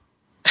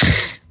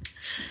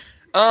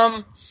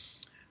 Well,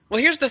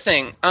 here's the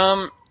thing.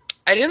 I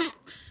didn't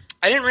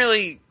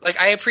really, like,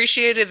 I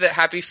appreciated that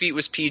Happy Feet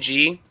was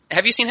PG.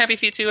 Have you seen Happy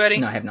Feet 2, Eddie?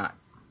 No, I have not.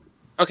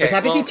 Okay. Was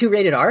Happy Feet 2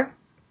 rated R?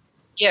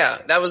 Yeah,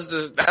 that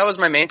was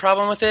my main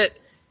problem with it.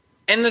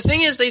 And the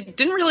thing is, they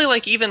didn't really,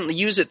 like, even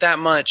use it that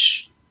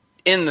much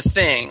in the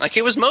thing. Like,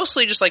 it was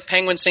mostly just, like,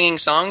 Penguin singing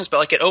songs, but,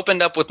 like, it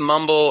opened up with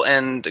Mumble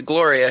and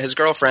Gloria, his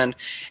girlfriend,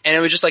 and it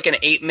was just, like, an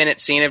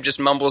 8-minute scene of just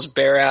Mumble's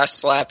bare ass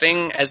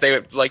slapping as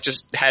they, like,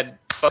 just had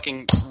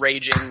fucking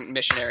raging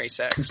missionary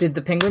sex. Did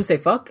the penguin say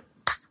fuck?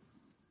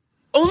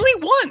 Only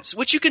once,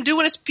 which you can do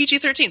when it's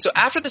PG-13. So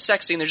after the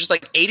sex scene, there's just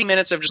like 80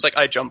 minutes of just like,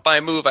 I jump, I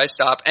move, I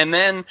stop. And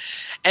then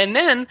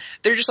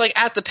they're just like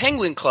at the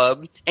Penguin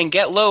Club and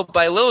Get Low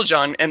by Lil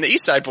Jon and the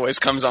East Side Boys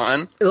comes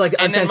on. Like,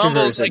 and then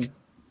version.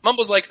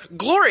 Mumble's like,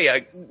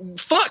 Gloria,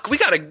 fuck, we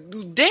gotta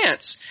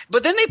dance.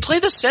 But then they play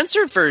the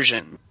censored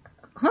version.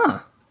 Huh.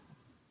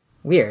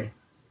 Weird.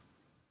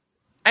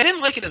 I didn't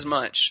like it as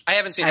much. I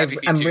haven't seen Happy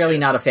Feet 2 I'm really yet.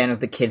 not a fan of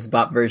the Kids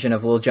Bop version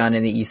of Lil Jon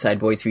and the East Side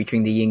Boys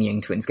featuring the Ying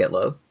Yang Twins Get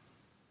Low.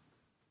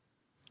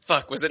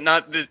 Fuck, was it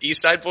not the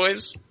East Side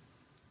Boys?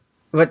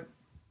 What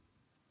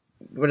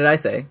did I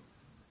say?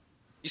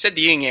 You said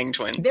the Ying Yang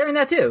Twins. They're in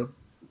that too.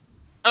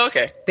 Oh,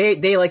 okay.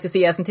 They like to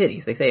see ass and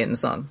titties. They say it in the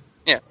song.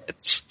 Yeah,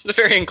 it's a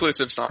very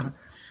inclusive song.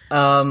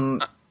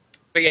 But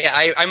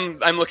yeah,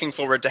 I'm looking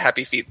forward to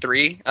Happy Feet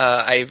 3.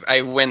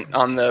 I went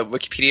on the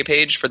Wikipedia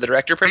page for the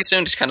director pretty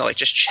soon, just kind of like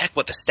just check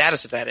what the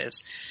status of that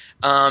is.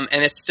 And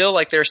it's still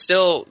like they're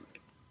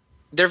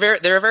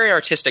a very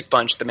artistic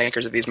bunch, the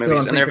makers of these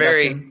movies, and they're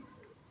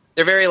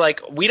very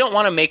like, we don't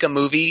want to make a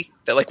movie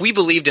that like we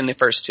believed in the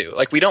first two.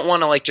 Like we don't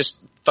want to like just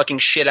fucking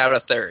shit out a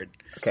third.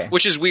 Okay.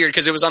 Which is weird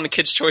because it was on the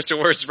Kids' Choice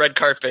Awards red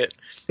carpet,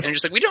 and you're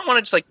just like, we don't want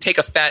to just like take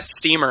a fat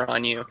steamer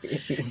on you,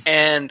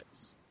 and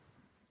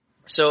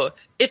so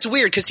it's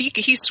weird because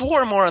he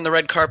swore more on the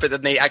red carpet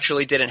than they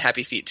actually did in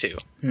Happy Feet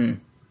 2.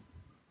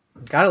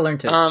 Gotta learn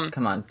to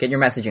come on, get your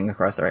messaging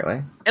across the right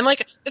way. And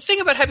like the thing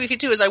about Happy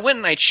Feet 2 is I went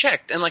and I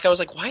checked, and like I was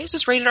like, why is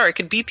this rated R? It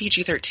could be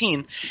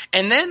PG-13.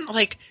 And then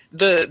like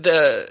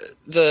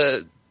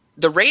the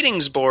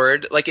ratings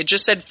board, like it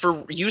just said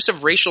for use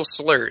of racial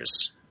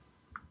slurs.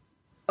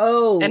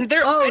 Oh, and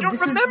I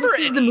don't remember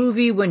this is the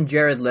movie when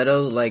Jared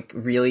Leto like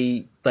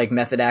really like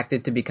method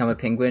acted to become a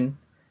penguin.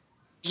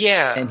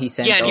 Yeah, and he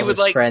sent and all he would, his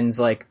like, friends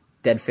like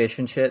dead fish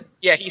and shit.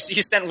 Yeah, he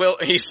sent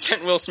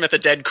Will Smith a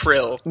dead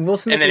krill. Will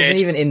Smith isn't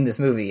even in this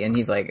movie, and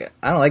he's like,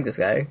 I don't like this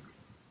guy.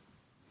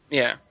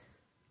 Yeah,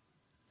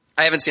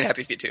 I haven't seen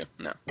Happy Feet 2,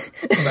 no,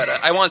 but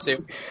I want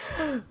to.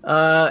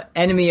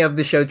 Enemy of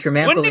the show,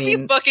 Tramampoline. Wouldn't it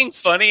be fucking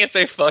funny if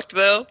they fucked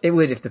though? It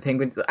would if the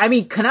penguins. I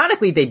mean,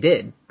 canonically they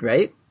did,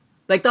 right?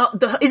 Like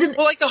the isn't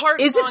well, like the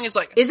heart song is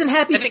like isn't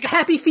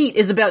Happy Feet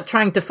is about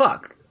trying to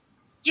fuck.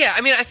 Yeah,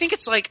 I mean, I think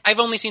it's like I've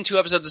only seen 2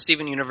 episodes of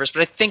Steven Universe,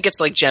 but I think it's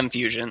like Gem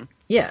Fusion.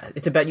 Yeah,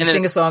 it's about you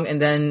sing a song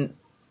and then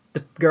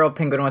the girl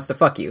penguin wants to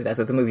fuck you. That's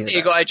what the movie's about.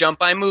 You go, I jump,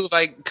 I move,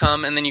 I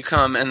come, and then you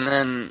come, and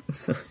then.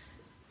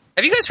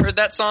 Have you guys heard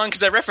that song?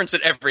 Because I reference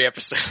it every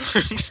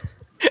episode.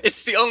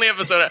 It's the only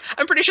episode.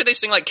 I'm pretty sure they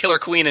sing like Killer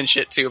Queen and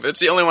shit too, but it's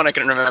the only one I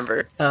can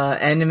remember.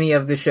 Enemy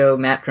of the show,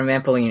 Matt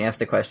Tramampoline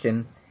asked a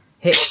question.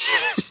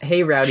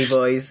 Hey, rowdy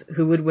boys,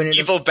 who would win in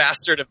evil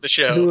bastard of the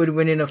show? Who would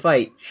win in a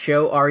fight?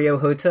 Sho Aryo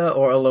Hota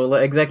or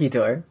Alola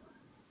Executor?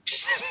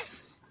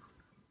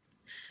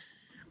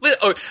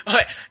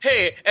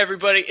 Hey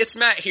everybody, it's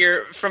Matt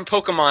here from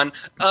Pokemon.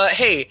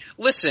 Hey,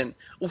 listen,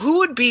 who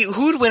would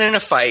win in a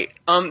fight?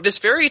 This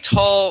very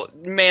tall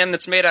man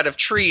that's made out of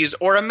trees,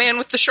 or a man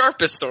with the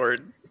sharpest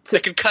sword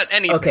that can cut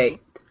anything? Okay,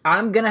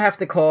 I'm gonna have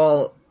to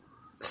call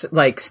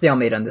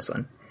stalemate on this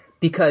one,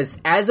 because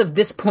as of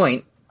this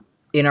point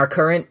in our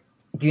current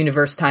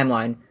universe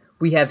timeline,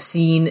 we have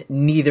seen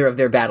neither of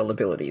their battle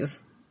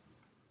abilities.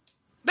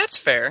 That's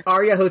fair.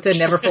 Aryahota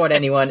never fought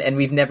anyone, and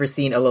we've never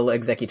seen Alola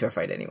Exeggutor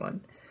fight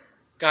anyone.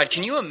 God,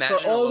 can you imagine?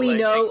 For all we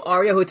know,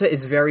 Aryahota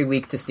is very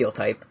weak to Steel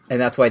type, and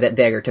that's why that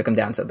dagger took him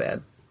down so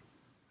bad.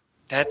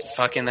 That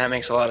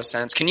makes a lot of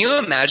sense. Can you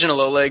imagine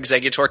Alola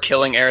Exeggutor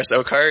killing Eris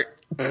Oakheart?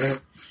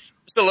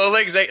 So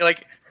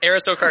Alola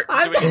Eris Oakheart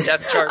doing a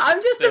death charge.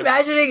 I'm just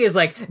imagining is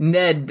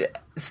Ned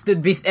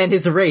and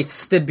his wraith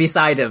stood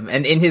beside him,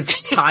 and in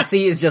his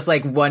posse is just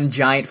one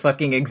giant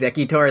fucking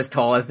Exeggutor as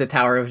tall as the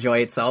Tower of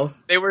Joy itself.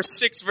 They were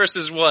 6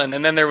 versus 1,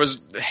 and then there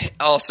was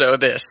also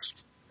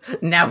this.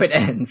 Now it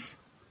ends.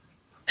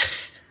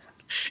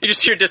 You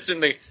just hear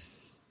distantly,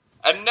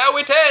 and now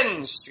it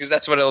ends! Because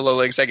that's what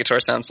Alola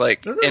Exeggutor sounds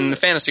like. In the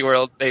fantasy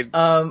world, they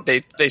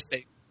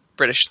say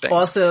British things.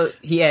 Also,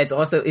 he adds,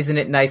 isn't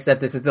it nice that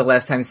this is the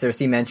last time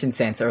Cersei mentioned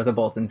Sansa or the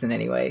Boltons in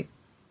any way?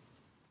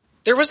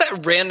 There was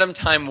that random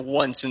time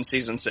once in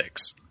Season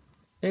 6.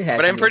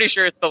 But I'm pretty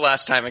sure it's the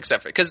last time,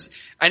 except for... Because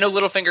I know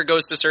Littlefinger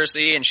goes to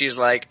Cersei, and she's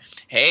like,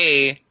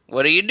 hey,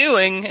 what are you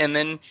doing? And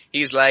then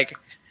he's like,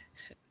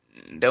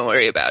 don't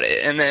worry about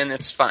it. And then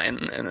it's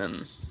fine.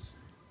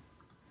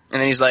 And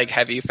then he's like,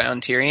 have you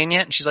found Tyrion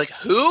yet? And she's like,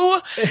 who?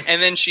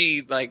 And then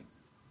she, I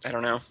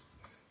don't know,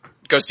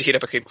 goes to heat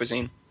up a good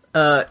cuisine.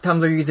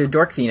 Tumblr user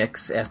Dork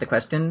Phoenix asked a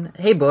question.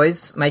 Hey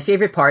boys, my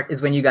favorite part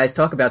is when you guys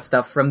talk about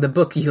stuff from the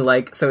book you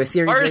like. So a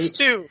series. Ours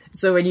too.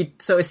 So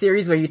a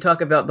series where you talk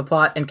about the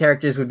plot and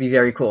characters would be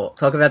very cool.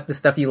 Talk about the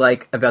stuff you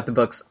like about the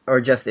books, or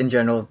just in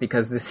general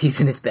because the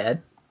season is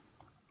bad.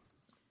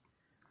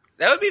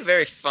 That would be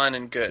very fun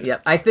and good. Yeah,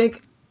 I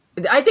think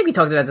we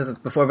talked about this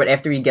before, but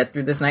after we get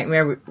through this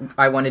nightmare,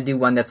 I want to do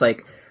one that's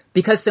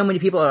because so many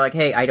people are like,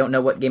 hey, I don't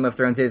know what Game of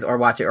Thrones is, or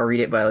watch it, or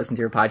read it, but I listen to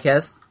your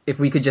podcast. If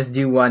we could just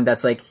do one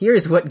that's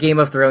here's what Game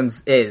of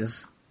Thrones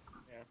is.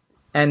 Yeah.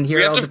 And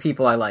here are all the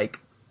people I like.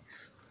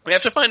 We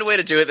have to find a way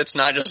to do it that's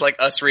not just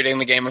us reading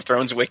the Game of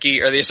Thrones wiki,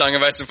 or the Song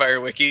of Ice and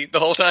Fire wiki the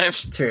whole time.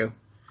 True.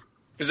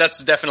 Because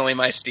that's definitely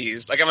my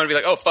steez. I'm gonna be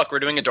oh fuck, we're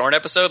doing a Dorn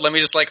episode? Let me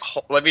just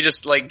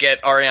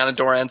get Ariana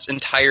Dorrant's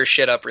entire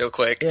shit up real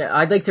quick. Yeah,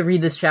 I'd like to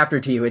read this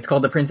chapter to you. It's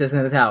called The Princess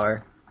in the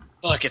Tower.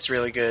 Fuck, it's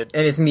really good.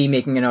 And it's me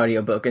making an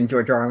audiobook and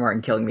George R. R.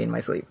 Martin killing me in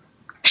my sleep.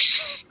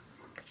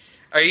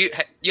 You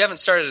haven't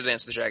started to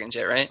Dance with the Dragons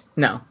yet, right?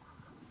 No.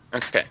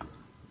 Okay.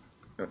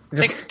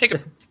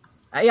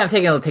 I'm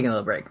taking a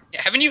little break.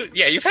 Haven't you?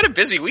 Yeah, you've had a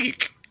busy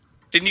week.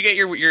 Didn't you get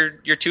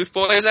your tooth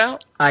boys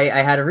out?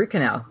 I had a root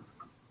canal,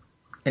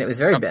 and it was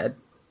very bad.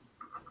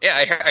 Yeah,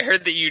 I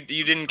heard that you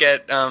didn't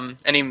get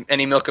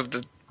any milk of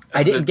the.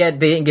 They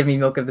didn't give me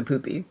milk of the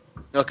poopy.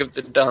 Milk of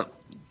the dump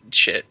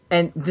shit.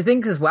 And the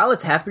thing is, while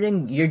it's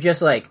happening, you're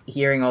just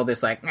hearing all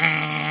this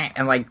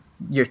and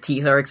your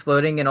teeth are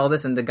exploding and all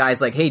this, and the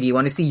guy's like, hey, do you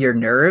want to see your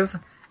nerve?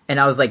 And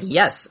I was like,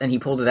 yes, and he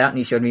pulled it out and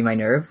he showed me my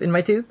nerve in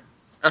my tooth.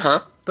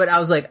 Uh-huh. But I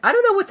was like, I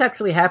don't know what's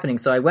actually happening,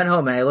 so I went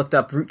home and I looked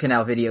up root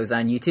canal videos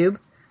on YouTube,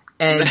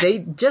 and they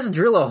just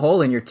drill a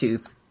hole in your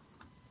tooth.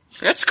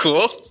 That's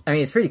cool. I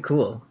mean, it's pretty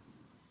cool.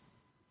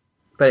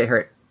 But it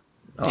hurt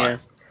a lot.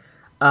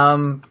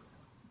 Yeah.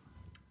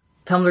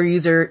 Tumblr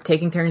user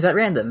Taking Turns at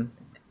Random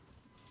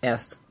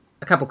asked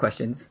a couple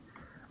questions.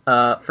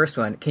 First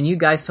one, can you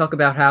guys talk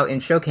about how in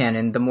show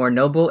canon, the more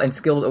noble and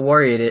skilled a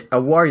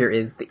warrior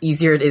is, the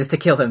easier it is to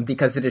kill him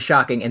because it is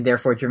shocking and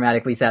therefore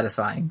dramatically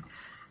satisfying?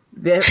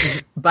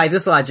 By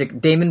this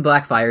logic, Daemon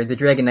Blackfire, the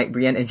Dragon Knight,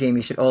 Brienne, and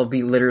Jaime should all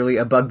be literally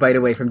a bug bite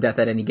away from death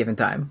at any given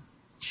time.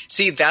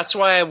 See, that's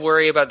why I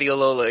worry about the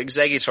Alola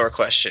Exeggutor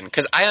question,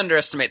 because I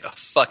underestimate the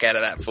fuck out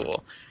of that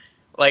fool.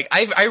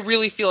 I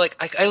really feel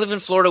I live in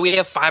Florida, we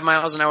have 5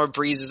 miles an hour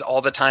breezes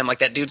all the time,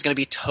 that dude's gonna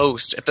be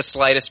toast at the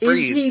slightest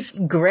breeze. Is he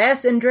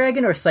grass and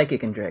dragon or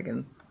psychic and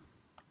dragon?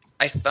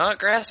 I thought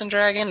grass and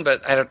dragon,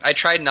 but I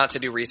tried not to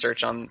do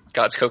research on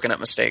God's Coconut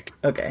Mistake.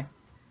 Okay.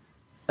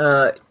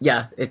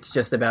 Yeah, it's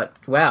just about,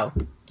 wow,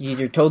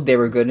 you're told they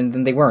were good and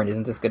then they weren't.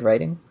 Isn't this good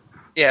writing?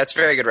 Yeah, it's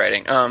very good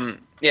writing.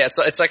 Yeah,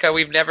 it's like how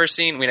we never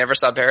saw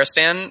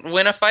Barristan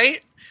win a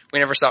fight. We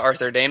never saw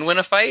Arthur Dayne win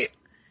a fight.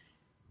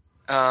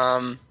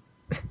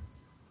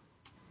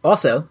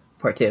 Also,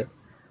 part 2.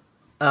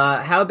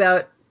 How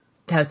about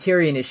how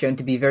Tyrion is shown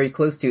to be very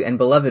close to and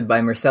beloved by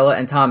Myrcella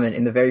and Tommen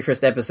in the very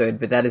first episode,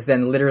 but that is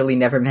then literally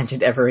never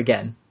mentioned ever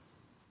again?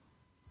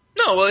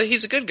 No, well,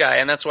 he's a good guy,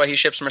 and that's why he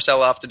ships Myrcella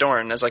off to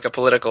Dorne as a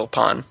political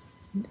pawn.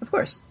 Of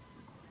course.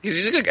 Because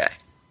he's a good guy.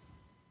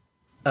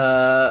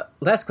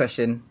 Last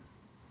question.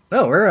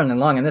 Oh, we're running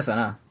long in this one,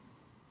 huh?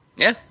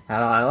 Yeah.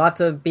 Had a lot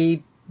to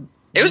be...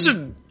 It was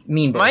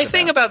mean. My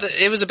thing about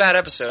it was a bad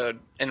episode,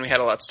 and we had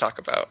a lot to talk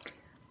about.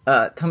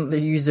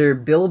 Tumblr user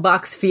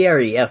Billbox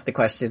Fieri asked a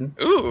question.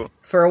 Ooh.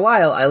 For a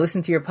while, I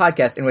listened to your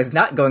podcast and was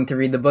not going to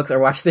read the books or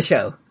watch the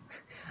show.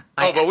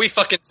 But we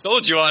fucking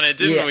sold you on it,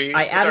 didn't we?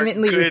 I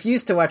adamantly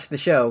refused to watch the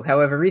show.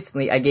 However,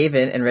 recently I gave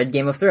in and read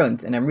Game of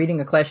Thrones, and I'm reading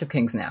A Clash of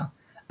Kings now.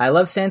 I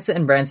love Sansa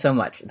and Bran so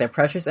much. They're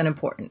precious and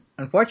important.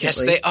 Unfortunately,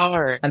 yes, they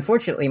are.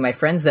 Unfortunately, my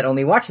friends that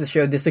only watch the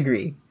show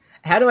disagree.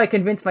 How do I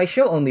convince my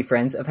show-only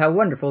friends of how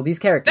wonderful these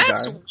characters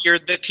That's are?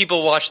 weird that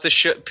people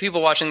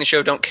watching the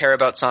show don't care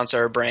about Sansa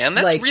or Bran.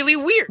 That's Like, really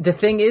weird. The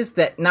thing is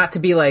that, not to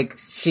be like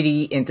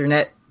shitty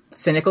internet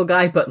cynical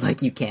guy, but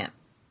like you can't.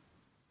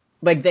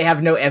 Like they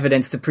have no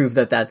evidence to prove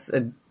that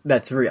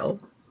that's real.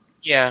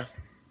 Yeah.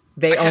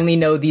 They only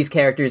know these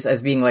characters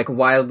as being like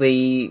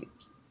wildly,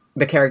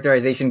 the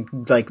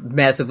characterization like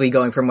massively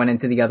going from one end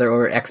to the other,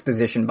 or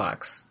exposition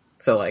box.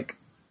 So like,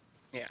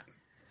 yeah,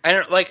 I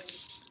don't like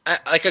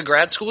a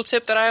grad school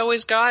tip that I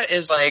always got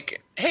is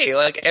like, hey,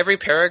 like every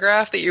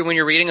paragraph that when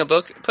you're reading a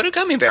book, put a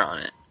gummy bear on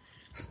it,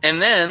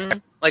 and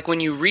then like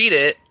when you read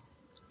it,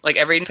 like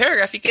every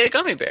paragraph you get a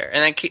gummy bear,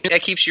 and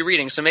that keeps you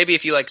reading. So maybe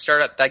if you like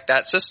start up like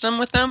that system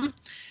with them,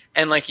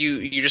 and like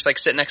you just like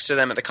sit next to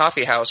them at the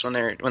coffee house when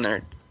they're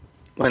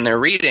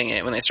reading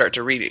it, when they start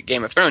to read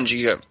Game of Thrones,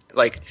 you go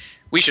like,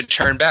 we should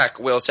turn back.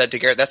 Will said to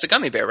Garrett, "That's a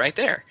gummy bear right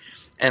there,"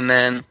 and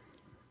then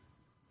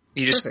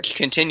you just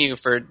continue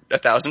for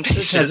 1,000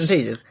 pages. 1,000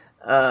 pages.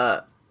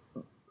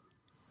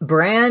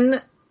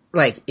 Bran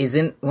like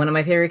isn't one of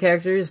my favorite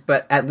characters,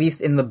 but at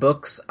least in the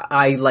books,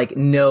 I like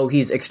know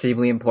he's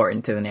extremely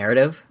important to the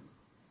narrative.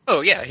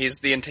 Oh yeah, he's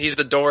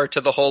the door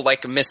to the whole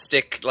like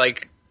mystic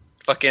like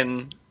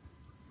fucking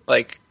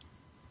like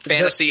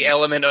fantasy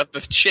element of the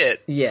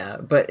shit. Yeah,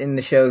 but in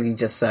the show he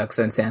just sucks,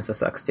 and Sansa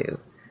sucks too.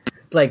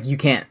 Like you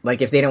can't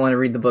like if they don't want to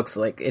read the books,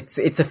 like it's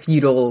a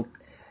futile.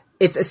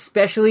 It's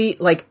especially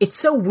like it's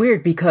so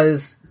weird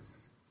because.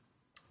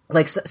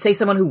 Like, say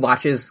someone who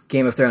watches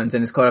Game of Thrones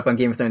and is caught up on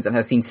Game of Thrones and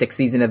has seen 6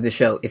 seasons of the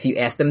show, if you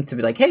ask them to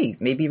be like, hey,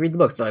 maybe read the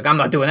books, they're like, I'm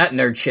not doing that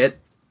nerd shit.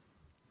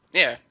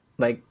 Yeah.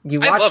 Like, you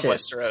watch I love it.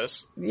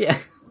 Westeros. Yeah.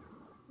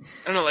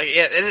 I don't know, like,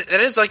 yeah,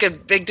 it is like a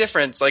big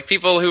difference. Like,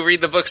 people who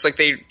read the books, like,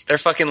 they're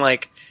fucking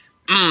like,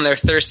 they're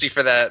thirsty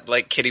for that,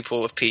 like, kiddie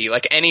pool of pee.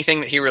 Like, anything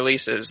that he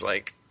releases,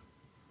 like,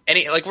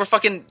 we're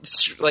fucking,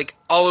 like,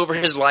 all over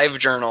his live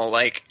journal,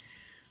 like,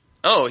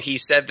 oh, he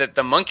said that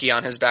the monkey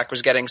on his back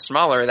was getting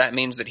smaller. That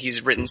means that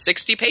he's written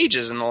 60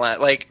 pages in the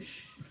like.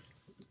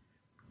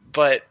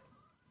 But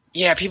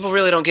yeah, people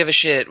really don't give a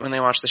shit when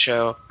they watch the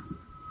show.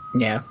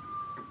 Yeah,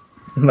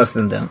 most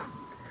of them don't.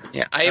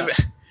 Yeah,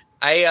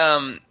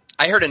 I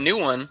heard a new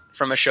one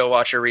from a show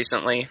watcher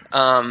recently,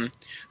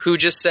 who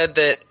just said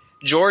that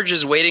George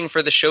is waiting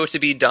for the show to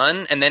be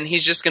done, and then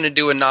he's just going to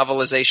do a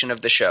novelization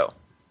of the show.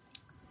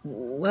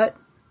 What?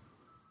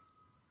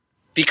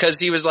 Because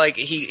he was like,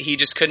 he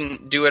just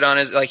couldn't do it on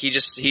his, like,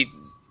 the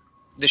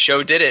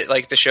show did it.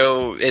 Like, the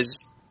show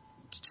is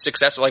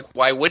successful. Like,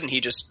 why wouldn't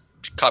he just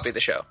copy the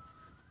show?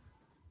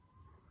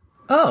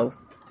 Oh.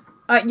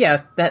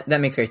 Yeah, that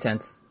makes great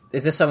sense.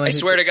 Is this someone I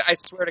swear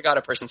to God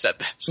a person said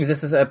this. Is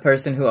this a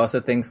person who also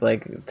thinks,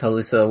 like,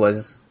 Talisa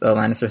was a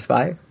Lannister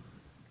spy?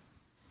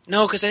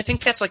 No, because I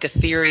think that's, like, a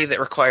theory that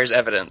requires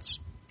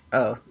evidence.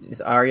 Oh. Is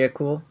Arya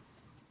cool?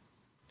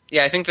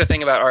 Yeah, I think the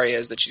thing about Arya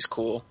is that she's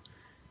cool.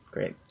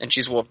 Great. And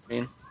she's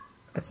Wolverine.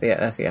 That's the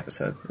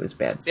episode. It was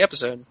bad. That's the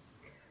episode.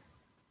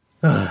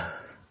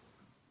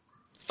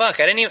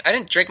 Fuck, I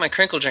didn't drink my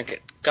crinkle drink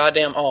it.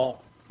 Goddamn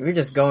all. We're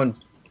just going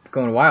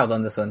wild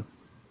on this one.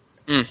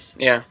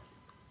 Yeah.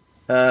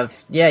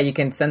 Yeah, you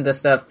can send us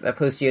stuff at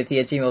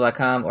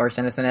postgot@gmail.com or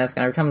send us an ask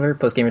on our Tumblr,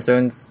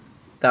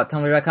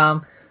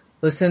 postgameofthrones.tumblr.com.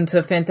 Listen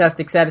to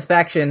Fantastic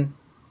Satisfaction.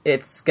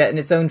 It's getting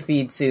its own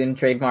feed soon,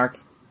 trademark.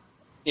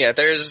 Yeah,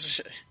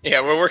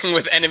 we're working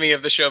with enemy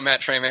of the show,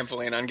 Matt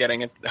Tramampoline, on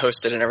getting it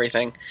hosted and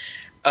everything.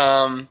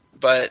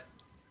 But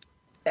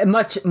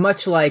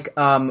much like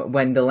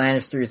when the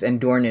Lannisters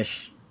and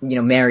Dornish,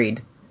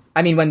 married.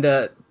 I mean, when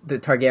the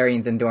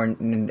Targaryens and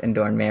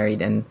Dorne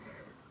married, and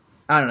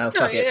I don't know.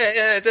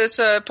 It's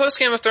post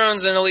Game of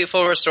Thrones and Elite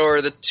Full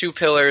Restore, the two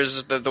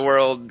pillars that the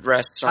world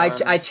rests on.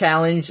 I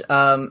challenge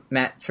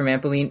Matt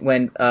Tramampoline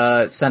when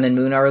Sun and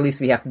Moon are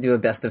released. We have to do a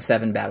best of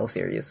 7 battle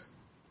series.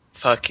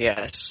 Fuck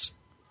yes.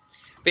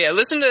 But yeah,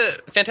 listen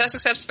to Fantastic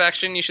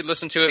Satisfaction. You should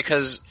listen to it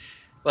because,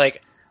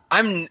 like,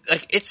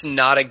 it's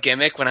not a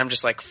gimmick when I'm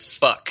just like,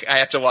 fuck, I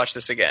have to watch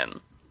this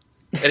again.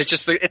 And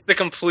it's the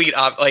complete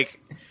like,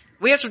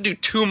 we have to do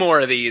 2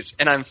 more of these,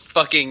 and I'm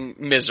fucking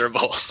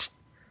miserable.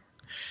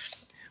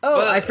 Oh,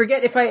 but, I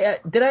forget if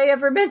did I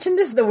ever mention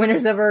this? The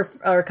winners of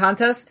our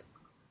contest?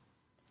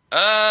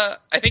 I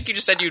think you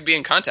just said you'd be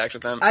in contact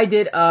with them. I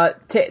did.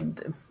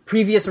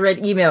 Previous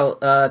read email,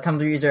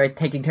 Tumblr user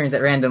taking turns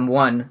at random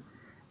won.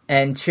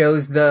 And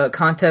chose the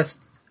contest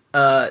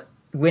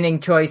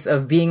winning choice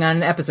of being on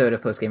an episode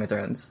of Post Game of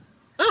Thrones.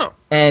 Oh.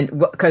 And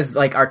because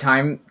like our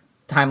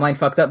timeline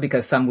fucked up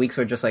because some weeks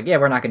were just like, yeah,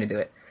 we're not going to do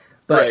it.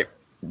 But right.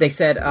 They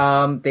said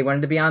they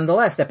wanted to be on the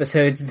last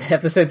episode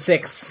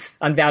 6,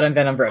 Unbound and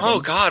Venom Broken.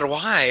 Oh God,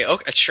 why?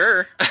 Okay,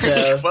 sure.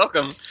 So,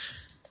 welcome.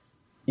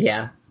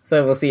 Yeah,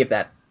 so we'll see if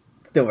that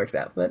still works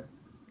out. But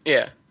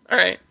Yeah. All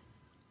right.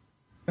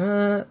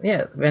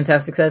 yeah,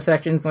 Fantastic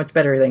Satisfaction is much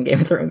better than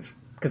Game of Thrones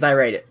because I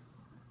write it.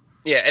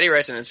 Yeah, Eddie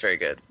writes it and it's very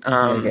good.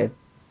 It's very good.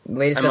 The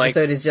latest I'm like-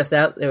 episode is just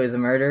out. There was a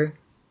murder.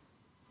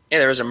 Yeah,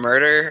 there was a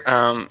murder.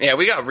 Yeah,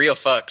 we got real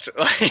fucked.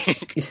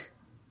 Like,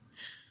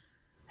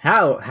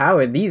 How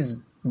are these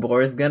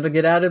boys gonna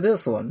get out of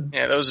this one?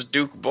 yeah, those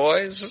Duke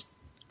boys.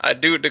 I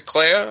do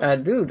declare,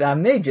 Dude, I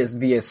may just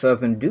be a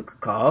Southern Duke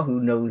car who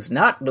knows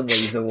not the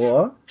ways of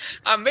war.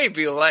 I may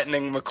be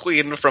Lightning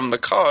McQueen from the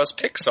Cars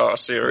Pixar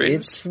series.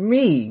 It's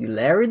me,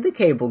 Larry the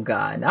Cable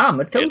Guy, and I'm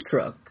a tow It's-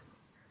 truck.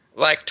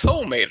 Like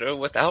Tow Mater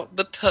without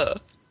the tuh.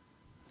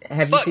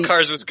 Have you Fuck, seen?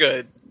 Cars was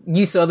good.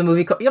 You saw the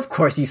movie? Of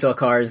course, you saw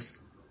Cars.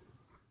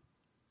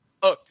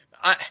 Oh,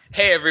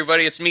 hey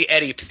everybody, it's me,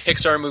 Eddie.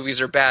 Pixar movies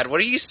are bad.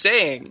 What are you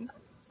saying?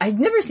 I've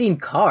never seen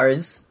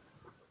Cars.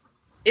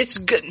 It's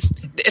good.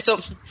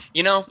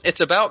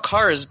 It's about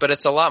cars, but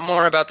it's a lot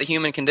more about the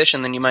human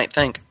condition than you might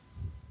think.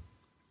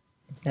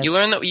 That's- You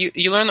learn that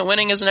you learn that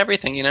winning isn't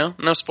everything.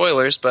 No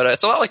spoilers, but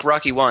it's a lot like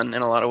Rocky 1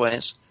 in a lot of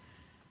ways.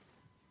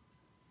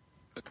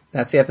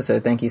 That's the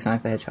episode. Thank you,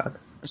 Sonic the Hedgehog.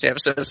 It's the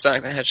episode of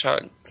Sonic the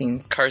Hedgehog.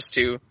 Teens, Cars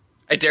 2.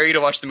 I dare you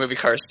to watch the movie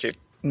Cars 2.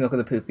 Milk of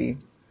the Poopy,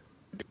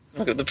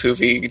 Look at the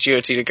poopy,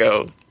 GOT to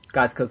go.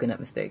 God's Coconut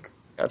Mistake.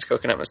 That's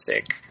coconut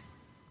mistake.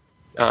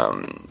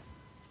 Damn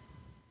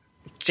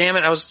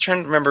it! I was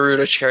trying to remember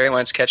Rudo Cherry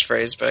Wine's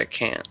catchphrase, but I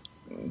can't.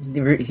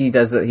 He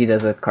does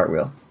a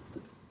cartwheel.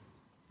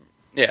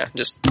 Yeah,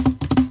 just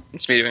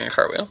it's me doing a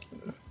cartwheel.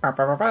 Ba,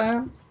 ba, ba,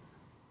 ba.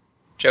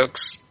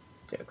 Jokes.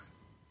 Jokes.